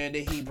Instagram saying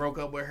that he broke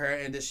up with her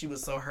and that she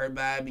was so hurt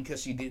by it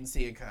because she didn't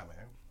see it coming.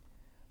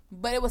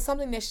 But it was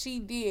something that she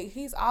did.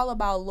 He's all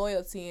about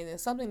loyalty, and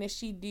it's something that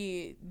she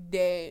did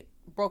that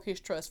broke his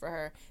trust for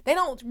her. They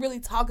don't really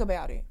talk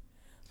about it.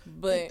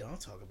 But They don't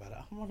talk about it.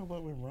 I wonder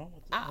what went wrong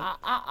with that.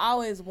 I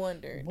always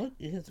wondered. What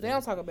is They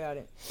don't talk about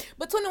it.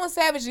 But 21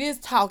 Savage is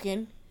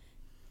talking.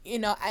 You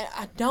know,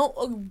 I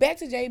don't... Back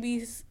to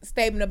JB's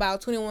statement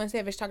about 21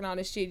 Savage talking all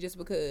this shit just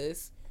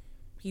because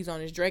he's on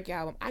his Drake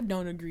album. I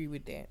don't agree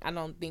with that. I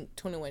don't think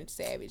 21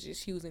 Savage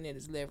is using it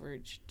as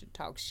leverage to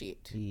talk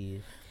shit. Yeah.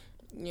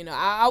 You know,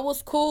 I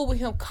was cool with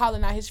him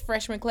calling out his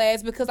freshman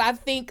class because I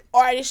think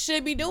artists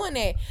should be doing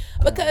that.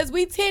 Because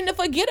we tend to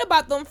forget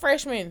about them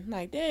freshmen.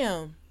 Like,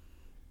 damn,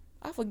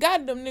 I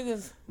forgot them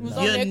niggas was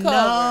on that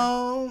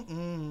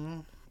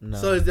cover. No.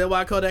 So is that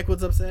why Kodak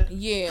was upset?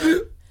 Yeah.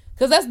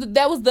 Because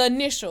that was the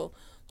initial.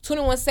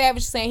 21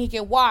 Savage saying he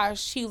can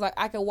wash. He was like,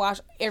 I can wash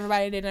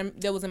everybody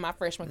that was in my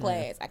freshman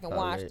class. I can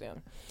wash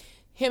them.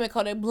 Him and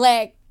Kodak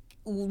Black,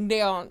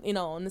 they're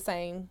on the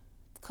same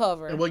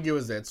cover. And what year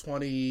was that?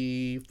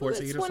 2014 or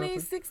something?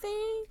 2016?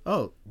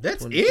 Oh,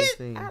 that's it?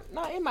 2016.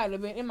 No, it might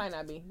have been. It might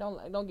not be.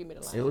 Don't give me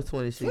the line. It was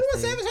 2016. 21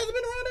 Savage hasn't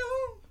been around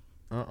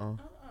that long?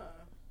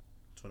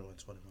 21.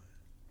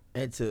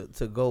 And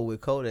to go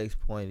with Kodak's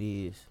point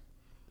is,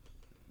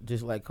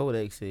 just like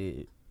Kodak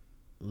said,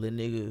 little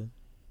nigga,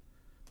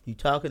 you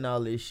talking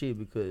all this shit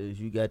because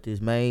you got this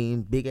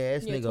main big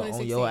ass nigga on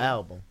 2016. your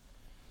album.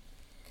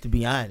 To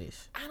be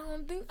honest. I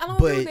don't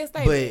agree with that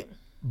statement.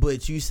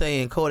 But you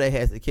saying Kodak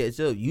has to catch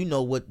up. You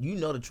know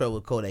the trouble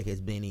Kodak has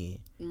been in.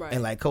 Right.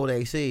 And like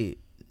Kodak said,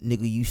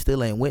 nigga, you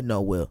still ain't went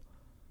nowhere.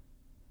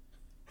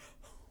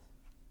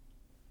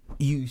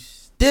 You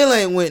still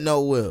ain't went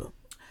nowhere.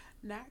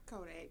 Not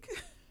Kodak.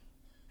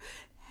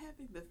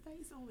 Having the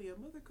face only a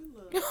mother could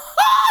love.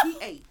 He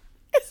ate.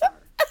 Sorry.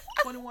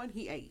 21,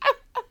 he ate.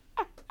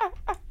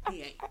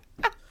 He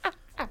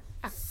ain't.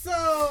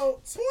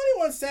 So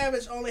 21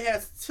 Savage only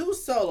has 2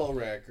 solo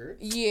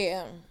records.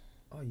 Yeah.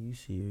 Are you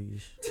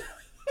serious?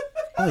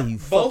 Are you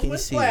Both fucking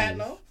went serious?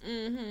 platinum.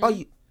 Mm-hmm. Are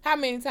you? How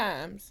many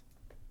times?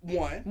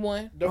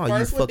 One. The Are you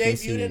first one fucking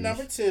debuted at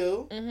number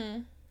 2.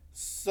 Mm-hmm.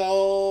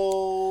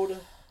 Sold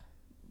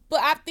But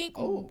I think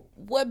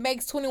what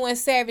makes 21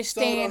 Savage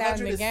stand out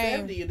in the game.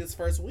 170 in his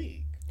first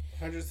week.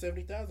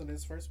 170,000 in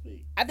his first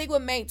week. I think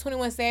what makes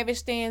 21 Savage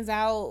stands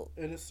out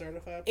And it's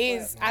certified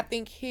is, platinum. I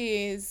think,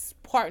 his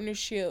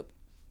partnership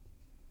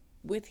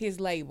with his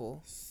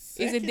label. Is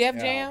it Second Def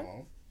Jam?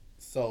 album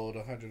sold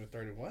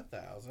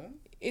 131,000.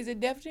 Is it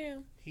Def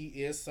Jam? He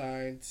is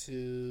signed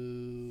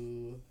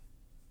to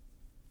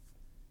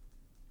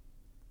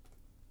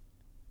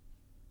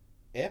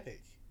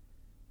Epic.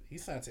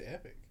 He's signed to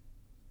Epic.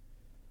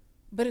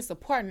 But it's a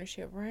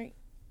partnership, right?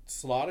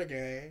 Slaughter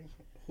Gang.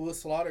 Who is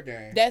Slaughter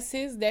Gang? That's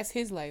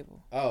his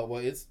label. Oh,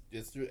 well, it's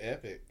through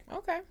Epic.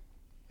 Okay.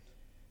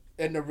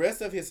 And the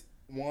rest of his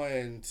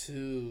 1,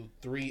 2,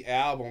 3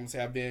 albums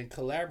have been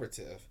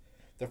collaborative.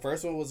 The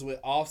first one was with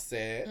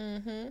Offset.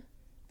 Mm-hmm.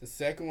 The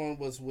second one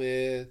was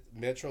with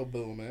Metro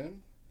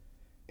Boomin.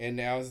 And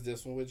now it's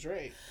this one with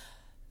Drake.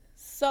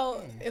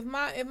 So if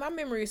my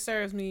memory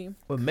serves me,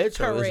 Well,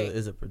 Metro correct.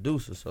 is a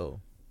producer, so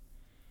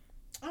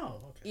Oh,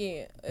 okay.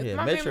 yeah. If yeah,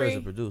 my Metro memory, is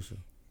a producer.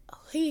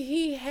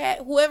 he had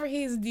whoever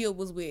his deal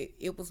was with.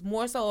 It was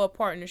more so a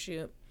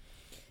partnership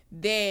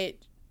that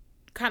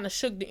kind of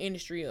shook the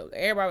industry up.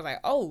 Everybody was like,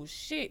 "Oh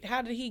shit,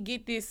 how did he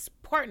get this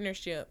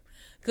partnership?"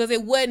 Because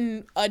it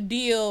wasn't a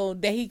deal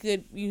that he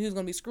was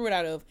gonna be screwed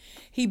out of.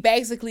 He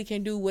basically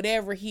can do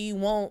whatever he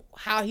want,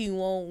 how he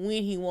want,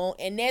 when he want,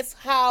 and that's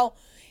how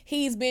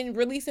he's been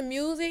releasing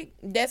music.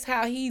 That's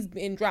how he's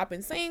been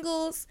dropping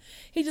singles.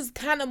 He just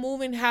kind of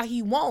moving how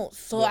he wants.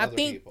 So With I other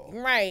think people.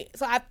 right.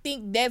 So I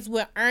think that's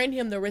what earned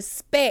him the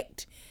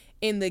respect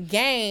in the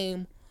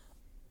game.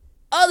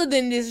 Other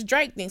than this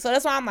Drake thing, so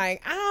that's why I'm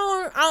like,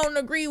 I don't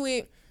agree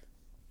with.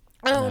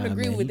 I don't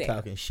agree man, with you that.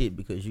 talking shit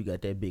because you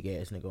got that big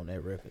ass nigga on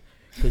that record.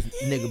 Cause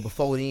nigga,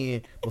 before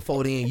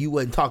then, you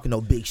wasn't talking no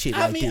big shit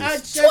like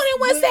this.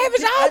 21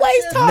 Savage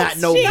always talk Not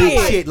no shit. big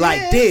shit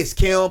like this,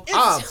 Kim.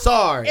 I'm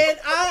sorry. And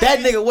That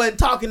nigga wasn't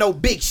talking no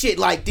big shit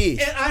like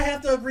this. And I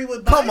have to agree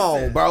with Bison. Come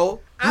on,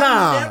 bro.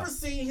 I've never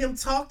seen him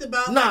talked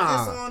about like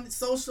Nah. this on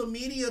social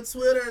media,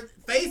 Twitter,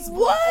 Facebook,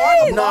 What?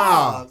 or the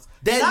Nah. blogs.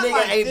 That Not nigga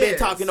like ain't been this.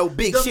 talking no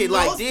big shit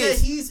like The most this.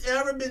 that he's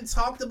ever been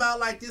talked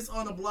about like this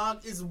on a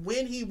blog is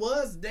when he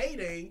was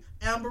dating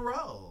Amber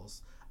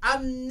Rose.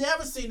 I've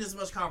never seen this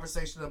much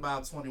conversation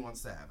about 21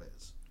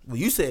 Savage. Well,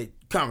 you said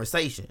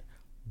conversation.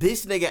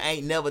 This nigga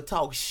ain't never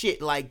talked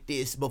shit like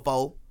this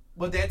before.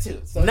 But that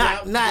too. So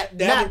Not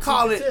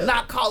calling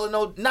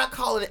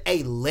it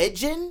a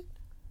legend.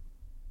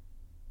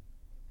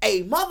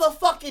 A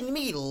motherfucking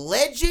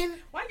legend.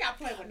 Why y'all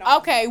play with no?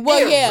 Okay,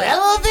 well, yeah.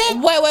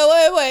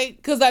 Irrelevant? Wait,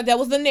 because that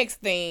was the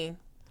next thing.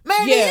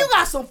 Man, Yeah. you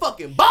got some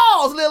fucking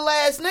balls, little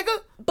ass nigga.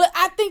 But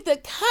I think the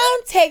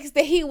context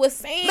that he was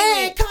saying,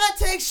 Man,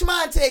 context,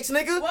 schmontext,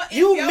 nigga. Well, if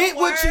you your meant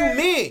what you words-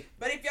 meant.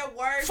 But if your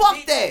words Fuck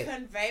didn't that.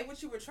 convey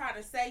what you were trying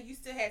to say, you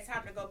still had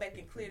time to go back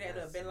and clear that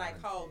up. Been like,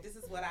 oh, this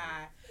is what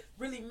I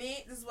really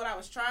meant. This is what I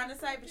was trying to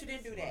say, but you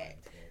didn't do that.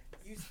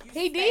 You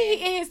he did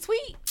in his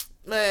tweet.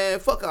 Man,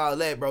 fuck all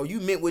that, bro. You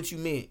meant what you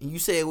meant. And you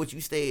said what you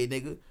said,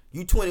 nigga.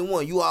 You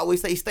 21. You always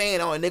say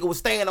stand on it, nigga. Was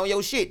stand on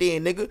your shit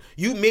then, nigga.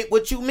 You meant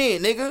what you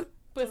meant, nigga.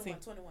 Pussy.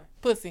 21.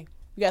 Pussy.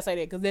 You gotta say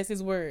that because that's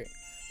his word.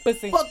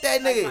 Pussy. Fuck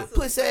that Like my nigga. sister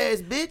Pussy said,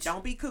 ass bitch.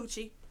 Don't be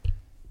coochie.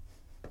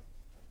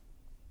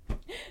 No,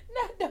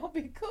 don't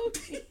be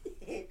coochie.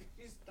 I'm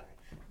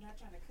not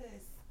trying to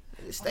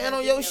cuss. Stand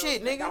on your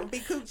shit, nigga. Don't be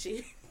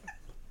coochie.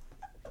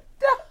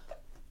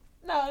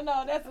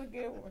 No, that's a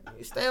good one.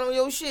 Stand on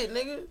your shit,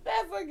 nigga.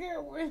 That's a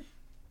good one.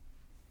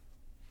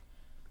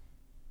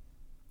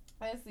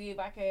 Let's see if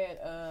I can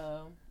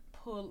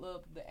pull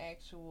up the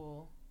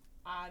actual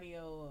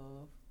audio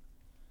of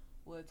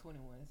what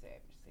 21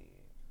 Savage said.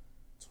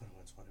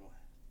 21.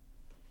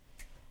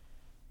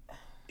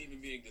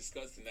 Even being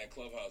discussed in that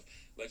clubhouse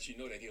lets you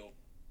know that he'll.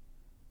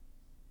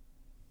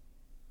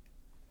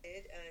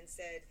 And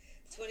said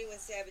 21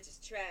 Savage is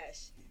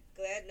trash.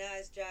 Glad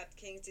Nas dropped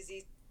King's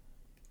Disease.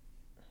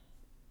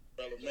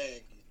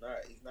 Relevant.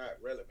 He's not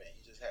relevant.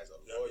 He just has a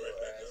loyal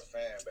ass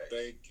fan base.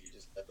 Thank you. He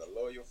just has a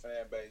loyal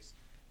fan base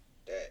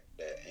that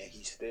and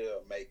he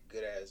still make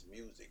good ass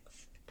music.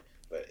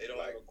 But They don't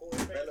like have a core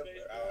fan relevant.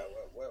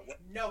 base,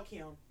 No,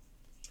 Kim.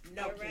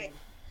 No, You're Kim. right.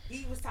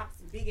 He was talking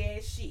some big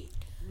ass shit.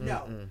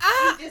 No.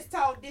 Ah! He just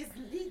told this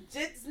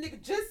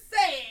nigga just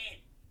said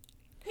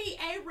he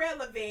ain't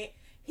relevant.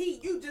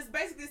 You just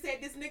basically said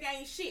this nigga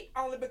ain't shit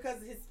only because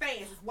of his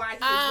fans is why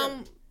he's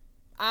relevant.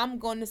 I'm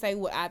going to say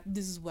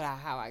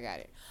how I got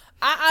it.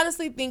 I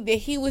honestly think that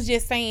he was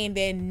just saying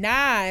that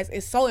Nas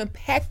is so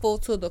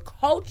impactful to the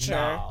culture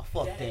Nah,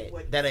 fuck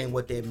that. That ain't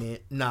what that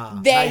meant.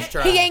 Nah. that Nice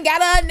try. he ain't got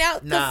to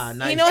announce. Nah,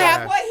 nice you know try.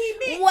 how What he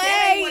meant,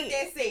 that ain't what Wait.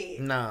 that said.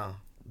 Nah.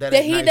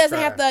 that he doesn't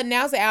have to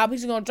announce the album.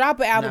 He's gonna drop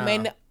an album, Nah.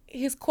 and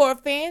his core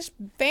fan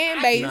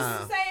base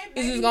Nah.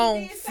 is just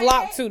gonna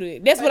flock to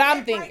it. That's what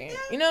I'm thinking.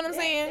 You know what I'm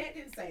saying? That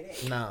didn't say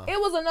that. No. It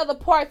was another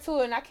part to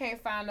it, and I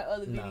can't find the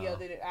other video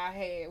that I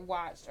had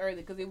watched earlier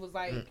because it was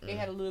like it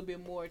had a little bit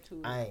more to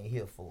it. I ain't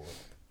here for it.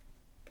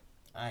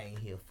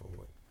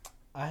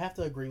 I have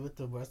to agree with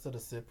the rest of the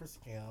Sipper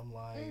scam.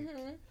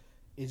 Like,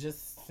 it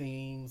just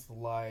seems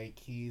like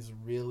he's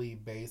really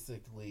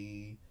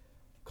basically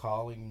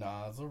calling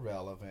Nas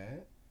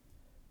irrelevant,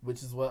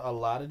 which is what a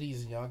lot of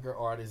these younger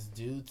artists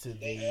do to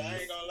these I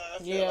ain't gonna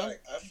lie.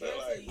 I feel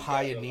like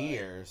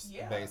pioneers,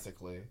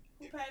 basically.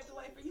 Who paved the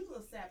way for you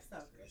little sap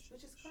suckers,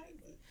 which is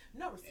crazy.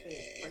 No respect.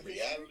 In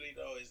reality,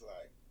 though, it's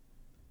like,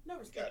 no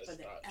respect for gotta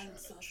the stop trying to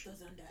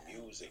ancestors and that.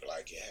 music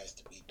like it has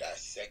to be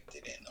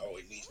dissected and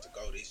it needs to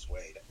go this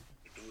way to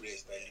do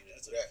this thing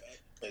to that.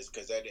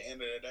 Because at the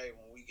end of the day,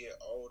 when we get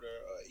older,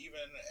 even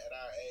at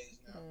our age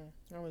now,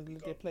 I always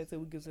look at play till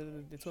we get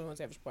to the 21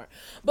 Savage part.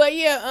 But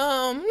yeah,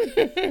 I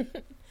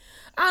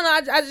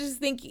don't know. I just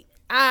think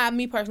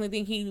me personally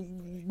think he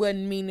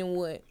wasn't meaning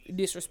what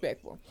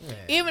disrespectful. Yeah.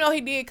 Even though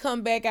he did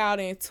come back out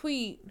and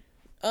tweet.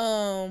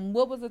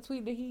 What was the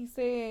tweet that he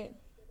said?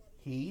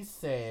 He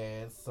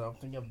said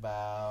something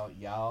about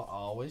y'all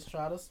always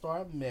try to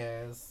start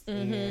mess,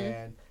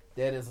 and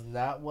that is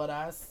not what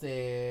I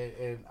said.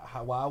 And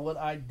why would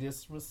I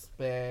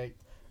disrespect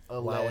a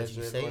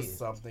legend or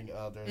something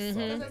other?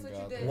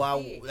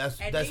 Why?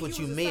 That's what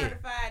you meant.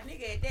 Certified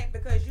nigga at that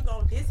because you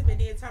gonna diss him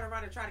and then turn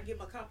around and try to give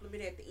him a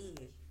compliment at the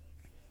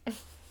end.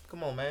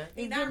 Come on, man.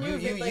 He not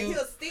music, but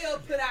he'll still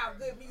put out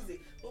good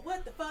music. But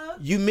what the fuck?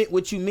 You meant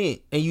what you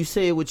meant, and you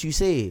said what you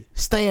said.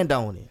 Stand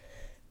on it.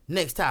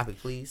 Next topic,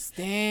 please.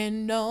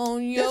 Stand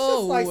on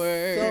your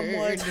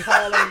word.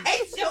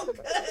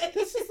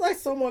 This is like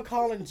someone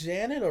calling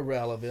Janet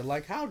irrelevant.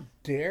 Like, how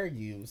dare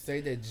you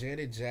say that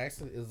Janet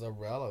Jackson is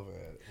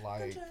irrelevant?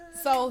 Like,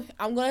 so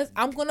I'm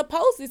gonna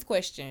pose this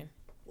question.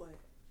 What?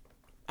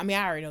 I mean,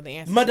 I already know the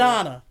answer.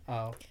 Madonna.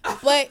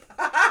 But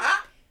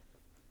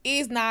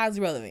is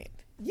Nas relevant?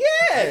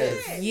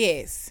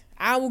 Yes.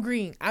 I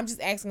agree. I'm just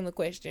asking the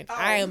question.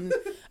 I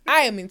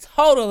am in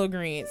total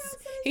agreement.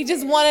 He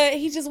just won a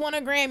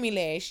Grammy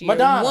last year.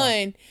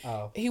 Madonna.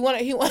 He won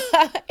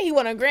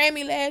a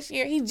Grammy last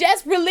year. He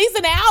just released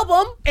an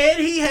album. And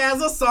he has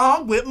a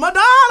song with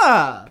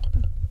Madonna.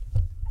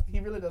 He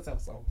really does have a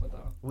song with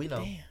Madonna. We know.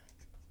 Damn.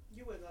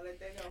 You wasn't gonna let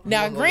that go.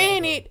 Now,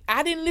 granted,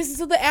 I didn't listen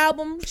to the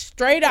album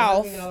straight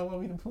off,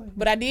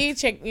 but I did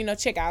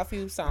check out a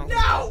few songs.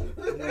 No.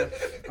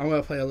 I'm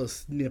gonna play a little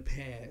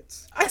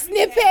snippet. A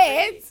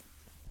snippet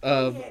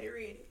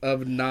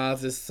of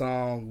Nas's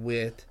song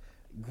with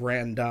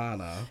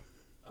Grandana.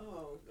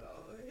 Oh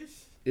gosh.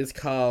 It's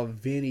called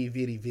Veni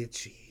Vidi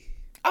Vici.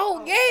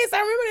 Oh yes, I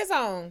remember that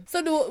song.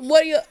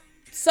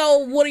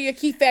 So what are your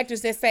key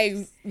factors that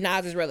say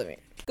Nas is relevant?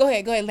 Go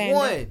ahead, Lander.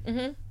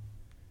 1.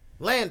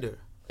 Lander.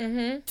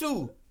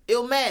 2.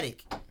 Illmatic.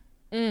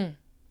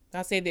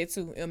 I said that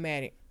too.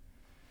 Illmatic.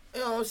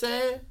 You know what I'm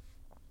saying?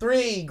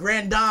 3.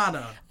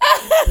 Grandana.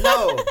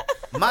 No,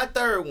 my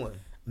third one.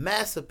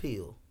 Mass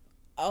Appeal.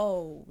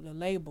 Oh, the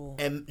label.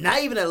 And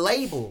not even a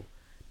label.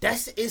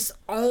 That's its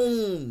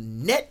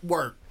own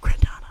network.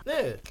 Grandana.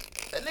 Yeah.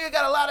 That nigga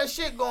got a lot of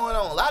shit going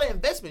on. A lot of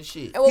investment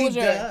shit. And what was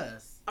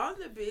does. On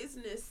the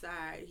business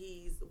side,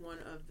 he's one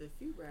of the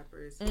few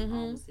rappers who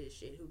owns his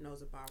shit, who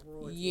knows about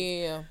royalties.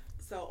 Yeah.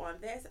 So on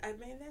that, I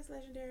mean, that's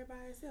legendary by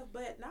itself.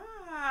 But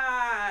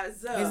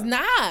Nas. It's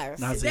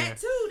Nas. Is that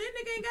too? That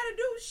nigga ain't gotta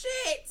do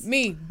shit.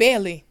 Me,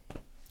 barely.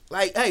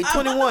 Like, hey,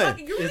 21.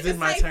 Is it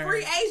my turn?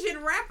 Free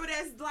Asian rapper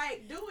that's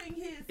like doing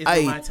his. Is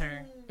it my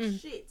turn?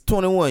 Shit.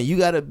 21. You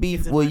got a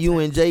beef with you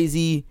and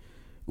Jay-Z.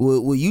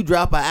 Will you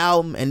drop an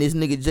album and this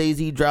nigga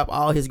Jay-Z drop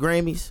all his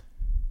Grammys?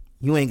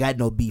 You ain't got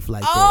no beef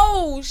like that.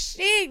 Oh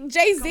shit,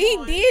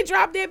 Jay-Z did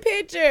drop that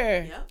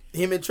picture. Yep.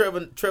 Him and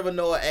Trevor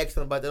Noah asked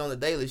him about that on the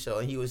Daily Show,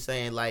 and he was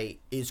saying like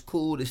it's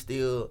cool to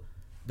still,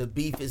 the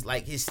beef is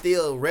like it's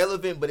still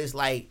relevant, but it's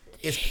like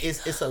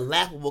it's a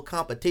laughable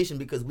competition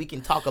because we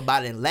can talk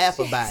about it and laugh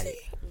about it.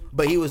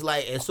 But he was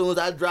like, as soon as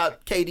I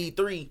dropped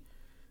KD3,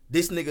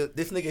 this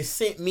nigga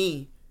sent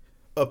me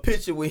a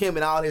picture with him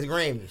and all his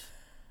Grammys.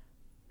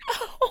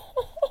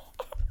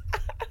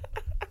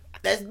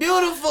 That's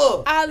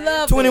beautiful. I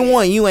love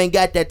 21. You ain't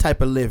got that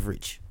type of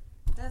leverage.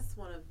 That's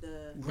one of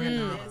the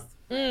best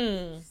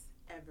rappers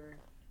ever.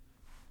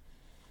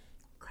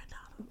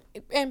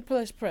 And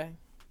push pray.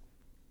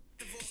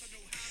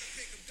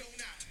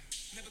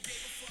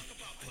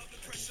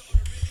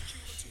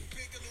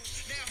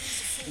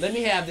 Let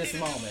me have this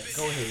moment.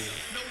 Go ahead.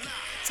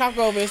 Talk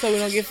over it so we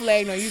don't get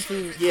flagged on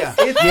YouTube. Yeah,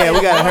 yeah,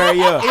 we gotta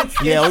hurry up.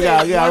 We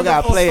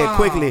gotta play it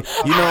quickly.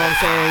 You know what I'm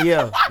saying?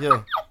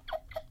 Yeah.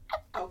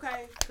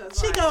 Okay, cause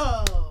She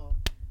go.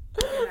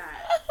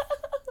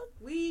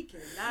 We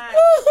cannot.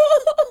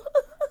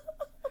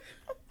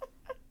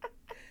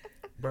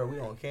 Bro, we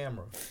on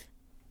camera.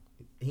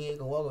 He ain't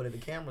gonna walk over to the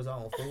camera's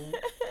on, fool.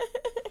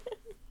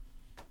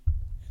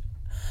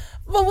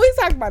 But we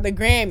talk about the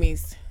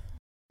Grammys.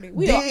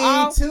 We are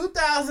all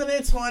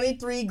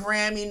 2023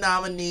 Grammy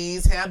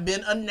nominees have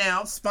been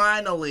announced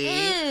finally.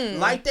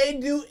 Like they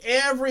do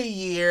every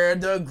year,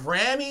 the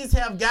Grammys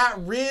have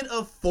got rid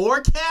of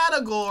 4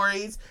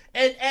 categories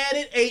and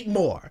added 8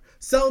 more.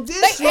 So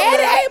this year,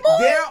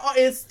 there are,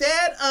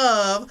 instead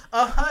of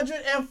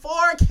 104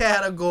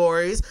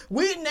 categories,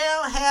 we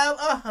now have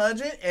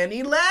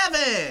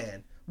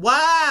 111.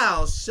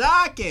 Wow,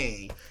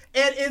 shocking.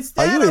 And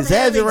instead Are you of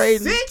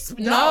exaggerating? having 6,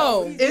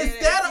 No.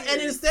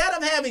 Instead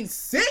of having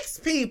 6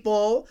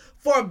 people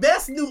for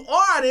Best New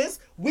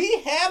Artist, we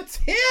have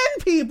 10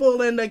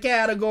 people in the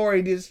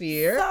category this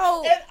year.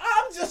 So- and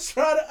I'm just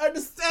trying to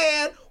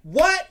understand,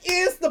 what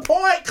is the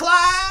point,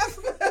 Clive?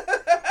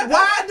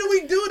 Why do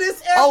we do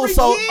this every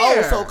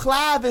year? So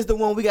Clive is the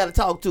one we got to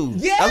talk to.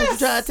 Yes. That's what you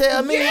trying to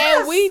tell me? Yes.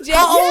 And we just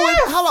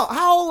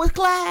How old is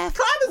Clive?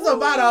 Clive is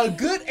about a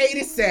good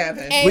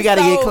 87. And We got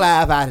to so- get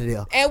Clive out of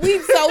there. And we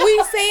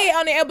said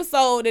on the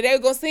episode that they were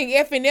gonna sing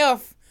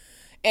F&F,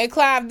 and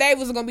Clive Davis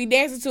was gonna be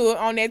dancing to it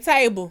on that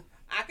table.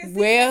 I can see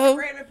Well,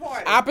 the Grammy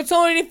party.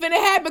 opportunity finna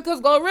happen because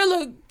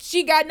Glorilla,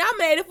 she got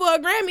nominated for a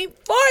Grammy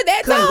for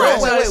that song.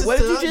 Congratulations what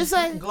did you to just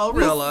say?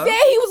 Glorilla.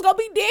 Said he was gonna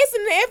be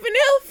dancing to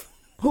F&F.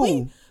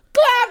 Who?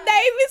 Clive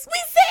Davis.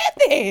 We said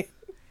that.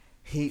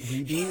 We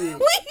did.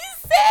 We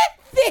said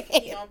that.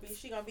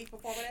 She gonna be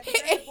performing at the He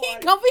Grammy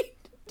party. gonna be.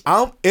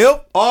 I'm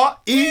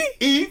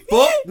F-R-E-E,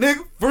 fuck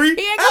nigga free.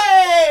 He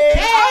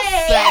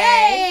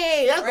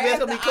Hey! That's Grab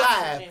gonna be the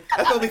Clive. oxygen.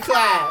 That's gonna be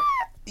Clive.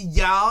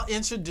 Y'all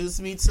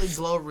introduced me to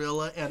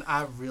Glorilla, and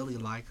I really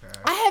like her.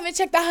 I haven't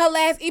checked out her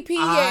last EP yet.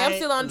 I'm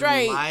still on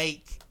Drake. I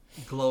like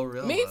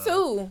Glorilla. Me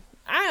too.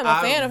 I am a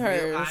fan of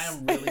hers. I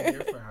am really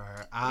here for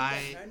her. I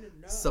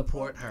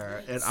support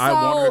her, and So, I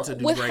want her to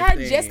do with great her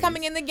things. just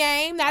coming in the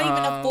game, not even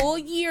a full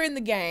year in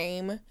the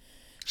game,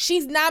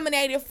 she's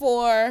nominated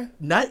for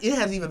It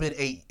hasn't even been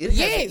 8. It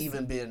Yes. hasn't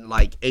even been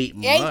like 8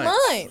 months. 8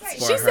 months.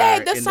 for She her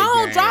said the in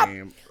song game. dropped.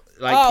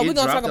 Like, Oh, it we're gonna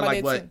dropped talk in, about like,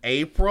 that what, too.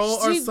 April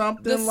or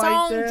something The like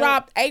song that?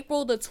 dropped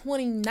April the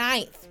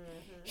 29th.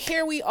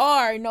 Here we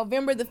are,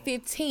 November the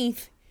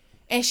 15th,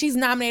 and she's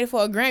nominated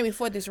for a Grammy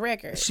for this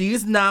record.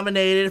 She's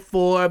nominated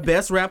for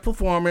Best Rap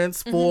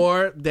Performance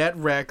for that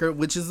record,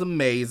 which is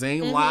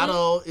amazing.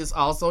 Lotto is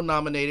also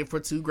nominated for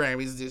 2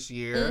 Grammys this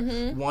year.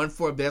 One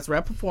for Best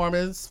Rap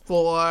Performance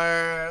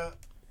for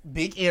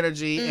Big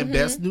Energy and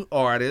Best New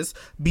Artist.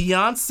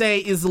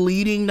 Beyonce is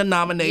leading the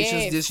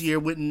nominations this year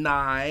with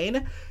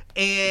 9.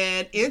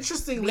 And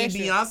interestingly, Bless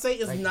you. Beyonce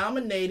is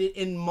nominated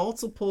in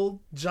multiple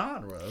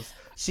genres.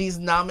 She's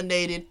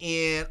nominated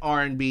in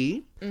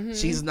R&B.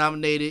 She's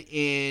nominated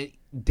in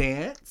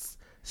dance.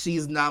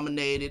 She's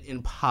nominated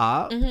in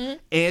pop.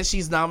 And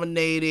she's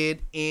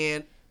nominated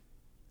in,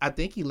 I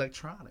think,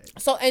 electronic.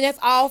 So, and that's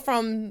all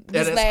from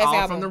this And last it's all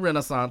album. from the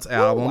Renaissance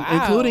album,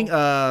 wow. including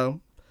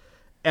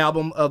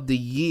Album of the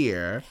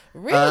Year.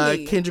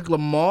 Really? Kendrick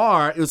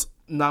Lamar is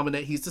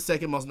nominated. He's the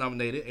second most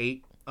nominated,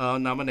 8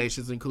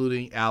 nominations,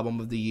 including Album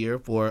of the Year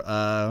for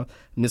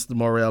Mr.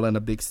 Morale and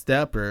the Big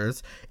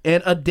Steppers.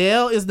 And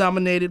Adele is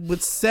nominated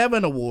with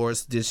 7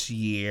 awards this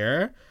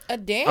year.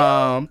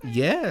 Adele?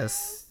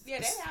 Yes. Yeah,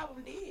 that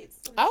album did.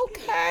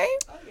 Okay.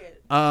 Oh,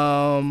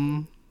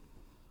 yeah.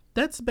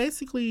 That's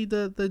basically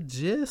the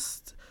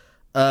gist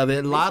of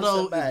it.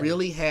 Lotto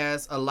really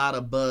has a lot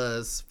of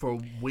buzz for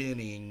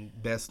winning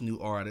Best New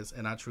Artist,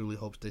 and I truly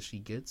hope that she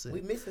gets it.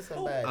 We missing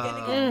somebody.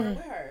 With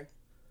her.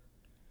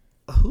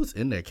 Who's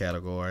in that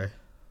category?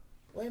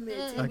 Wait a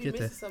minute, I we get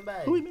missing that.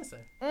 somebody. Who we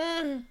missing?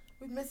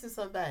 We missing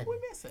somebody. Who we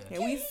missing? And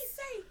Can we he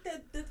say the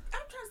I'm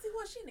trying to see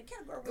what she in the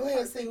category. Go ahead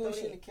and say who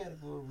she in the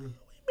category.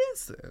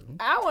 Missing.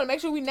 I want to make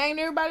sure we named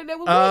everybody that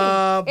was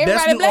winning.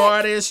 Best Everybody New black.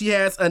 Artist, she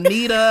has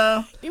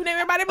Anita, You name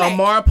everybody black.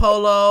 Amar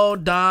Polo,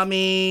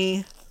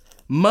 Dami.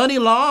 Money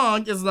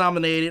Long is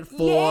nominated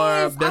for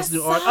Yes, Best I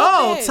New saw Artist.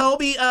 Oh, that.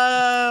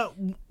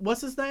 Toby,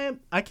 what's his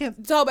name? I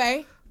can't.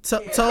 Tobe.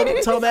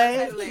 Toby?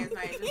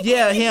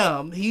 Yeah,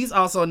 him. He's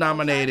also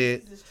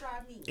nominated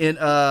in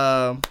He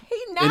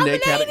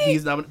nominated?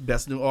 He's nominated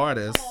Best New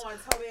Artist.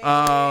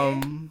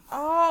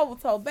 Oh,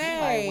 Tobe.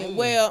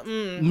 Well,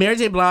 Mary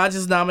J. Blige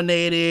is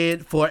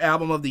nominated for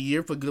Album of the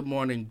Year for Good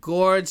Morning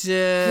Gorgeous.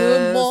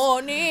 Good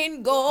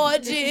morning,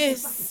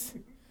 gorgeous.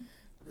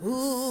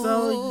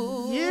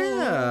 So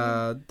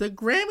yeah, the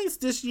Grammys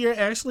this year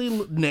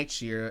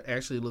next year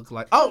look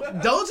like. Oh,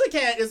 Doja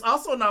Cat is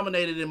also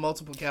nominated in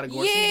multiple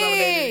categories. She's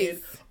nominated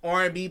in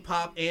R&B,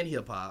 pop, and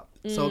hip hop.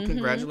 So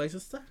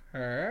congratulations to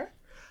her.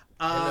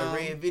 And the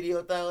red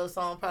video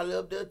song probably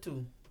up there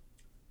too.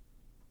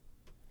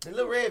 The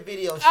little red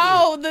video shit.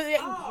 Oh,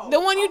 the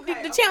one you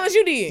did, the challenge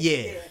you did.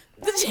 Yeah.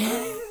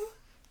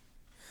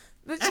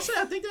 Actually,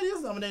 I think that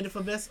is nominated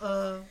for best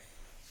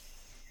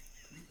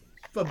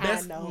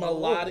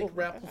melodic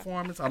rap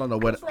performance. I don't know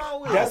what. What's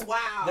wrong with That's it?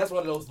 Wow. That's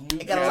one of those new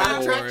got a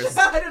lot of categories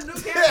The new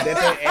category.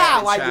 that they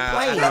add, Why you child.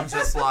 playing? And I'm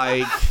just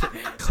like,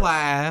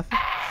 Clive.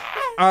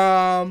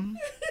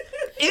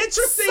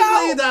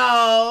 Interestingly,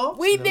 though,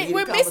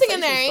 we're missing a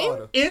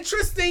name.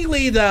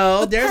 Interestingly,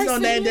 though, there's no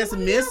person name you that's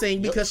wanna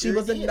missing because she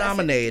wasn't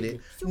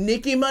nominated.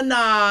 Nicki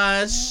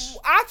Minaj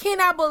I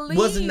cannot believe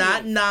was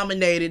not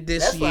nominated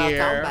this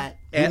year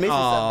at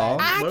all.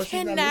 I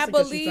cannot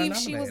believe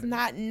she was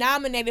not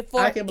nominated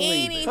for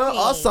anything.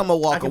 Her Summer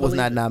Walker was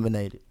not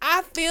nominated.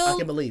 I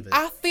can believe it.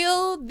 I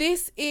feel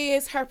this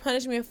is her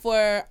punishment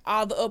for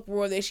all the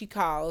uproar that she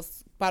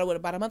caused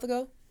about a month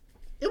ago.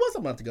 It was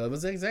a month ago. It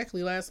was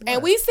exactly last month.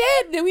 And we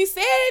said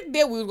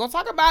that we were gonna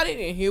talk about it,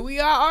 and here we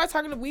are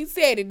talking. We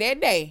said it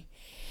that day,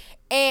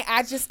 and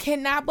I just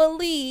cannot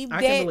believe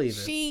that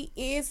she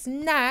is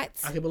not.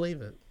 I can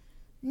believe it.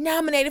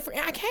 Nominated for.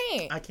 I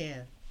can't. I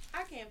can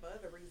for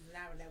other reasons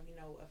now that we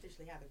know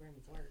officially how the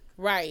Grammys work.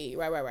 Right.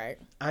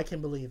 I can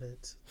believe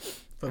it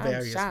for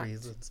various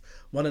reasons.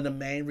 One of the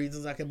main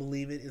reasons I can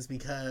believe it is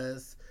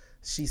because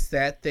she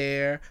sat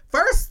there.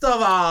 First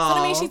of all, so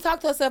that means she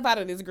talked herself out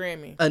of this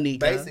Grammy. Anika,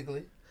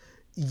 basically.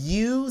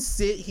 You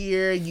sit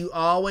here, you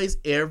always,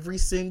 every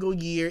single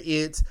year,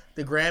 it's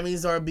the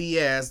Grammys are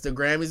BS, the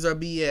Grammys are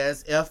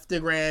BS, F the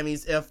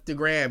Grammys, F the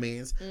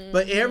Grammys. Mm-hmm.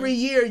 But every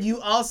year,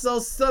 you also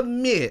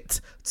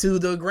submit to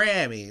the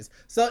Grammys.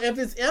 So if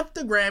it's F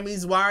the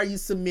Grammys, why are you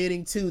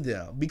submitting to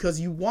them? Because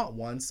you want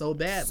one so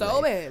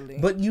badly.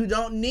 But you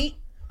don't need...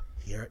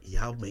 Here,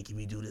 y'all making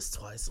me do this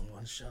twice in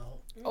one show.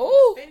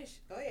 Oh, Finish.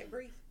 Go ahead,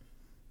 breathe.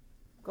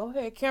 Go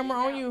ahead, camera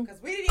on you.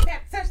 Because we didn't even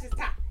have to touch this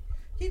topic.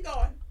 Keep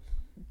going.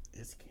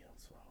 It's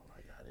Kim's fault.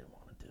 Like, I didn't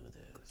want to do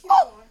this. Keep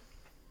going.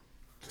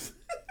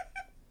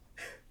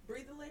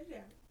 Breathe and let it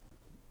out.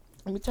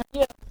 Let me turn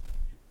you up.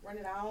 Run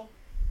it all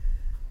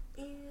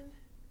in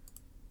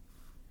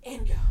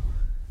and go.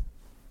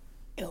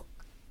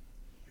 Elke.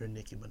 You're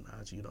Nicki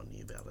Minaj. You don't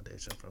need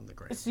validation from the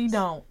Grammys. She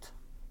don't.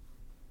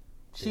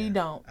 She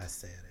don't. I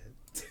said it.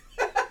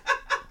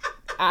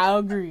 I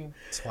agree.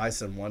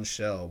 Twice in one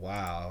show.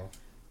 Wow.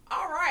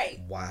 All right.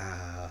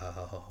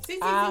 Wow.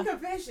 CCT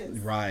Confessions.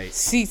 Right.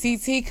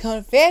 CCT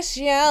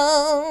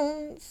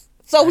Confessions.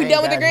 So we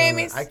done with the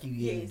Grammys? I keep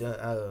getting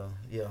done.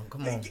 Yeah,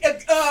 come on.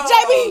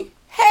 JB,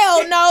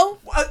 hell no.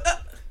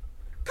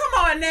 Come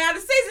on now. The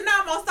season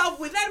almost over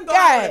with. Let him go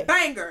out with a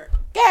banger.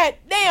 God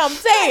damn,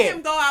 say Let it.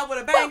 him go out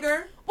with a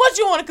banger. What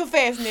you want to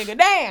confess, nigga?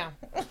 Damn.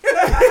 Let him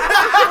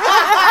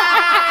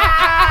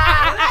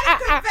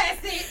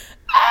confess it.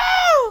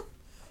 Oh.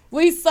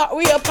 We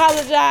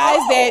apologize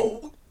that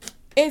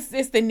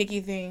it's the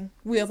Nicki thing.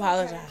 We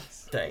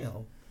apologize.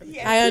 Damn.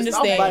 I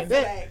understand.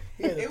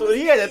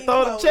 He had to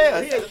throw the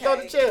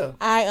chair.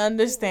 I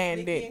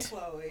understand it.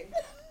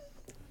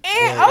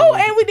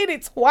 And we did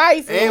it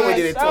twice.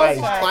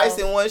 Twice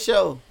in one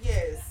show.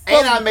 Yes.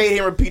 And I made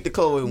him repeat the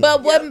Chloe one.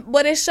 But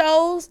what it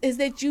shows is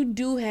that you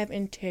do have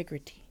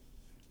integrity.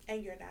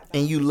 And you're not.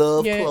 And you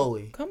love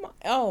Chloe. Come on.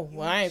 Oh,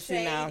 well, I ain't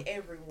seen now.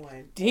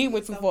 Everyone. He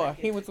went too far.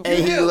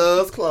 And he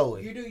loves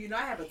Chloe. You do. You know,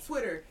 I have a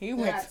Twitter He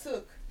went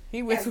too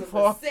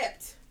far.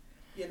 Recept,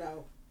 you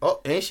know.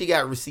 Oh, and she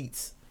got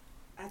receipts.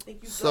 I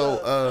think you.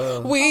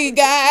 So we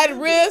got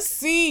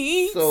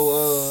receipts.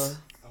 So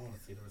I want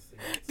to see the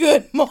receipts.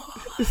 Good morning.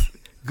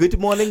 Good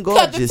morning,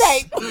 gorgeous.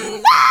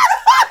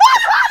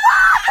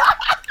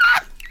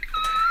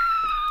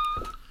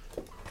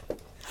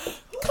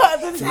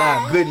 Cut the tape.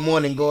 Nah, good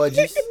morning,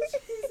 gorgeous.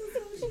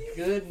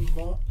 Good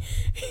morning.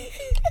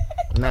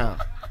 Now,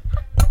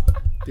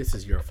 this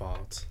is your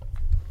fault.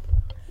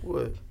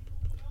 What?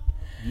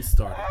 You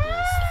started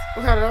this.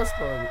 How did I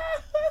start it?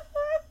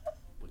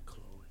 With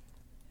Chloe.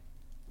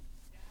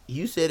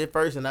 You said it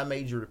first, and I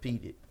made you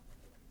repeat it.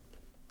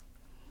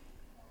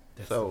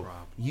 That's the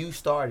problem. You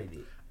started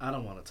it. I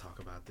don't want to talk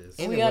about this.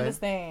 Anyway, we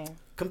understand.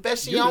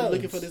 Confessions. You're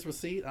looking for this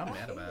receipt? I'm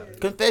mad about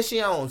it.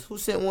 Confessions. Who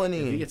sent one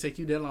in? If it can take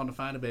you that long to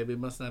find it, baby, it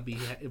must not be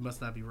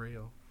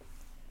real.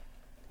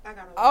 I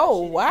got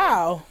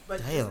wow. But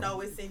damn. just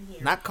know it's in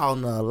here. Not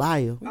calling her a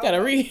liar. We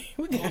gotta read.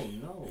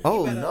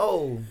 Oh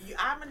no.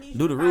 I'm gonna need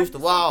do the rooster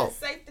wild.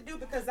 Safe to do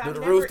because do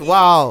the rooster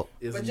wild.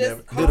 Do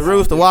the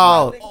rooster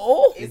wild.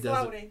 Oh, it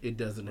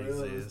doesn't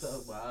exist.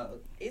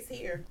 It's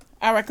here.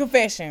 All right,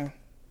 confession.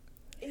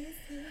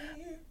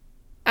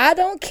 I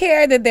don't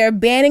care that they're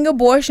banning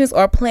abortions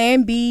or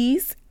Plan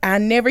Bs. I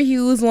never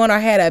used one or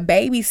had a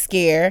baby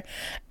scare.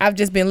 I've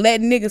just been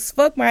letting niggas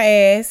fuck my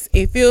ass.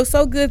 It feels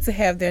so good to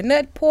have their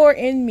nut pour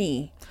in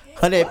me.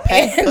 100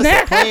 pack plus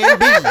a Plan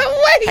B.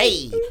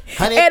 Hey,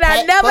 100 and I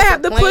pack never plus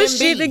have a to Plan push B.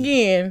 shit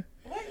again.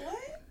 What?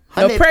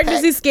 No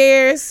pregnancy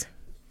scares.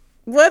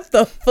 What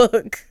the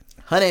fuck?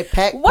 100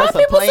 pack Why plus a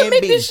people Plan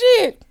submit B. this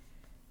shit?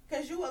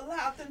 Because you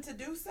allowed them to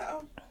do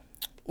so.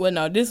 Well,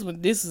 no, this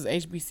is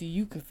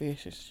HBCU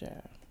confessions,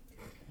 child.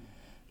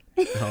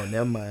 Oh,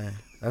 never mind.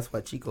 That's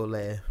why Chico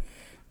laughed.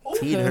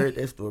 He had heard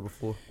that story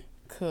before.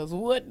 Cause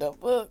what the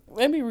fuck?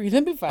 Let me read.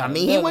 Let me find. I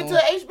mean, he went to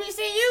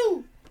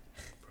HBCU.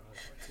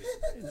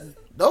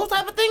 Those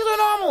type of things are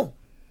normal.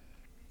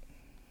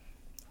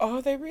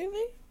 Are they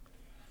really?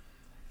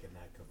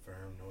 Cannot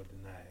confirm nor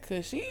deny.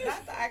 Cause she.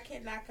 Not that I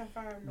cannot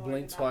confirm nor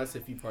Blink deny. twice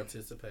if you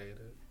participated.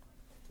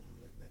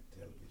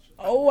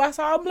 Oh, I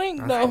saw a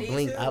blink I though.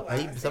 blink.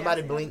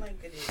 Somebody blink.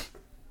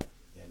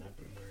 Yeah, not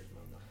the words,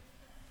 mama.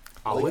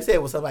 Oh, we said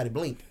was somebody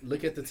blink.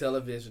 Look at the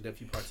television if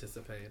you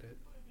participated.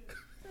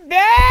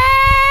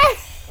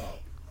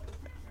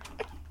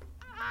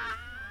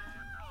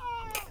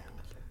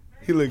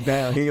 He looked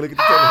down. He ain't look at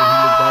the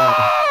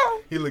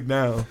television. He looked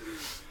down.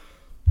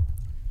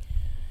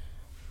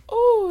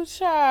 Oh,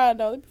 child,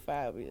 no, let me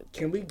 5 minutes.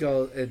 Can we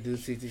go and do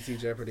CTC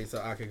Jeopardy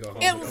so I can go home?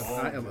 Because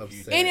I am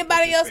upset.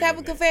 Anybody else have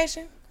a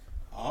confession?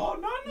 Oh,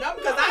 no,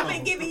 because I've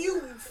been giving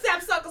you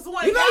sapsuckers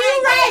one. You know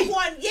you right.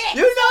 One yet.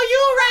 You know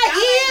you right.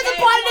 He is a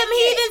part of them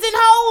heathens and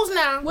hoes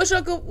now. What's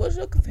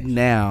your confession?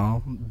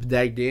 Now,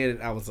 back then,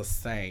 I was a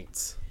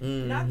saint.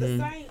 Not the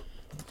same.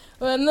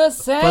 When the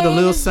saints, For the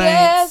little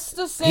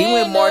saints. He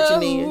went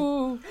marching in.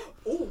 Ooh.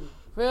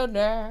 Fell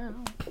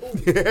down.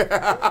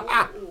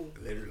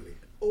 Literally.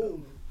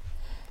 Ooh.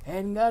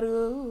 And got up.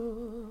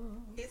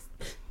 It's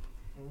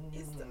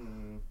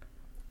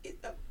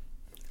the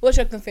What's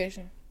your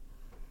confession?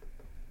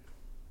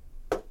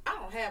 I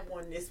don't have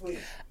one this week.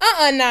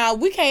 Nah,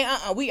 we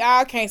can't. We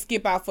all can't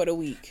skip out for the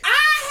week.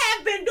 I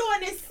have been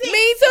doing this since.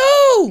 Me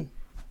too.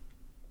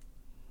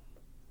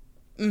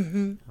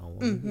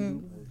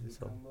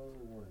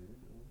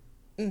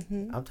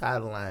 I'm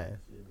tired of lying.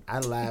 I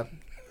lie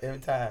every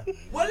time.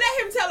 Well,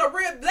 let him tell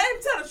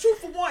the truth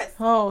for once.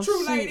 Oh, True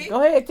shit. lady.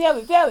 Go ahead, tell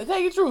it. Tell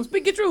your truth.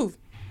 Speak your truth.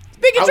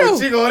 Speak your truth.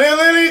 She gonna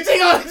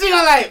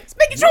like.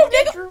 Speak your truth,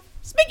 nigga.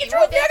 Speak your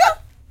truth, nigga.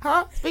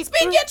 Huh? Speak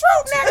your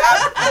truth, nigga.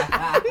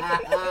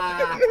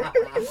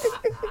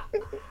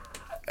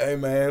 Hey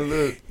man,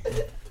 look.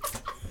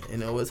 You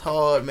know it's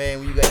hard, man,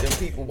 when you got them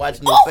people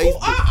watching your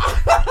Facebook.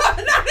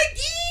 Not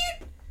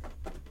again.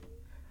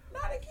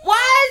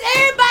 Why is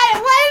everybody?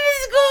 Why is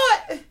this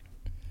good?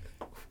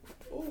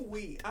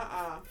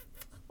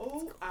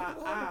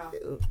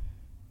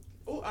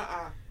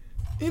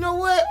 You know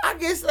what? I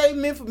guess it ain't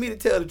meant for me to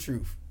tell the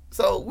truth.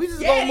 So we just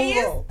gonna move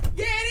on.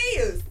 Yeah, it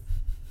is.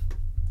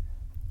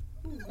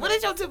 What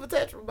is your temper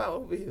tantrum about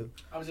over here?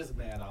 I was just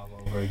mad all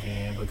over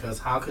again because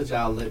how could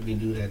y'all let me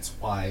do that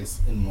twice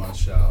in one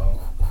show?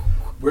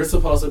 We're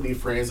supposed to be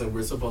friends and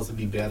we're supposed to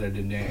be better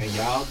than that, and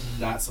y'all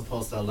not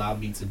supposed to allow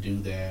me to do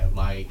that.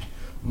 Like,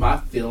 my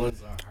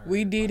feelings are hurt.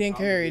 We did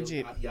encourage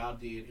it. Y'all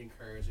did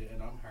encourage it,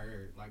 and I'm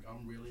hurt. Like,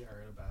 I'm really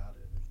hurt about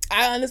it.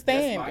 I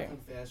understand. That's my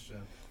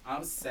confession.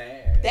 I'm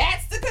sad.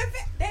 That's the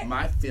confession.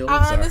 My feelings I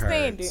are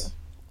understand hurt. it.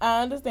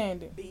 I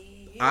understand it.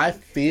 I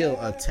feel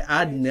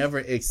I never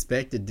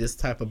expected this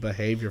type of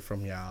behavior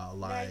from y'all.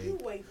 Like, now you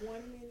wait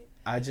 1 minute.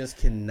 I just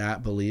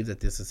cannot believe that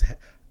this is.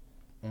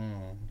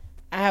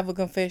 I have a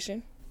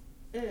confession.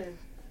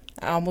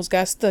 I almost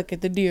got stuck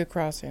at the deer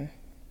crossing.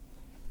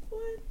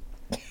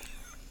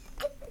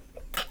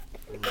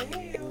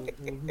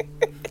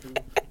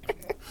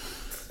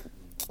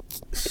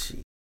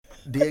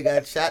 Deer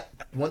got shot.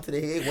 One to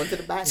the head, one to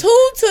the body.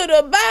 2 to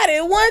the body,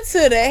 1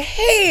 to the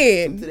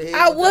head. 2 to the head,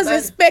 I 1 to the wasn't body.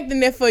 expecting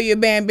that for you,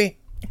 Bambi.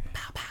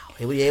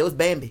 It was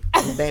Bambi.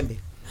 It was Bambi.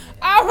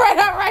 All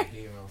right.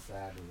 Here on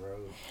side the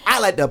road. I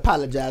like to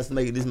apologize for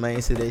making this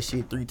man say that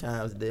shit 3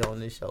 times a day on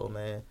this show,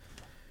 man.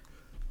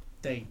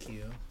 Thank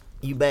you.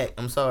 You back.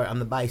 I'm sorry. I'm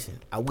the bison.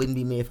 I wouldn't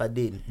be me if I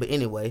didn't. But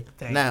anyway,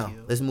 Thank now,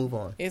 you. let's move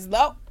on. It's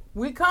low.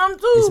 We come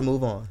Let's to.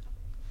 move on.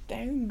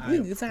 Dang, I we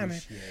good timing.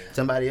 appreciate it.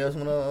 Somebody else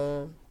want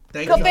to...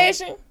 Thank you.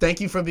 Confession.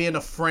 Thank you for being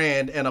a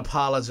friend and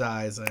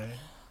apologizing.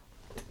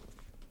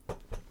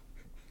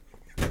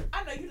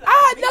 I know you lying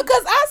I to me. know,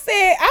 because I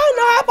said, I don't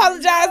know how I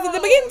apologized at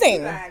the You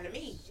beginning. lying to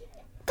me.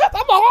 Because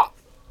I'm all.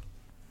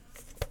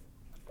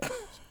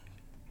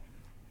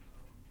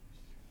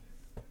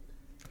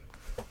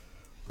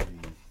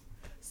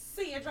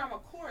 Senior drama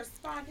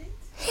correspondent.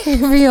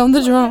 Be on the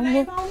Name drama. on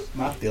it?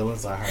 My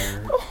feelings are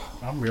hurt.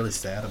 I'm really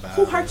sad about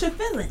Who it. hurt your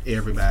feelings?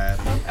 Everybody.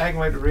 Acting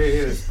like the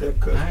redheaded step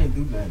cut. I ain't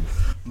do nothing.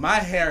 My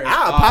hair is I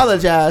off.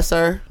 apologize,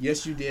 sir.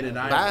 Yes, you did, and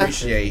I Bye.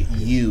 appreciate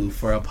you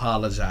for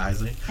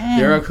apologizing.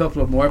 There are a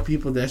couple of more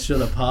people that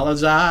should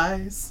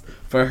apologize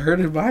for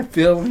hurting my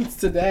feelings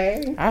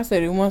today. I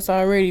said it once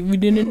already. We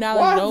didn't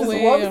acknowledge no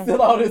way.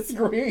 still on the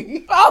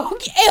screen? Oh,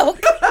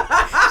 Elke.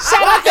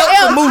 Shout out to Elk the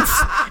Elke.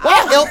 Moose.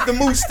 Why Elk the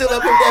Moose still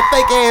up in that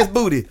fake ass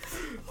booty?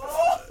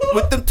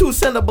 With them 2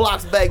 center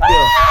blocks back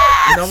there.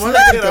 No Like wonder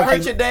it'll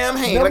hurt your damn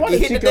hand. No Like wonder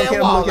you hit the Chico damn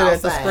kept wall looking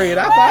at the outside. screen.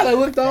 I finally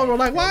looked over,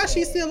 like, why is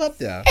she still up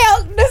there?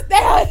 Elke the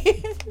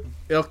stallion.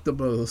 Elk the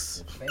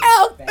Moose.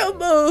 Elke the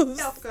moose.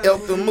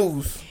 Elk the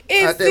Moose. Out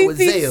It's there with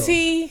Zell.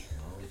 CTT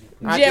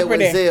Out there with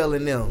Jeopardy. Zell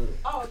in them.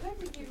 Oh,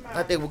 let me get my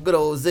Out there with good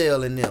old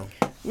Zell in them.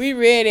 We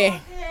ready.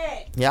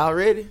 head. Y'all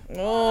ready?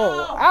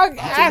 Oh,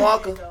 Get your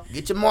marker.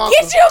 Get your marker.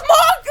 Get your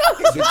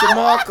marker. Get your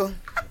marker.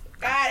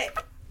 Got it.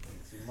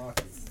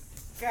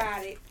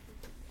 Got it.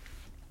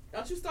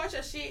 Don't you start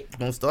your shit.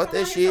 Don't start Come that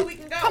on here so shit. we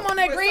can go. Come on,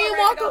 that We're green so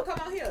ready to go. walker.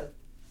 Come on here.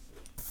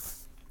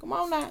 Come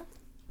on now.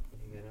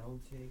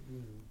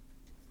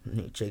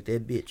 Need to check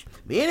that bitch.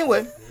 But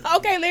anyway,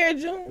 Okay, Larry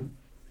June.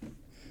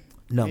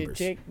 numbers.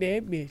 Check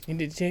that bitch. Need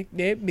to check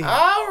that bitch.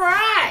 All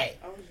right.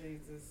 Oh,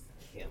 Jesus.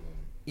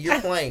 You're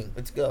playing.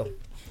 Let's go.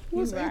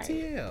 Who's right.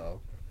 ATL?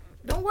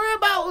 Don't worry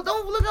about.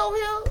 Don't look over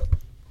here.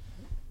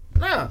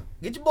 Nah,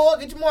 get your board,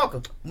 get your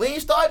marker. We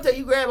ain't starting until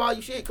you grab all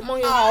your shit. Come on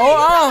here.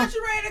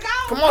 You ready to go?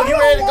 Come on, you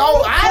ready to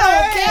go? I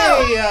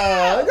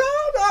don't care.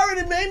 Y'all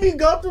already made me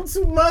go through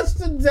too much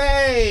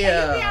today.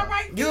 You'll be all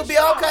right. You'll be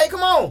okay.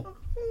 Come on.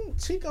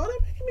 Chico, they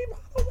making me. I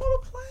don't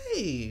want to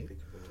play.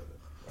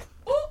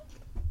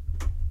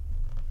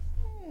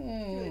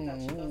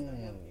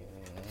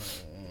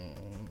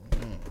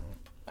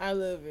 I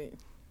love it.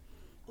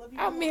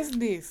 I miss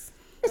this.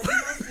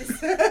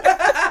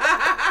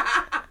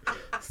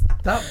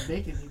 Stop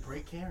making me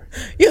break character.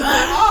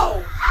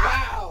 Oh,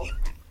 wow.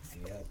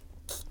 Yep.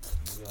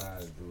 You know how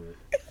to do it.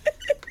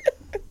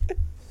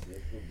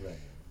 Shit for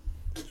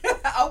blame.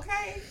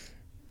 Okay.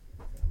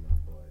 Got my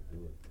boy do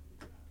it.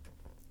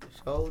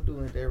 So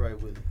doing that right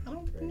with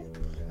me.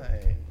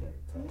 Hey.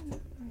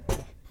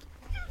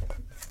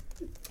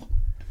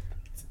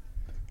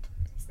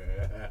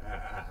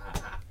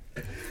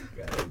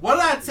 What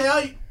did I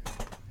tell you?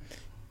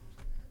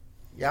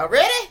 Y'all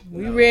ready?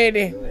 We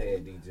ready. Go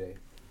ahead, DJ.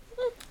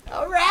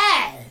 All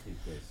right.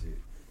 Keep that shit.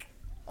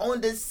 On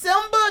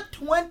December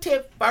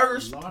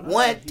 21st, Lord,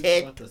 one he's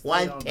tech, about to say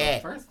one on the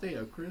tech. first day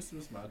of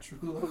Christmas, my true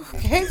love.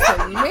 Can't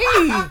say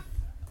me.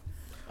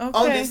 On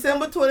Okay.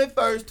 December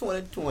 21st,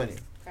 2020,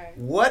 Okay.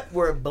 what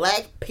were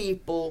black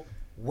people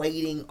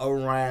waiting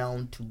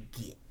around to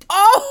get?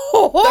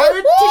 Oh.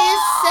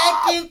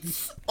 30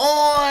 seconds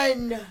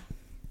on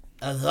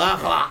the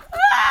clock.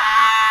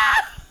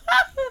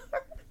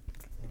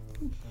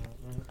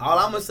 All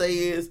I'm gonna say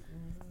is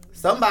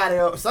somebody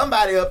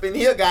up in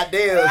here got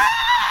theirs.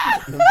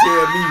 Don't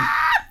tell me.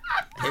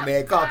 Hey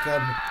man, car coming.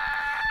 Man,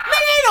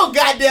 ain't no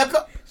goddamn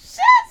car.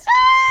 Shut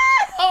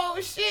up! Oh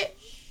shit!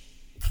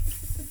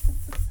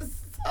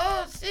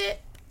 Oh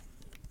shit!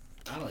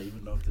 I don't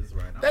even know if this is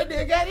right. They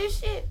did got his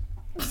shit.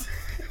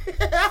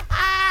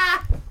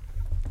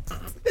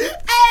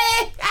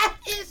 Hey, got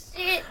his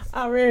shit.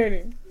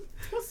 Already.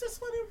 What's this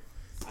one?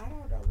 I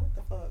don't know. What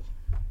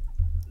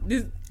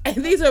the fuck?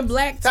 These are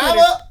black Time Twitter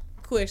up.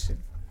 questions.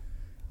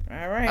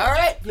 All right. All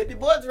right, flip your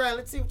boards around.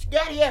 Let's see what you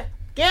got here.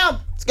 Kim,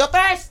 let's go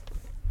first.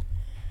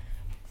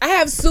 I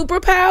have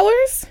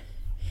superpowers,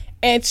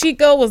 and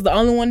Chico was the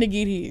only one to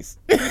get his.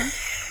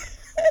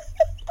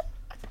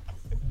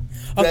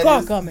 A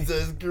car coming.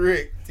 That's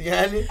correct.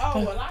 Tiani? Oh,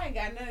 well, I ain't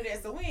got none of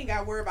that, so we ain't got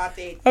to worry about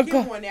that. Okay.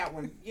 Kim won that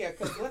one. Yeah,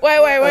 because Wait.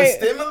 A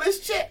stimulus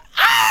check?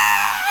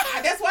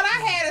 That's what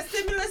I had, a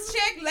stimulus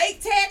check,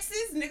 late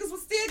taxes. Niggas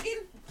was still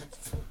getting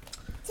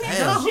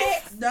tax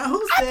checks. Now,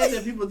 who said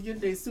that people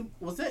get their soup?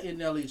 Was that in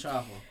Nelly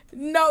Chopper?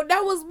 No,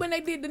 that was when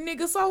they did the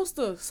nigga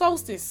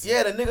solstice.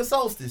 Yeah, the nigga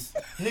solstice.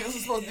 Niggas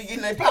was supposed to be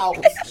getting their powers.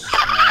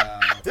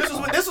 This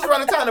was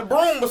around the time the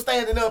broom was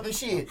standing up and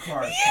shit.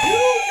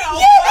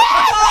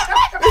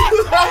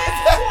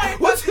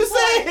 What you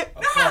saying?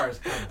 A car is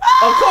coming.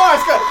 A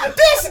car's coming.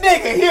 This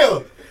nigga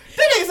here.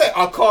 This nigga say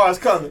a car's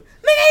coming.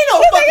 Nigga ain't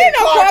no fucking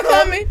car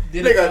coming.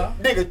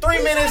 Nigga,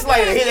 3 minutes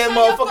later, hit that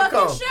motherfucker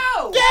come.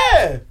 Show.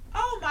 Yeah.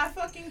 Oh my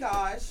fucking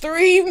gosh.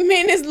 3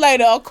 minutes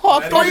later, a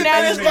car coming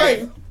down the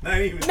street. Not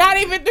even. Not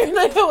even 3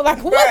 minutes.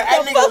 Like, what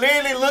That the nigga fuck?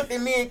 literally looked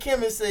at me and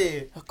Kim and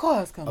said, A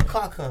car's coming. a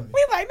car coming.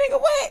 We like, nigga,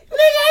 what?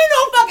 Nigga, ain't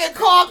no fucking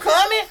car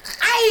coming.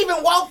 I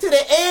even walked to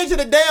the edge of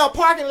the damn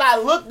parking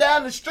lot, looked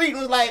down the street, and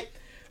was like,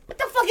 what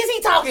the fuck is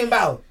he talking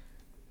about?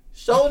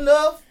 Sure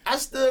enough, I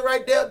stood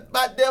right there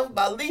about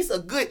at least a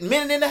good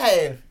minute and a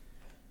half.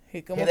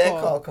 Here come Here a that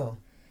car. car come.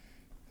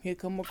 Here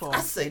come a I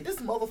car. say, this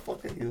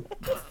motherfucker here.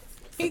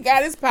 He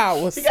got his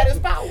powers. He got his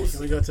powers.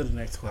 Can we go to the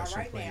next question,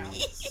 All right, now.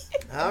 please?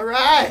 All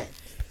right.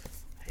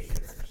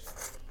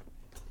 Haters.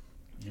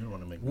 You don't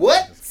want to make me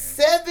What play this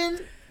 7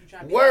 You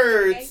trying to be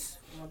words? okay?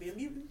 You want to be a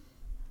mutant?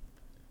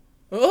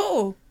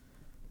 Oh.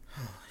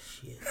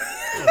 Shit.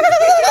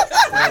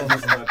 I'm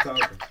not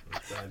talking.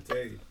 I'm trying to tell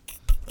you.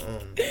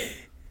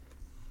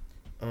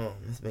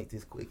 Let's make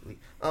this quickly.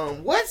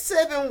 What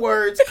 7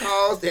 words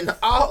caused an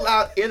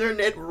all-out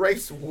internet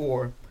race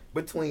war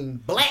between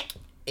black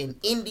and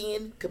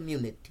Indian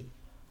community?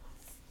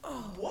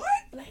 What?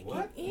 Black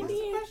What? and What's the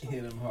Indian. question?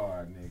 Hit him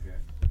hard, nigga.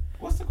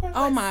 What's the question?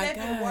 Oh my 7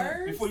 God.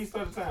 words? Before you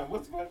start the time,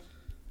 what's the question?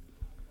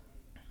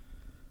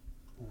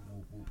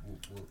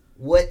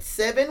 What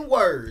 7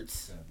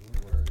 words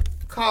 7 words.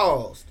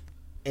 caused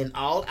an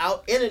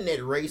all-out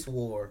internet race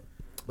war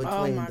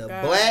between my the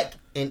God. black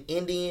and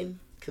Indian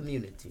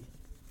community?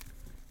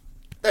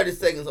 30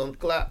 seconds on the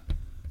clock.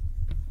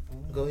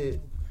 Go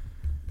ahead.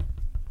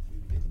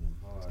 You hitting him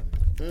hard.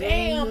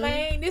 Damn,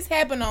 man. This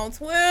happened on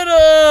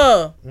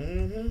Twitter.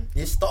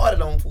 It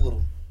started on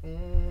Twitter.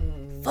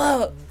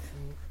 Fuck.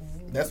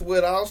 That's where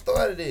it all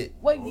started at.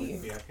 What Oh, year?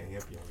 see, I can't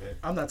help you on that.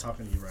 I'm not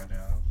talking to you right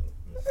now.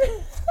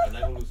 I'm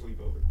not gonna lose sleep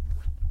over it.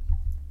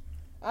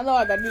 I know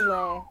I got this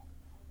wrong.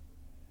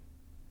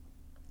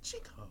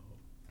 Chico.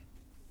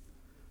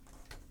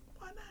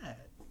 Why not?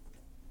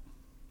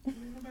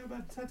 Ain't nobody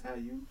about to tie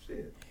you.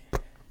 Shit.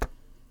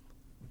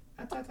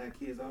 I tie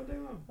kids all day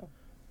long.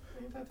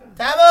 Ain't tie.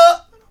 Time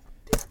up.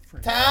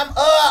 Different. Time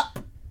up.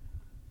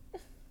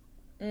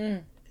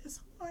 Mm. It's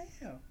who I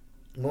am.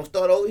 I'm gonna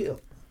start over here.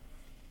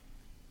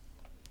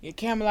 Your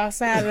camel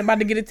outside and about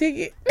to get a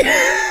ticket.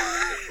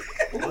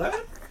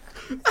 What?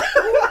 You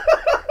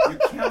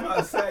come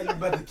outside, you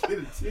about to get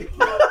a ticket.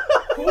 What?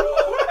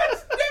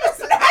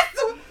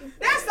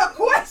 That's a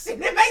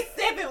question. It makes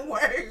 7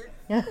 words.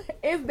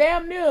 It's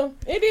damn new.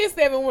 It is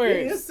 7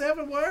 words. It's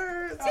 7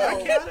 words.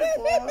 I counted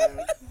for it.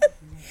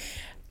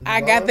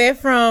 I got that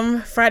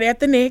from Friday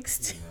After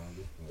Next.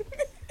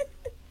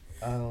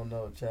 I don't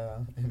know,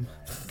 child.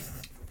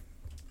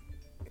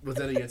 Was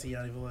that a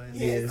Yetiani voice?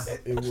 Yes,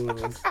 it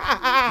was.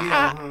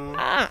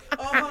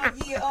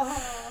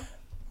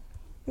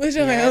 What's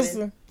your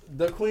answer?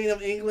 The Queen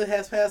of England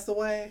has passed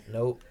away.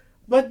 Nope.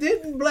 But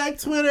didn't Black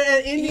Twitter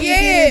and Indian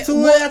Yeah, get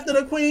into it after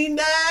the Queen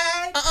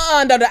died?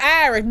 No, the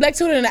Irish. Black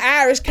Twitter and the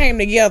Irish came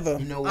together.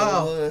 You know what it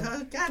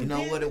was? You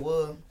know what it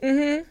was?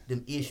 Mm-hmm.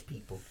 Them Ish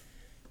people.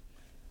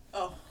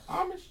 Oh.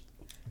 Amish?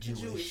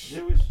 Jewish.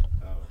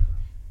 Oh.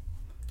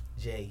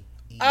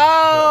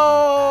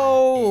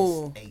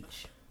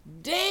 J-E-W-I-S-H.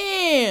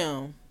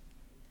 Damn.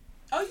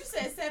 Oh, you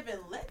said 7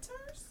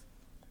 letters?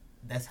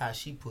 That's how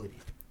she put it.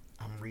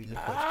 I'm reading the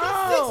question.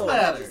 Oh. 6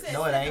 letters. You said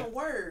No, it 7 ain't.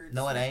 words.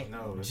 No, it ain't.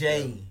 No, it's No,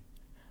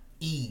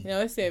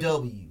 it's 7.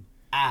 J-E-W-I-S-H.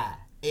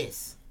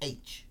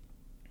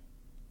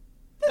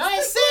 No,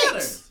 That's it's 6 6.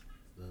 letters.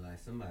 Look like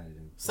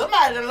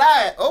Somebody done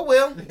lied. Oh,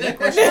 well. That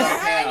question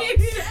don't count.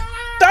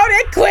 Throw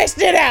that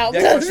question out.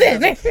 That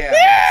question doesn't count.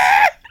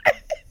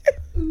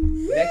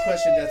 That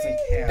question doesn't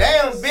count.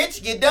 Damn,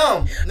 bitch, you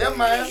dumb. Never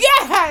mind.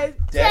 God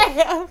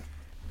damn.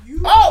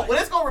 Oh, well,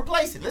 let's go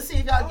replace it. Let's see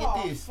if y'all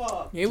get this.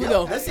 Fuck. Here we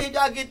go. Let's see if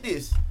y'all get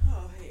this.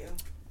 Oh, hell.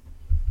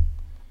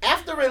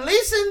 After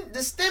releasing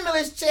the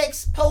stimulus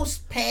checks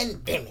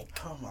post-pandemic,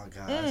 Oh my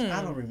gosh,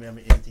 I don't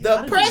remember anything.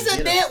 the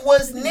president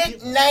was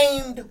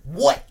nicknamed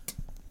what?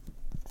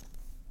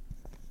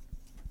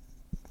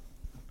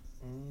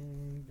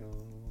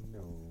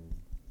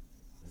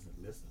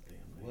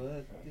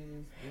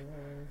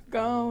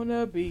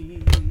 Gonna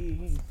be.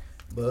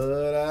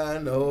 But I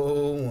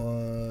know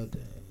one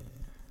thing.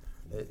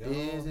 That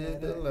this is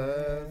the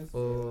life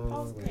for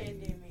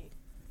Post-pandemic.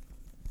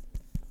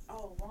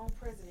 Oh, wrong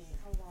president.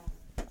 Hold on.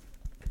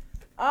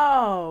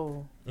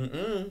 Oh.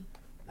 Mm-mm.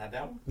 Not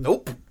that one?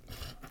 Nope.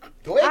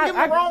 Go ahead and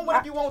give me wrong one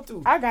if you want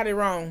to. I got it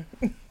wrong.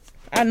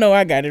 I know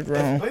I got it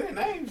wrong. Plenty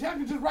names. Y'all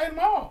can just write them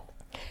all.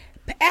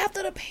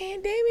 After the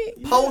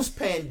pandemic?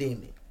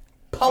 Post-pandemic.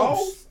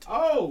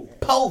 Oh.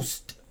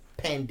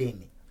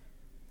 Post-pandemic.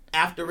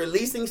 After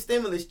releasing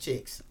stimulus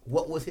checks,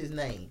 what was his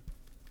name?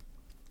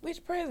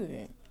 Which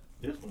president?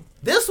 This one.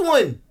 This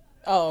one.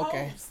 Oh,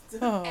 okay. Post.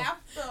 Oh.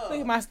 After.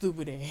 Look at my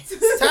stupid ass.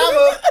 Time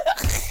up.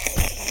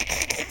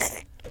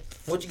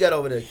 What you got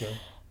over there, Kim?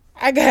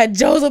 I got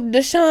Joseph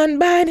Deshaun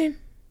Biden.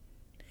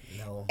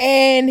 No.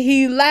 And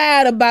he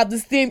lied about the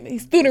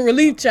student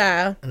relief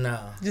child. No.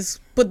 Just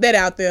put that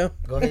out there.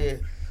 Go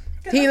ahead.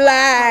 He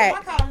lied.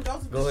 I call him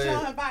Joseph Go ahead.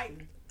 Deshaun Biden.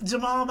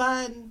 Jamal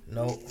Biden.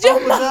 No. Uncle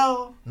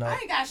Joe. No. I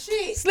ain't got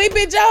shit.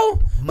 Sleepy Joe.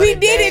 We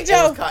did it,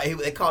 Joe.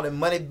 They called him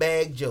Money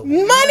Bag Joe.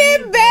 Money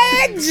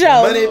Bag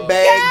Joe. Money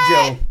Bag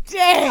Joe.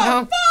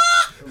 Damn.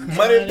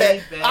 Money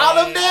Bag. All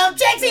them damn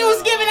checks he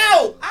was giving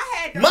out. I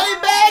had the Money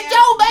wrong Bag damn-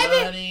 Joe,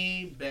 baby.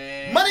 Money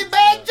bag. Money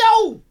Bag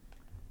Joe.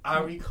 I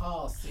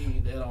recall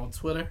seeing that on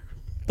Twitter.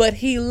 But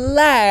he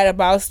lied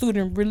about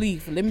student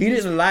relief. Let me He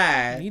just- didn't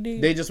lie. He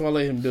did. They just won't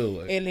let him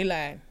do it. And he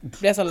lied.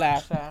 That's a lie,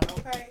 child.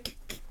 Okay.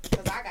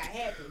 Because I got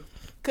happy.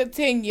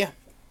 Continue.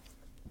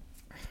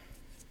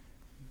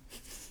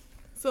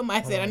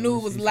 Somebody said I knew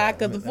it was a lie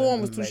because the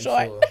form was too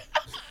short.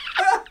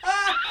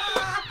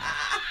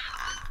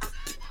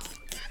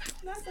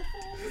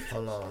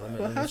 Hold on. Let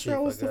Well, me how see sure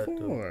if was I the got to.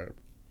 form?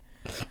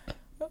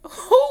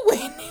 Who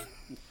winning?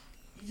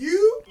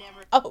 You?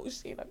 Oh,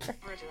 shit. Okay.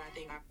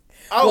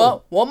 Oh.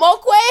 Well, one more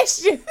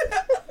question.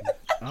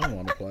 I don't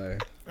want to play.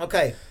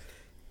 Okay.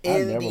 I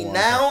In never the wanted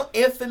now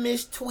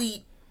infamous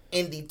tweet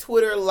in the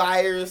Twitter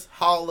Liars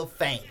Hall of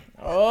Fame,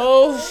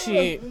 Oh,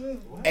 shit.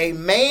 a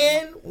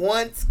man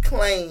once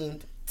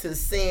claimed to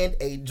send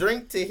a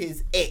drink to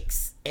his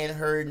ex and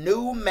her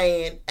new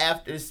man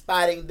after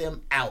spotting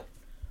them out.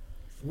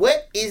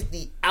 What is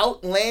the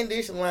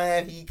outlandish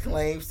line he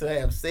claims to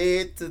have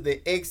said to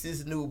the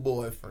ex's new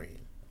boyfriend?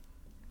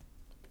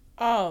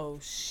 Oh,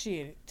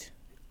 shit.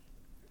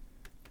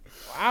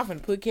 Well, I'm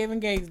finna put Kevin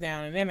Gates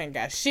down, and that ain't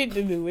got shit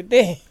to do with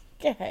that.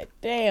 God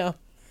damn.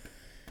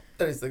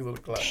 30 seconds on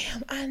the clock.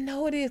 Damn, I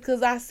know it is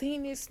because I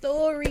seen this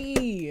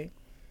story.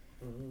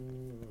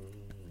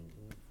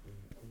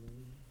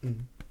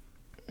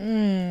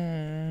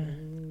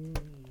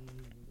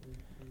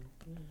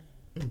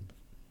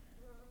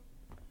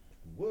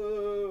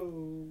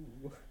 Whoa.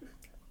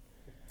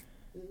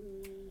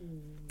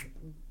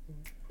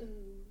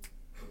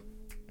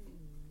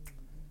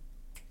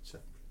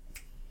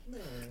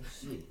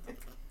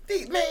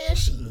 Man,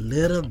 shit.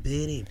 Little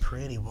bitty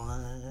pretty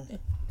one.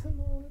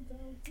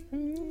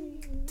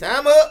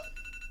 Time up.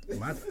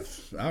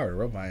 I already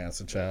wrote my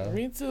answer, child.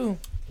 Me too.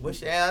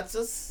 What's your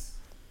answers?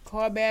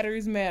 Car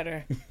batteries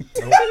matter.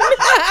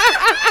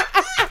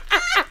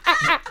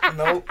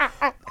 Nope.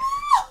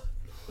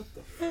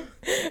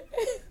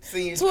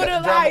 Twitter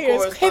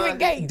liars. Kevin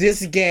Gates.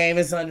 This game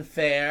is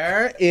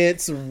unfair.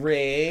 It's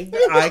rigged.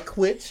 I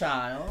quit,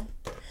 child.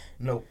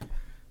 Nope.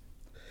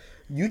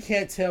 You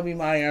can't tell me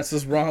my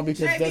answer's wrong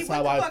because JB, that's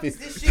how I feel.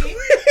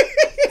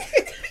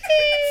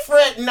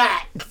 Fret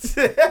not.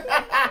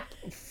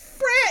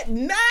 Fret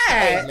not.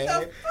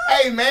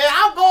 Hey man,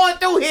 I'm going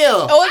through here.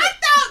 Oh, I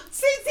thought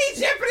CT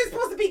Jeopardy is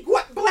supposed to be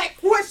black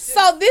questions.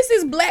 So this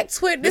is Black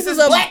Twitter. This is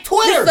Black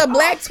Twitter. This is a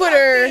Black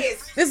Twitter.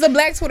 This is a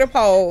Black Twitter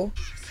poll.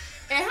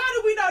 And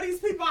how do we know these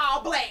people are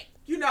all black?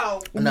 You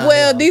know.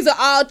 Well, these are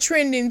all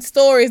trending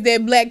stories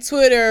that Black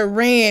Twitter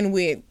ran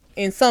with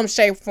in some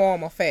shape,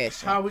 form, or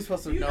fashion. How are we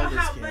supposed to know this,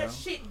 how Kim? much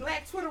shit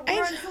Black Twitter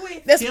runs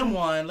with? Kim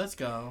won. Let's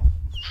go.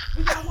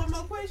 We got one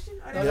more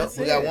question? Yep,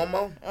 we got one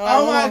more.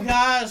 Oh my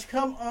gosh,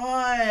 come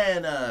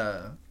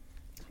on.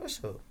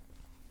 What's up?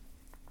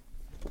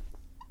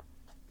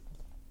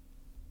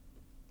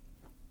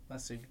 My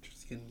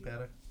signature's getting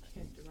better.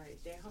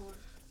 Right, that hard.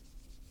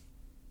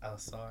 Oh,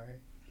 sorry.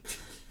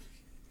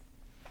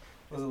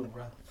 Was a little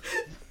rough.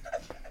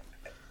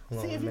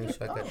 Hold on, make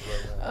sure I got the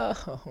right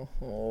one.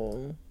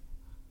 Oh.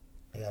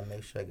 I gotta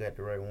make sure I got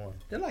the right one.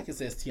 They're like it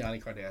says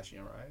Tiana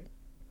Kardashian,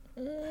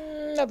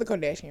 right? Not the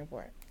Kardashian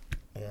part.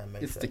 Yeah,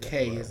 it's the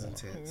K,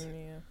 isn't it?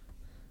 Yeah.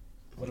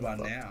 What about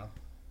now?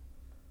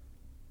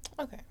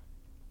 Okay.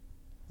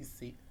 You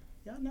see,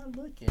 y'all not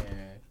looking.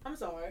 I'm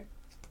sorry.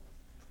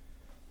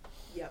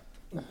 Yep.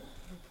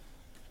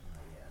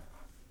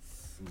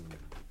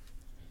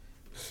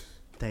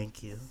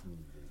 Thank you.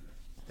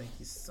 Thank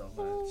you so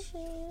much.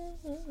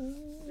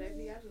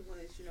 JB, I just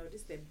wanted to know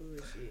this that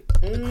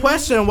bullshit.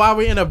 Question while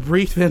we're in a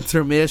brief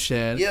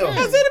intermission. Yeah.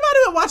 Has anybody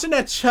been watching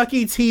that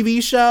Chucky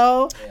TV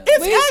show? Yeah.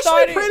 It's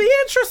actually pretty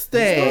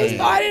interesting. We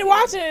started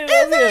watching it.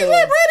 It's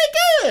actually pretty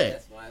good.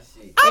 That's my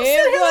shit. I'm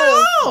sitting here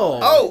at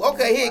home. Oh,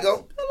 okay, here you go.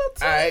 A little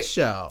TV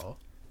show.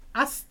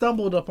 I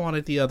stumbled up on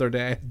it the other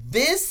day.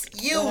 This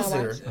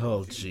user.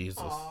 Oh,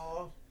 Jesus.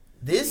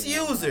 This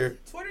user.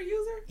 Twitter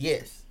user?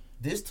 Yes.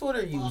 This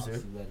Twitter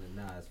user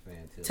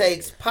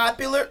takes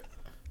popular.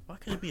 Why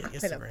can't it be an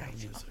Instagram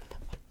user?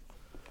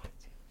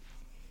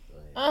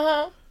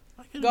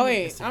 Go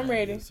ahead. I'm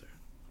ready.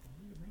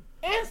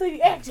 Answer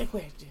the action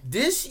question.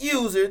 This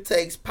user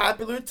takes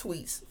popular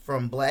tweets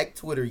from Black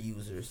Twitter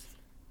users,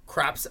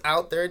 crops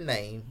out their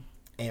name,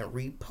 and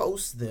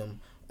reposts them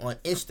on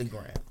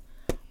Instagram,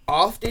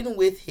 often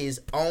with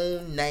his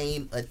own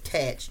name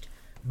attached.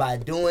 By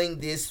doing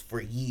this for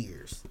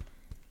years,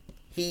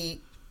 he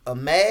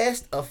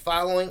amassed a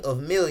following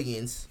of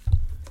millions.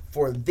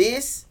 For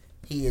this,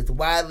 he is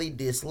widely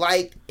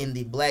disliked in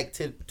the Black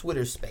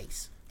Twitter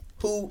space.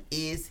 Who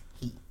is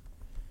he?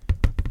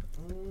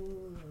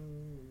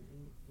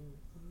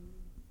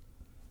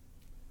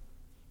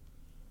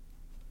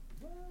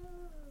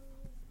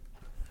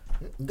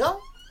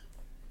 Go.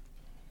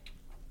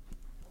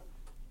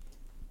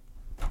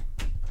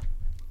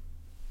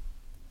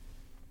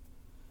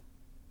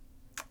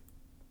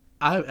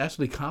 I'm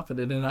actually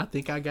confident and I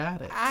think I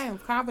got it. I am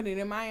confident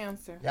in my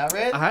answer. Y'all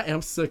ready? I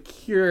am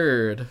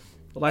secured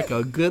like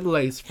a good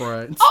lace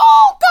front.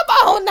 Oh, come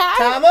on now.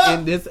 Time up.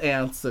 In this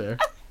answer.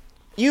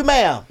 You,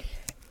 ma'am.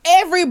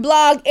 Every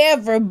blog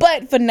ever,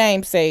 but for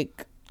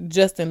namesake,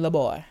 Justin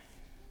LeBoy.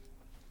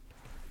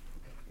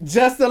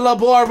 Justin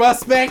LeBoy,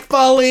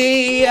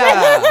 respectfully.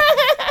 I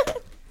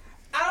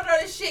don't know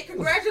this shit.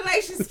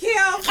 Congratulations, Kim.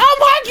 Oh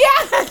my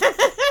God.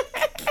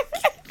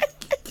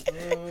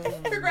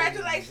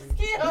 Congratulations,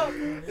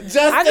 Kim.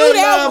 Justin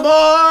LeBoy.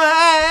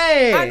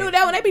 I knew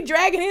that when they be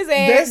dragging his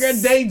ass.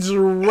 They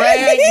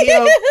drag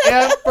him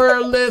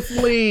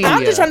effortlessly.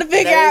 I'm just trying to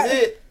figure out.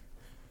 It.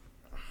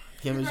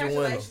 Kim is your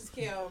winner. Congratulations,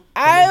 Kim.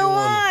 I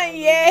won,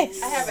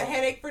 yes. I have a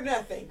headache for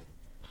nothing.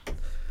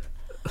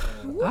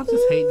 I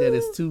just hate that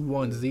it's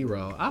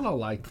 2-1-0. I don't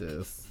like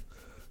this.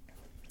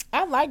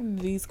 I like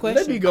these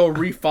questions. Let me go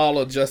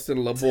refollow Justin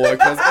LeBoy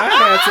because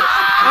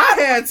I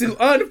had to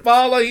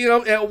unfollow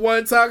him at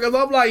one time because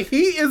I'm like,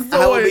 he is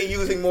doing. I will be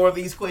using more of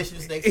these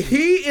questions next week.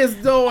 He is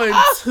doing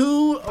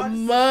too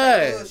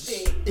much.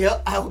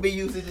 Yep, I will be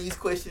using these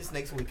questions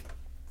next week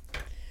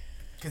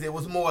because it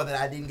was more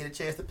that I didn't get a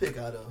chance to pick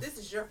out of. This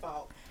is your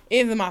fault.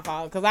 It isn't my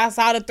fault because I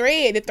saw the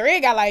thread. The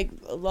thread got like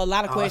a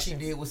lot of questions. All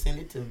she did was send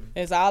it to me.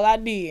 That's all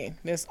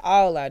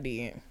I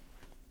did.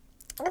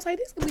 I was like,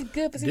 this could be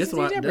good for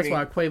CCC Jeopardy. That's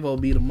why Quavo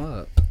beat him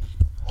up.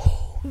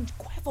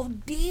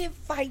 Quavo did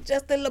fight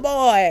Justin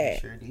LeBoy.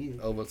 Sure did.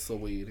 Over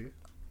Saweetie.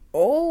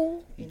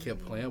 Oh. He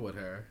kept playing with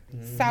her.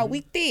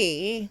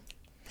 Saweetie.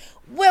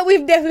 Well,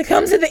 we've definitely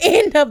come to the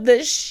end of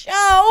the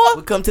show.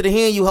 We come to the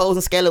end, you hoes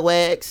and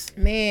scallywags.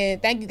 Man,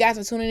 thank you guys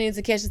for tuning in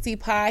to Catch the Tea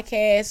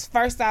podcast.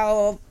 First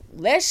off,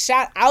 let's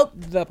shout out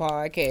the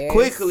podcast.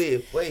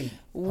 Quickly, wait.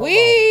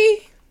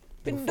 We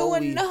been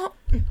doing no.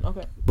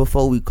 Okay.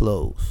 Before we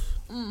close.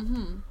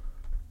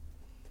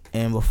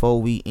 And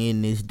before we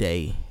end this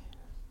day.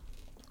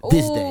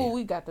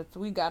 We got to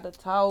talk. We gotta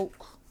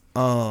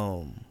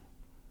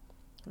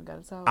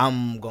talk.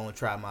 I'm gonna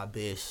try my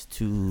best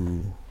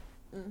to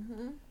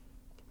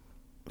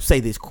say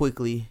this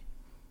quickly,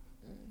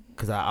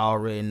 Cause I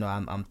already know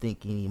I'm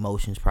thinking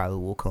emotions probably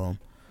will come.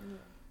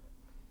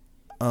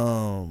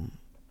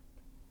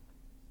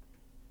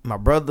 My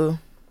brother,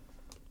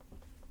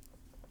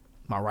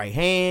 my right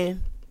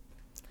hand,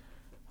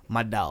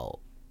 my dog,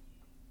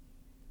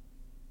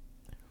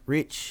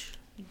 Rich.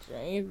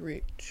 Jay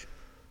Rich.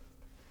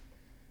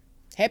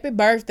 Happy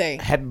birthday.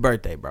 Happy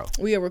birthday, bro.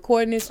 We are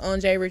recording this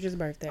on Jay Rich's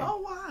birthday.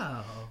 Oh,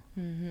 wow.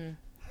 Mm-hmm.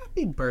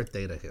 Happy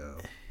birthday to him.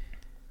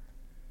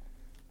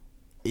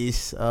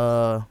 It's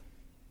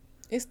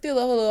still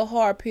a little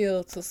hard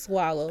pill to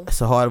swallow.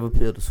 It's a hard of a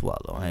pill to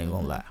swallow. I ain't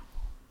gonna lie.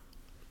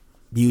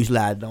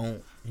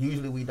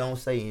 Usually we don't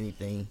say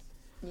anything.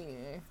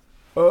 Yeah.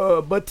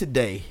 But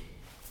today,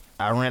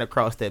 I ran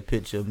across that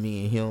picture of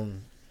me and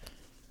him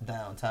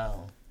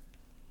downtown,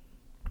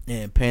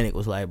 and Panic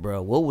was like,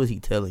 "Bro, what was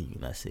he telling you?"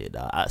 And I said,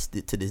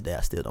 "To this day,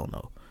 I still don't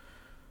know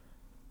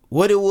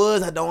what it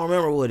was. I don't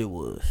remember what it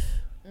was."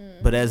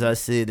 Mm-hmm. But as I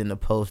said in the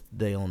post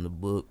today on the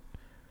book,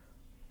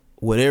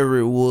 whatever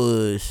it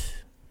was,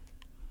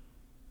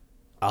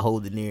 I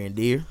hold it near and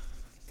dear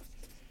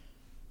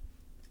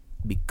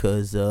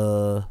because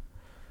a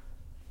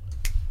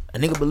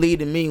nigga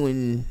believed in me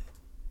when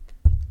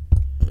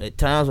at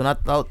times when I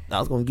thought I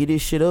was gonna get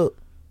this shit up.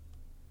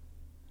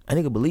 A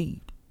nigga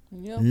believed.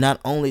 Yep.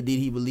 Not only did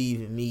he believe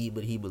in me,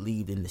 but he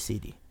believed in the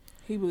city.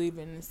 He believed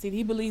in the city.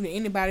 He believed in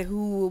anybody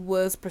who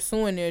was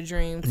pursuing their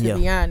dream, to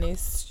be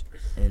honest.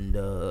 And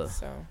on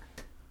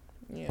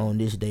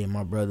this day,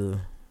 my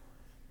brother,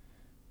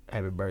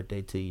 happy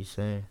birthday to you,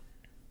 son.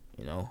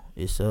 You know,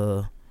 it's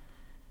it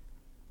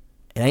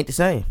ain't the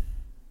same.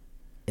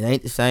 It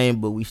ain't the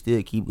same, but we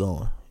still keep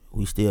going.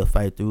 We still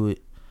fight through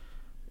it,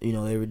 you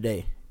know, every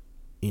day.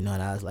 You know,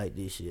 and I was like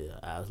this year,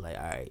 I was like,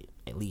 all right,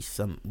 at least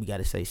we got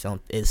to say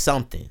something. It's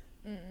something.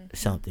 Mm-hmm.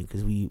 Something,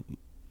 because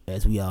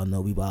as we all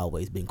know, we've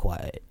always been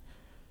quiet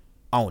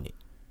on it.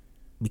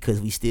 Because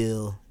you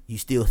still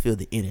feel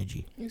the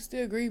energy. You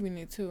still grieving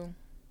it, too.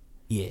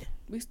 Yeah.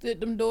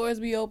 Them doors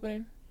be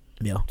opening.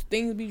 Yeah.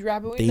 Things be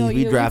dropping. We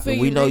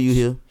know you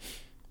here.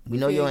 We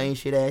know your ain't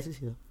shit asses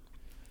here.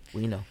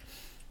 We know.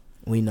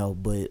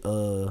 But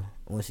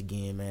once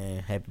again,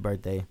 man, happy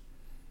birthday.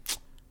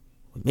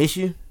 We miss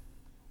you.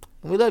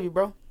 We love you,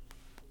 bro.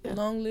 Yeah.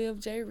 Long live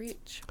Jay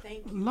Rich.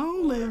 Thank you.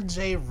 Long live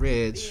Jay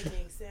Rich. Being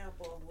an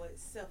example of what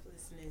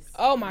selflessness.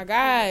 Oh my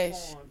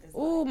gosh.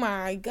 Oh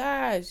my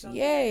gosh.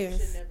 Yes. You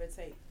should never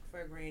take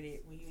for granted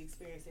when you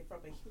experience it from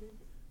a human.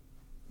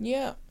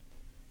 Yeah.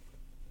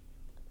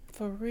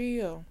 For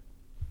real.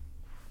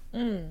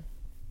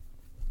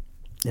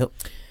 Yep.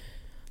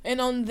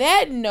 And on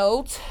that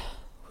note,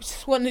 we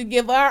just wanted to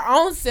give our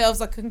own selves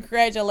a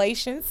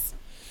congratulations.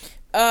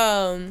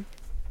 Our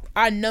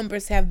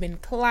numbers have been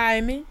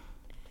climbing.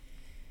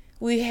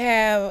 We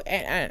have,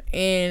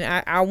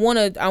 and I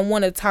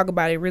wanna talk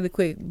about it really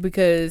quick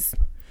because,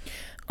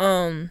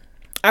 I've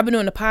been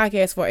doing the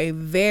podcast for a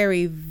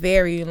very,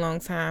 very long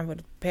time, for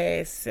the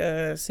past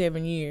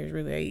 7 years,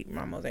 really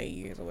almost 8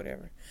 years or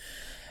whatever.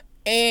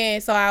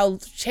 And so I'll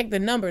check the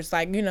numbers,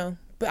 like, you know,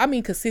 but I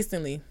mean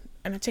consistently.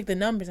 And I checked the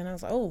numbers, and I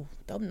was like, oh,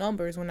 those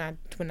numbers, when I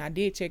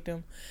did check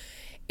them,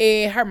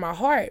 it hurt my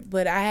heart.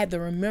 But I had to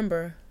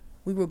remember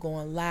we were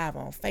going live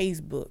on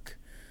Facebook,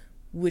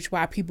 which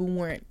why people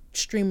weren't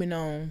streaming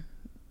on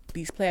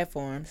these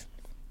platforms.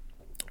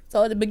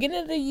 So at the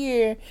beginning of the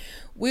year,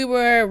 we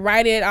were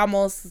right at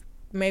almost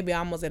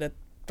at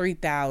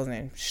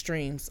 3,000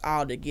 streams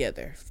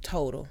altogether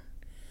total.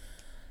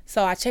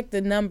 So I checked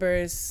the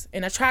numbers,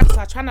 and I try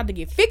not to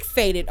get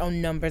fixated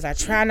on numbers. I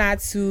try not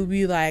to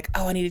be like,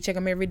 oh, I need to check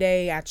them every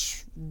day.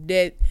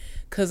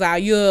 Cause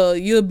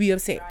you'll be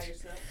upset.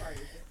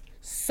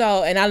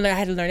 So, and I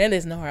had to learn that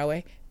lesson the hard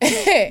way.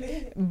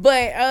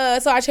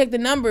 But so I checked the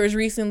numbers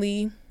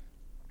recently,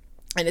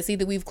 and to see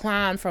that we've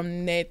climbed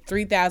from that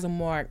 3,000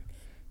 mark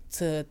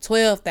to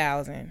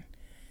 12,000,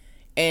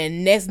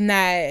 and that's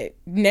not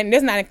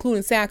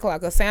including SoundCloud,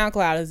 because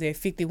SoundCloud is at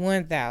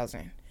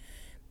 51,000.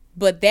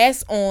 But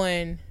that's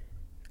on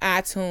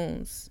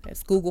iTunes,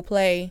 that's Google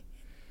Play,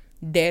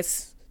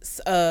 that's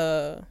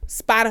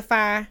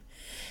Spotify,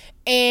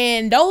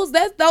 and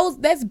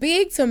that's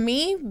big to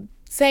me.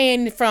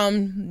 Saying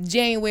from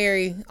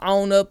January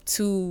on up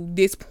to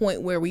this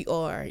point where we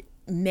are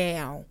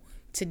now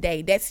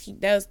today,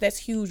 that's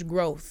huge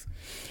growth,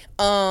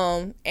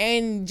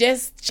 and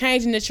just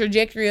changing the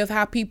trajectory of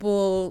how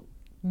people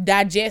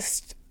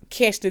digest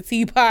Catch the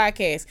Tea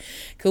podcast,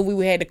 because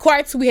we had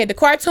the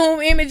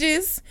cartoon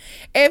images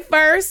at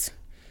first,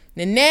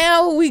 and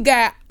now we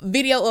got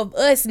video of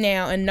us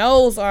now, and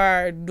those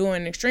are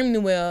doing extremely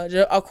well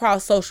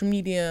across social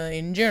media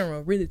in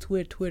general. Really,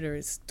 Twitter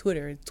is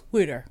where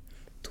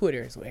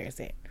it's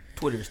at.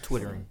 Twitter is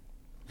twittering.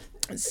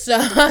 So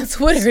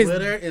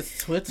Twitter is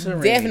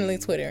twittering. Definitely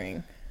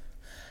twittering.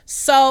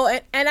 So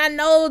and I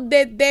know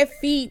that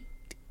feat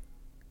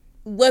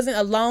wasn't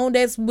alone.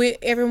 That's with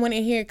everyone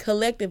in here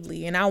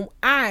collectively, and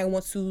I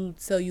want to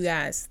tell you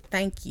guys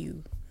thank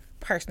you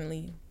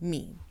personally.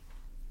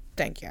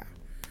 Thank y'all.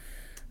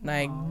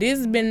 Like, this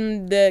has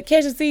been the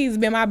Catch the Tea has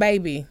been my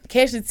baby.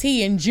 Catch the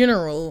Tea in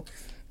general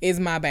is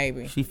my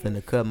baby. She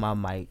finna cut my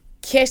mic.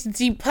 Catch the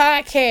Tea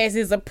podcast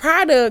is a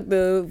product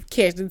of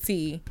Catch the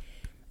Tea,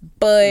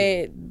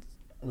 but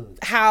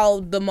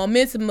how the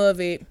momentum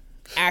of it,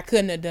 I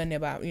couldn't have done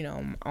it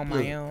on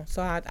my own.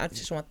 So I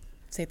just want to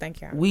say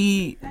thank y'all.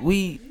 We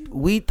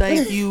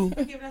thank you.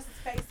 For giving us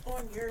a space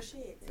on your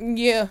shit.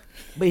 Yeah.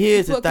 But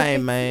here's the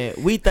thing, man.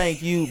 We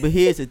thank you, but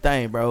here's the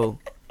thing, bro.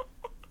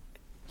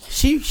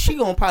 She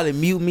gonna probably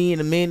mute me in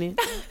a minute.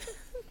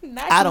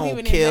 I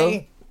don't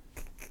care.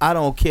 I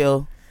don't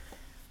care.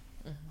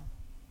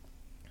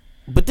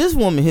 But this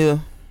woman here,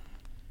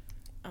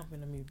 I'm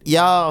gonna mute this.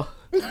 y'all,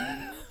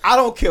 I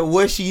don't care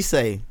what she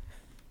say.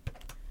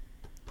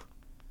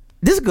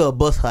 This girl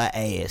bust her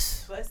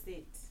ass. Bust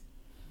it.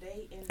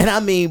 And I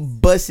mean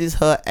busts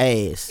her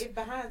ass.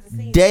 Behind the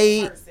scenes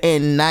Day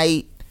and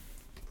night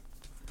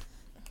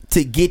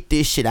to get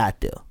this shit out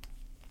there.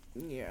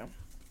 Yeah.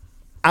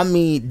 I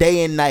mean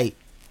day and night.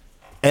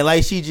 And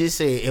like she just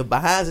said, if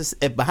behind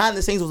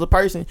the scenes was a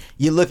person,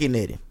 you're looking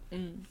at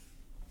him.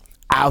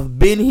 I've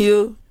been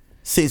here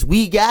since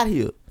we got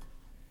here.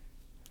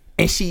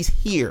 And she's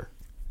here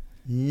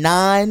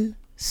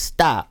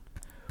non-stop.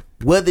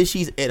 Whether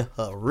she's at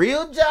her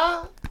real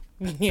job.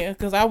 Yeah,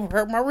 because I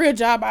work my real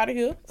job out of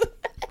here.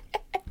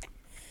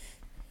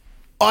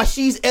 Or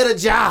she's at a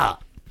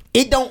job.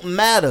 It don't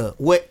matter.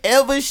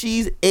 Wherever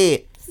she's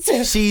at,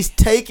 she's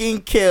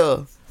taking care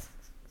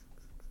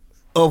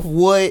of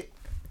what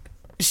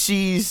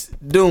she's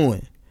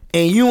doing.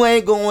 And you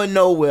ain't going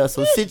nowhere,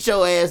 so sit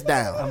your ass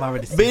down. I'm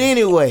already But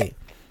anyway,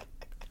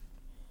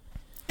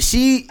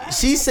 she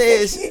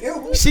says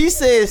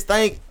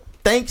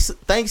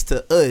thanks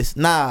to us.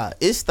 Nah,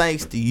 it's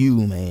thanks to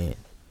you, man.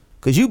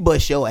 Cause you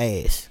bust your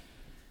ass.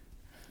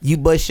 You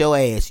bust your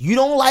ass. You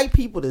don't like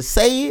people to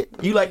say it.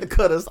 You like to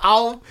cut us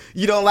off.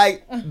 You don't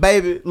like,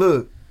 baby,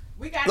 look.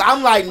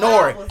 I'm like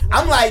Nori.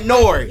 I'm like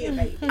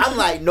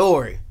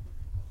Nori.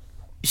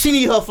 She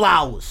need her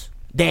flowers.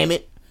 Damn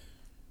it.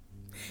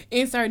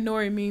 Insert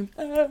Nori meme.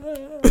 How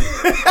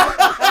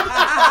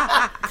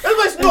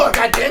much Nori,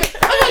 goddammit?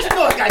 How much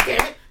Nori,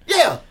 goddammit?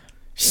 Yeah.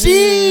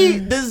 She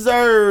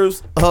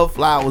deserves her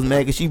flowers,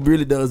 man, because she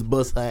really does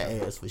bust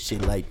her ass for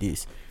shit like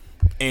this.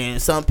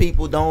 And some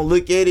people don't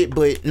look at it,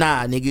 but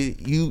nah,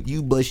 nigga,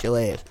 you bust your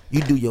ass. You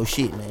do your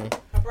shit, man.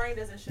 Her brain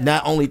doesn't shut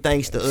Not only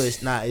thanks to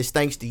us, nah, it's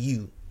thanks to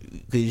you.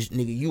 Because,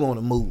 nigga, you on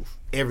the move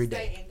every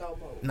day. Stay and go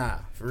move. Nah,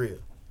 for real.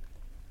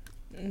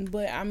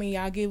 But, I mean,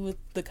 y'all give us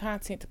the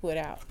content to put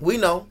out. We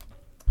know.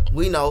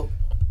 And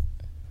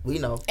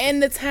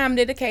the time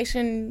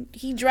dedication.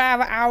 He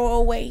drive an hour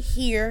away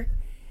here.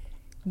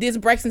 This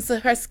breaks into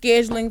her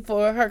scheduling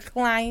for her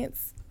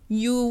clients.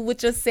 You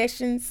with your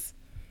sessions.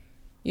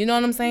 You know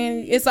what I'm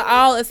saying? It's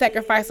all a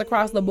sacrifice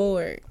across the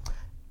board.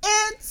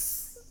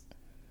 It's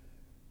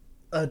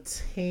a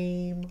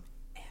team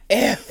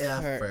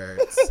effort.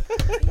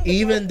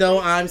 Even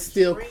though I'm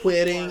still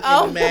quitting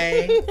in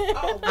May,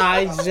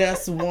 I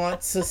just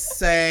want to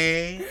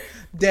say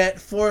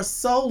that for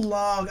so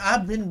long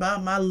I've been by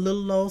my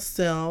little old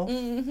self.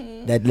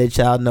 Mm-hmm. That let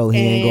y'all know he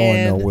ain't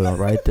going nowhere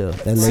right there.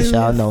 That let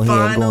y'all know he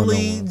ain't going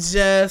nowhere.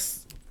 Just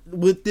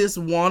with this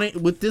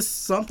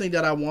something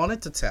that I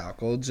wanted to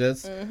tackle,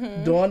 just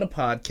doing the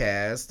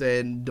podcast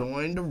and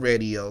doing the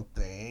radio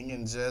thing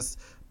and just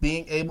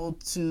being able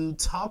to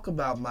talk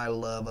about my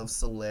love of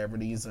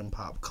celebrities and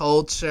pop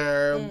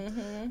culture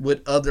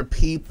with other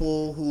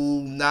people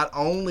who not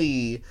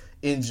only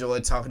enjoy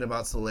talking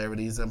about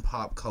celebrities and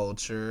pop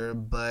culture,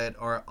 but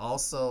are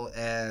also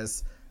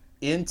as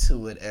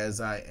into it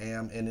as I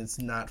am, and it's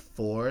not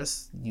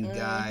forced. You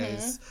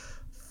guys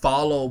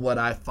follow what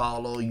I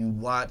follow. You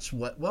watch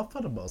well,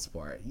 for the most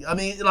part. I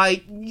mean,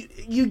 like,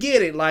 you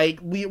get it. Like,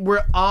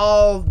 we're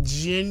all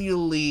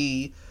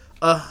genuinely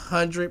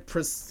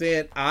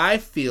 100%, I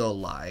feel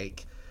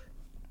like,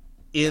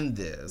 in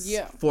this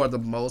for the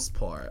most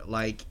part.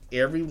 Like,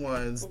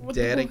 everyone's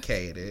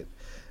dedicated,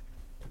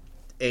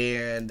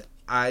 and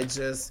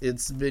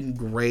it's been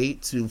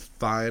great to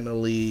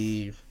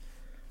finally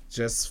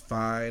just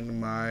find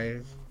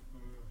my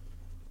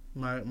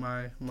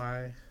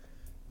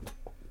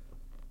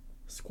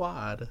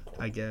squad,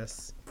 I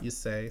guess you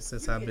say,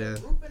 since I've been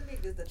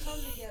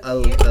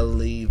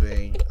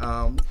leaving.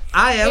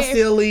 I am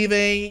still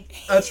leaving.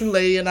 A true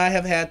lady and I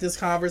have had this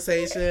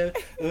conversation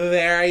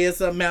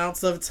various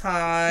amounts of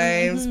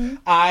times.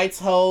 I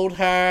told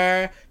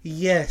her,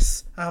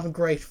 yes, I'm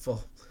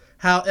grateful.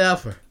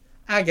 However,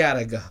 I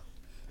gotta go.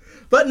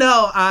 But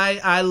no,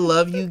 I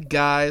love you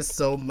guys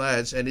so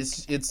much, and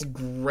it's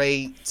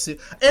great to,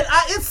 and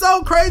it's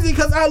so crazy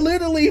because I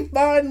literally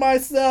find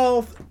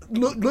myself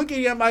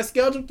looking at my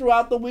schedule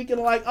throughout the week and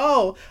like,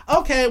 oh,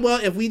 okay, well,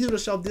 if we do the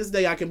show this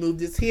day, I can move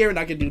this here and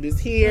I can do this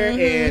here,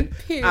 and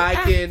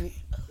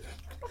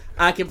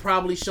I can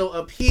probably show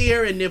up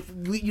here, and if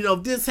we,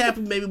 if this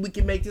happens, maybe we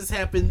can make this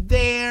happen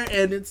there,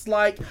 and it's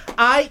like,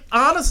 I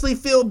honestly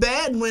feel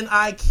bad when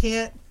I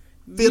can't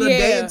fit a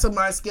day into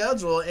my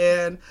schedule.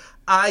 And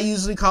I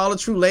usually call a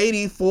true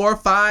lady 4,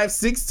 5,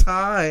 6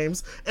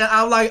 times. And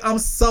I'm like, I'm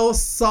so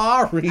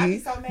sorry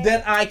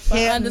that I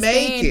can't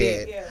make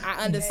it. Yeah.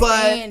 I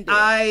understand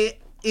but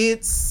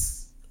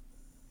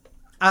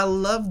I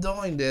love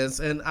doing this,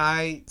 and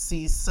I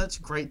see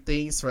such great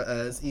things for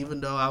us,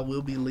 even though I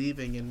will be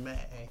leaving in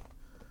May.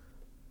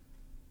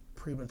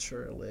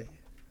 Prematurely.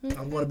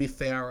 I'm going to be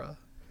Farrah.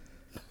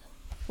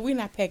 We're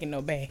not packing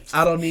no bags.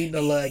 I don't need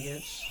no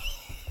luggage.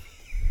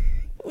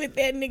 With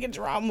that nigga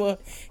drama,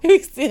 we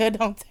still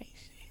don't take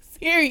shit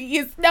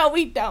serious. No,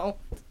 we don't.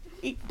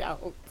 We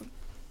don't.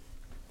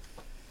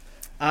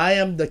 I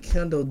am the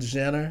Kendall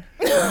Jenner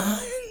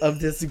of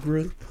this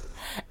group.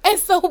 And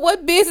so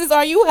what business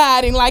are you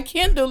hiding like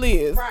Kendall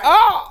is?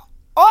 Right.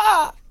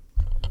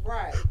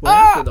 Right. Well,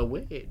 after the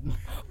wedding.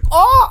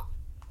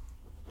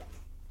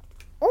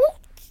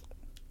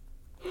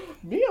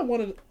 Me, I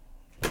wanted.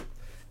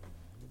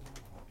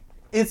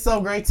 It's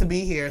so great to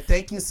be here.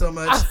 Thank you so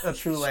much, a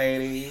true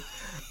lady.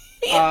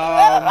 Thank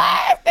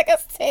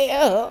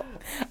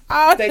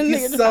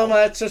you so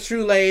much, a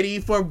true lady,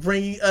 for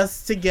bringing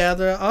us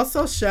together.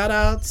 Also, shout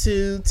out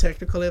to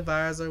technical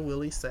advisor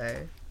Willie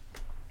Say.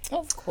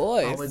 Of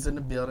course. Always in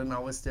the building,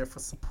 always there for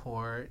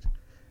support.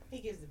 He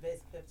gives the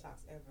best pep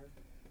talks ever.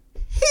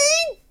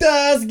 He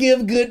does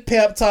give good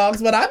pep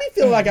talks, but I be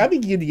feeling like I be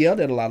getting yelled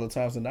at a lot of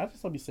times, and I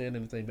just don't be saying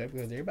anything back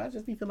because everybody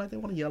just be feeling like they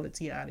want to yell at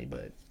Tiani,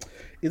 but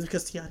it's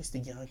because Tiani's the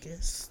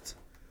youngest.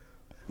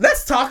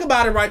 Let's talk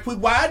about it right quick.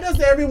 Why does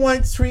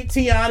everyone treat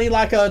Tiani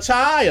like a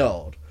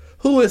child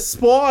who is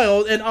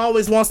spoiled and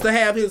always wants to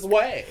have his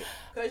way?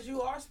 Because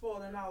you are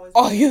spoiled and always.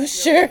 Are you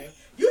sure?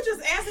 You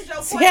just answered your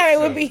question. Tiani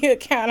would be here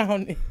count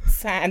on it.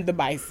 Sign the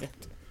bicep.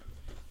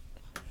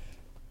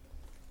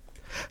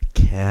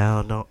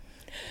 Count on.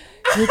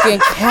 You can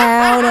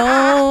count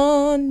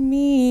on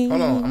me.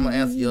 Hold on, I'm gonna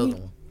answer the other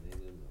one.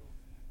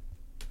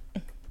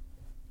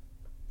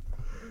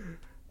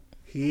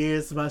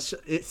 Here's my so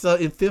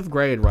in 5th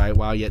grade, right,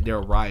 while yet they're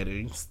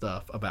writing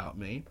stuff about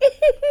me,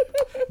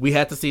 we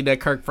had to sing that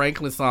Kirk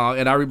Franklin song,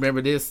 and I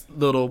remember this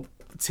little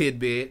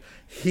tidbit.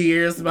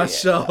 Here's my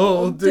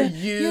shoulder,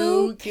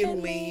 you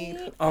can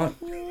lean on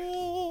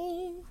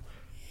me.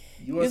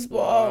 You are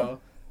spoiled.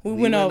 We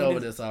went over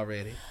this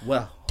already.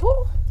 Well,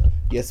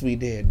 yes, we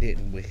did,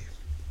 didn't we?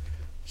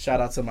 Shout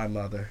out to my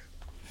mother.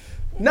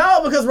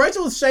 No, because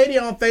Rachel was shady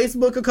on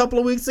Facebook a couple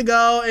of weeks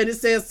ago, and it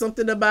says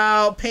something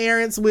about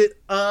parents with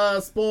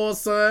spoiled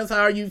sons,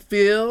 how you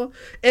feel.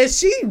 And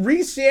she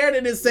reshared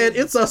it and said,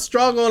 it's a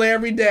struggle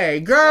every day.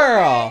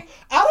 Girl,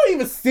 I don't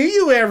even see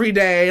you every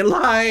day.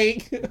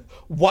 Like,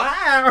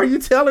 why are you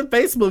telling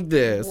Facebook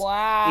this?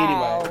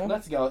 Wow. Anyway,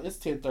 let's go. It's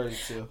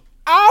 10:32.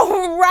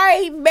 All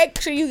right. Make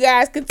sure you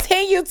guys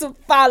continue to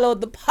follow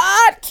the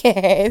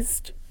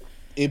podcast.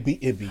 It be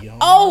on.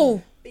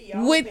 Oh,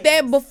 with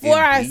that, before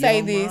I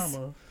say this,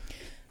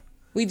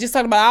 we just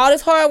talked about all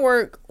this hard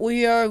work.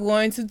 We are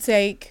going to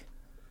take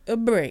a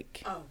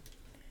break.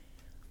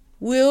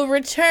 We'll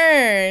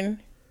return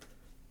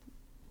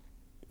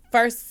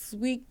first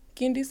week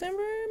in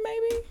December,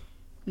 maybe?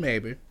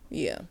 Maybe.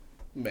 Yeah.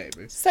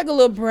 Maybe. Just take a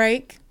little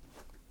break.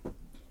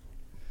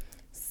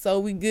 So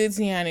we good,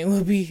 Tiani.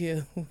 We'll be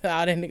here with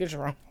all that niggas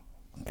wrong.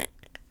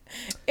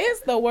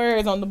 It's the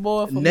words on the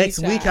board for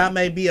next me, week. I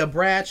may be a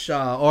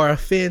Bradshaw or a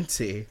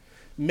Fenty,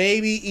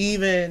 maybe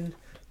even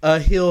a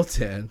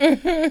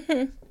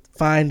Hilton.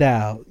 Find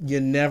out. You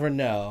never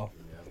know.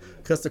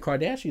 Because the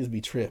Kardashians be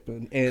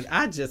tripping, and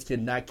I just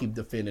cannot keep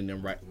defending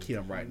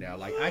Kim right now.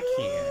 Like, I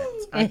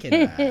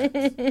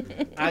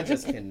cannot. I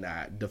just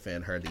cannot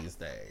defend her these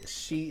days.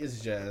 She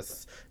is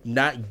just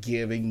not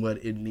giving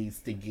what it needs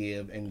to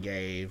give and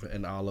gave,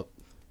 and all of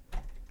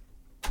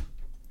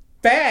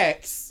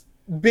facts.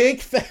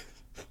 Big facts.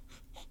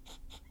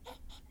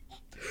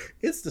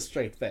 It's the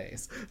straight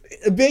face.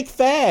 Big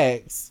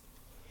facts.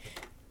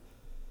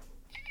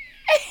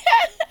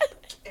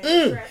 Keep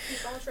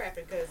on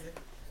trapping, cousin.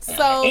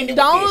 So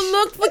don't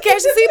look for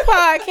Catch the Sea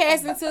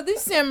podcast until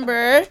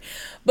December,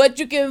 but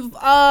you can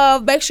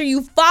make sure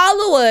you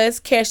follow us,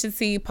 Catch the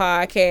Sea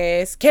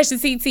podcast, Catch the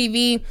Sea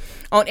TV,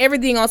 on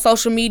everything on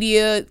social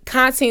media.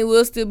 Content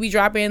will still be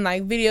dropping,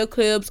 like video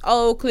clips,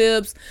 old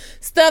clips,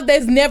 stuff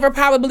that's never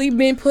probably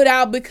been put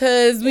out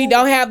because we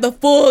don't have the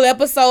full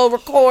episode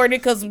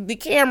recorded because the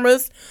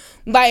cameras,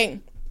 like,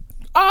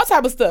 all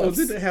type of stuff. Oh,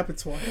 did that happen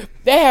twice?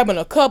 That happened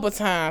a couple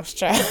times,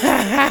 child.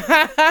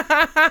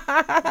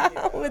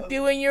 With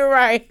you and you're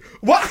right.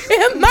 What?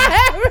 In my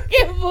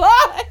African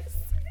voice.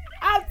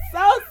 I'm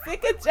so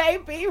sick of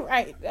JB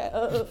right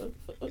now.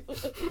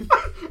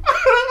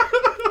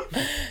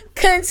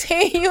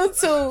 Continue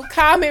to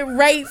comment,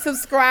 rate,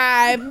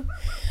 subscribe.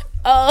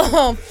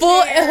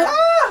 Full.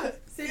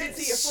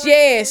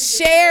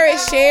 Share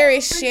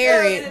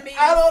it.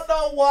 I don't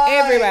know why.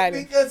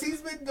 Everybody. Because he's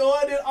been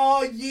doing it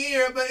all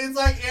year, but it's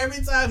like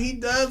every time he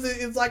does it,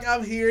 it's like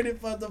I'm hearing it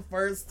for the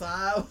first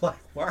time. Like,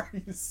 why are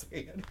you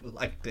saying it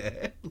like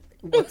that?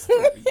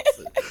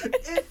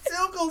 It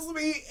tickles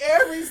me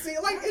every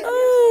single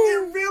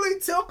it really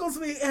tickles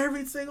me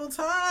every single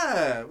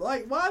time.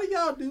 Like, why do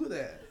y'all do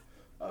that?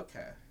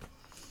 Okay.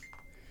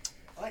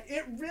 Like,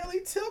 it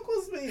really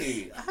tickles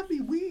me. I'd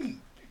be weak.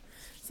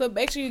 So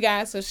make sure you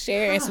guys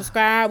share and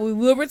subscribe. We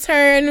will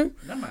return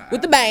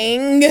with the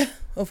bang.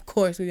 Of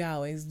course, we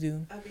always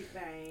do. A big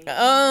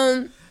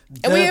bang.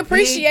 And we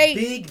appreciate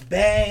big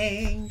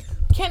bang.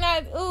 Do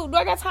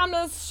I got time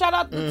to shout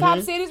out the top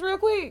cities real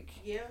quick?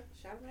 Yeah,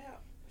 shout them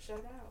out.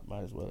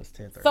 Might as well. It's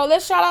 10:30. So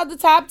let's shout out the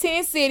top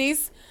 10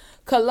 cities.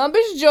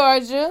 Columbus,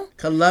 Georgia.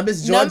 Number 1,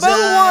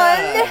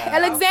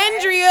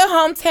 Alexandria,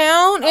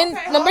 hometown. And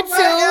number 2,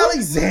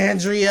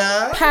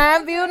 Alexandria.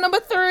 Pineville, number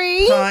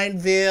 3.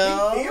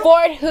 Pineville.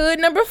 Fort Hood,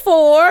 number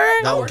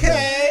 4.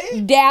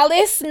 Okay.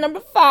 Dallas, number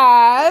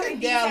 5.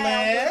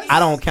 Dallas. I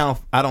don't count.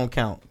 I don't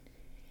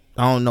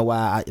know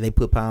why they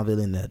put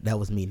Pineville in there. That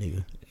was me,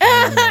 nigga.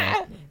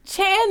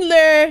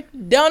 Chandler,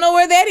 don't know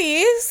where that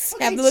is.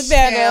 Have to look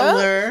that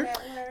up.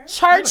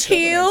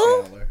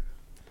 Churchill.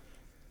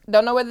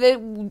 Don't know whether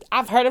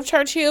I've heard of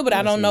Churchill, but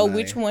I don't know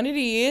which one it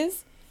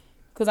is.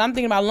 Because I'm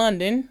thinking about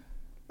London.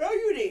 No,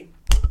 you did.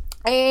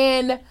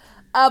 And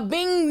a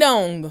bing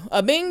dong.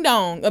 What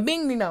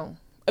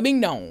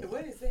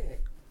is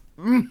that?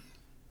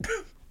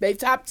 They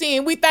top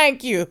 10. We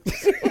thank you.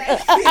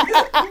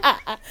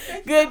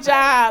 Good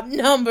job,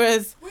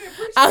 numbers.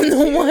 I'm the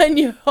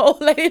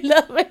 1-year-old lady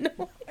loving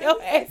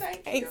your ass.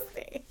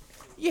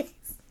 Yes.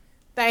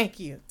 Thank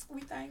you.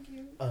 We thank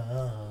you.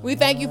 We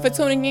thank you for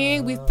tuning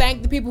in. We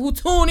thank the people who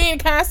tune in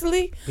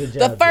constantly. Good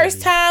job, the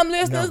first time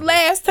listeners,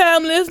 last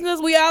time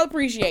listeners, we all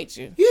appreciate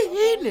you.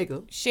 Yeah,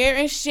 nigga. Share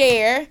and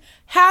share.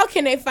 How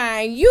can they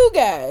find you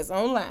guys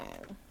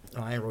online?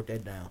 Oh, I ain't wrote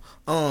that down.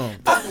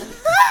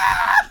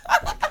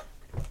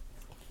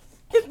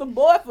 It's the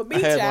boy for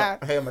me, child.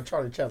 I had my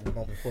Charlie Chaplin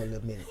moment for a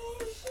little minute.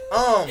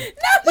 Not You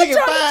for can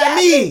Charlie find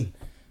Chaplin. me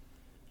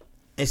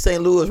in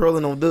St. Louis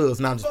rolling on dubs.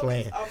 No, I'm just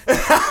playing. He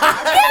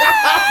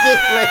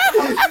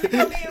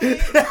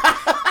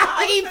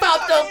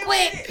popped up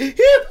quick.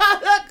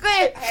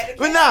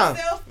 But nah.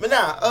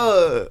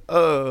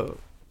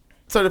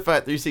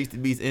 Certified 360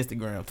 Beats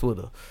Instagram,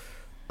 Twitter.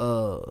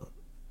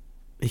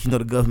 If you know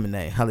the government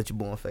name, holla at your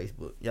boy on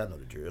Facebook. Y'all know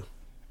the drill.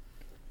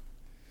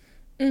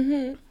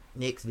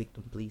 Next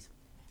victim, please.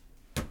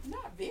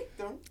 Not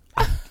victim.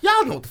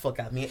 Y'all know what the fuck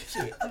I meant.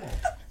 Shit. Come on.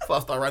 Before I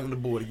start writing the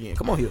board again.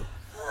 Come on here.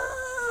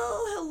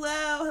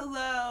 Oh,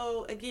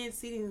 hello. Again,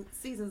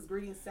 season's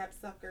greetings,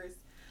 sapsuckers.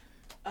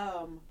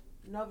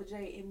 Nova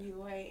J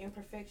MUA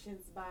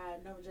Imperfections by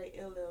Nova J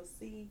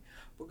LLC.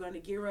 We're gonna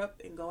gear up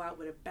and go out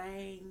with a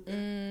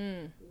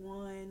bang.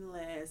 One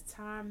last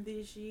time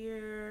this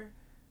year.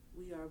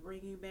 We are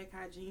bringing back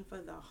hygiene for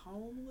the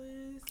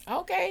homeless.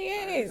 Okay,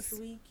 yes. This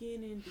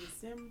weekend in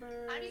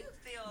December. How do you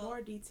feel? More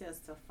details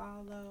to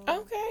follow.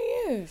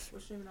 Okay, yes.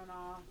 We're streaming on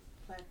all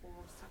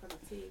platforms. Talk about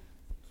the Tik,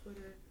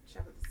 Twitter,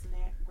 Shop at the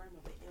Snap, Grandma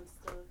the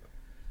Insta,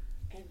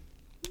 and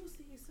we'll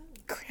see you soon.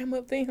 Cram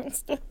up the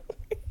Insta.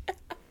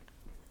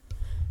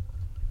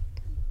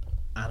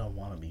 I don't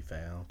want to be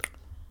found.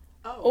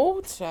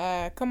 Oh,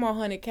 child. Come on,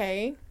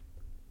 100K.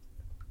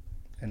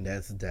 And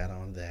that's that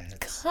on that.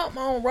 Come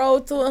on,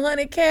 roll to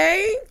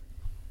 100K.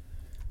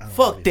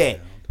 Fuck that.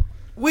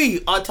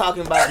 We are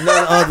talking about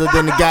none other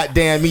than the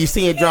goddamn me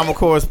seeing drama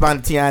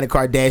correspondent Tiana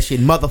Kardashian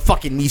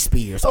motherfucking me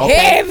Spears. Okay?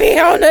 Heavy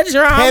on the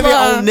drama. Heavy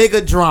on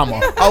nigga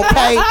drama.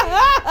 Okay?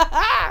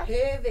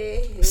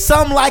 Heavy.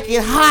 Some like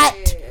it hot.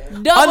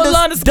 Double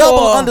underscore.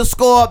 Double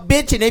underscore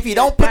bitch. And if you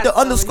don't put the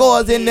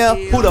underscores in there,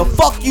 who the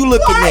fuck you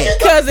looking at?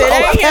 Because it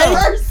ain't him.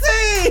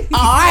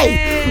 Alright.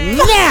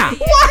 Now,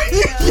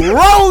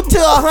 roll to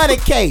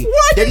 100K.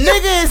 The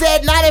nigga is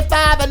at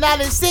 95 or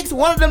 96.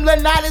 One of them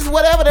little 90s,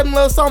 whatever them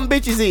little some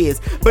bitches is.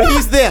 But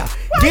he's there.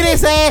 Get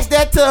his ass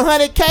there to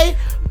 100K.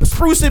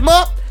 Spruce him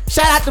up.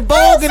 Shout out to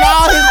Vogue and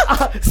all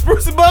his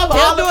spruce him up.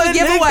 All them little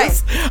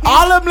niggas.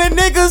 All them little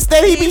niggas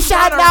that he be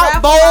shouting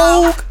out.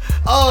 Vogue.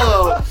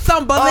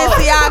 Some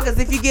Balenciagas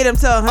if you get him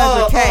to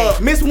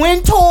 100K. Miss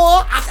Wintour,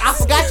 I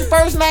forgot your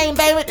first name,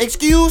 baby.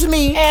 Excuse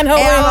me. Anna, all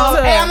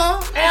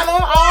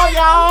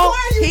y'all.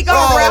 He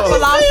gonna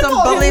raffle off some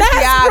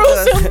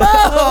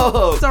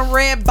Balenciagas, some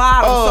red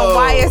bottoms, some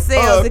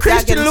YSLs if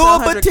y'all get him to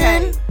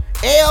 100K.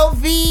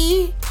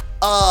 LV,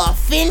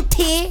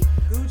 Fenty,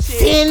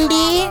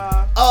 Fendi,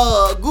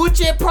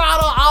 Gucci,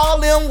 Prada, all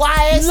them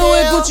YSL.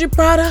 Louis Gucci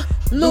Prada.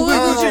 Louis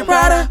Gucci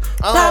Prada.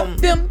 Pop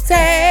them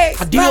tags.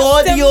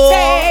 Dior.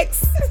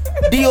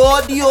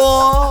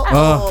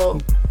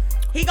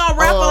 He gonna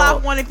raffle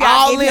off one if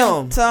y'all get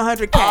him to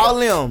 100K. All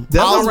them.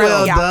 That was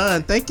well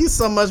done. Thank you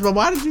so much. But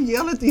why did you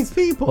yell at these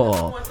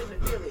people?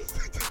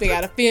 They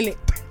gotta feel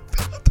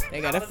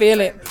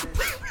it.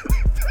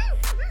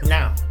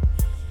 Now.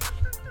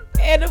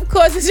 And of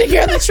course, it's your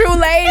girl, the true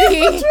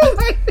lady.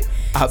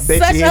 I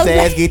bet you his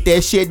ass get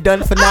that shit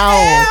done for now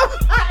on.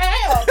 I am.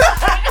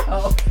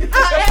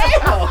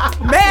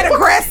 Mad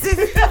aggressive.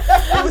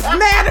 It was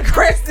mad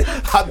aggressive.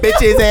 I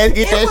bet you his ass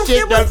get that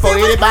shit done for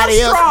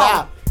anybody else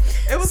now.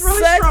 It was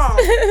really strong.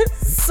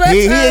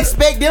 He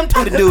expect them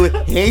two to do it.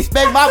 He ain't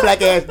expect my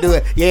black ass to do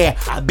it. Yeah,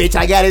 I bet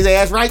I got his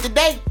ass right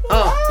today.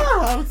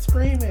 I'm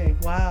screaming.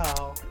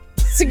 Wow.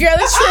 She girl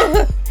is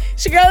true.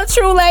 She girl a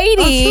true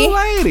lady. A true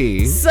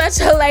lady. Such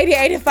a lady.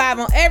 85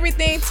 on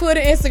everything. Twitter,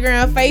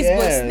 Instagram,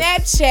 Facebook,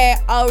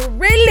 Snapchat. Oh,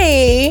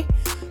 really?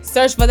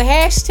 Search for the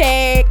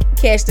hashtag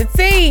Catch the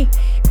Tea.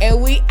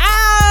 And we out.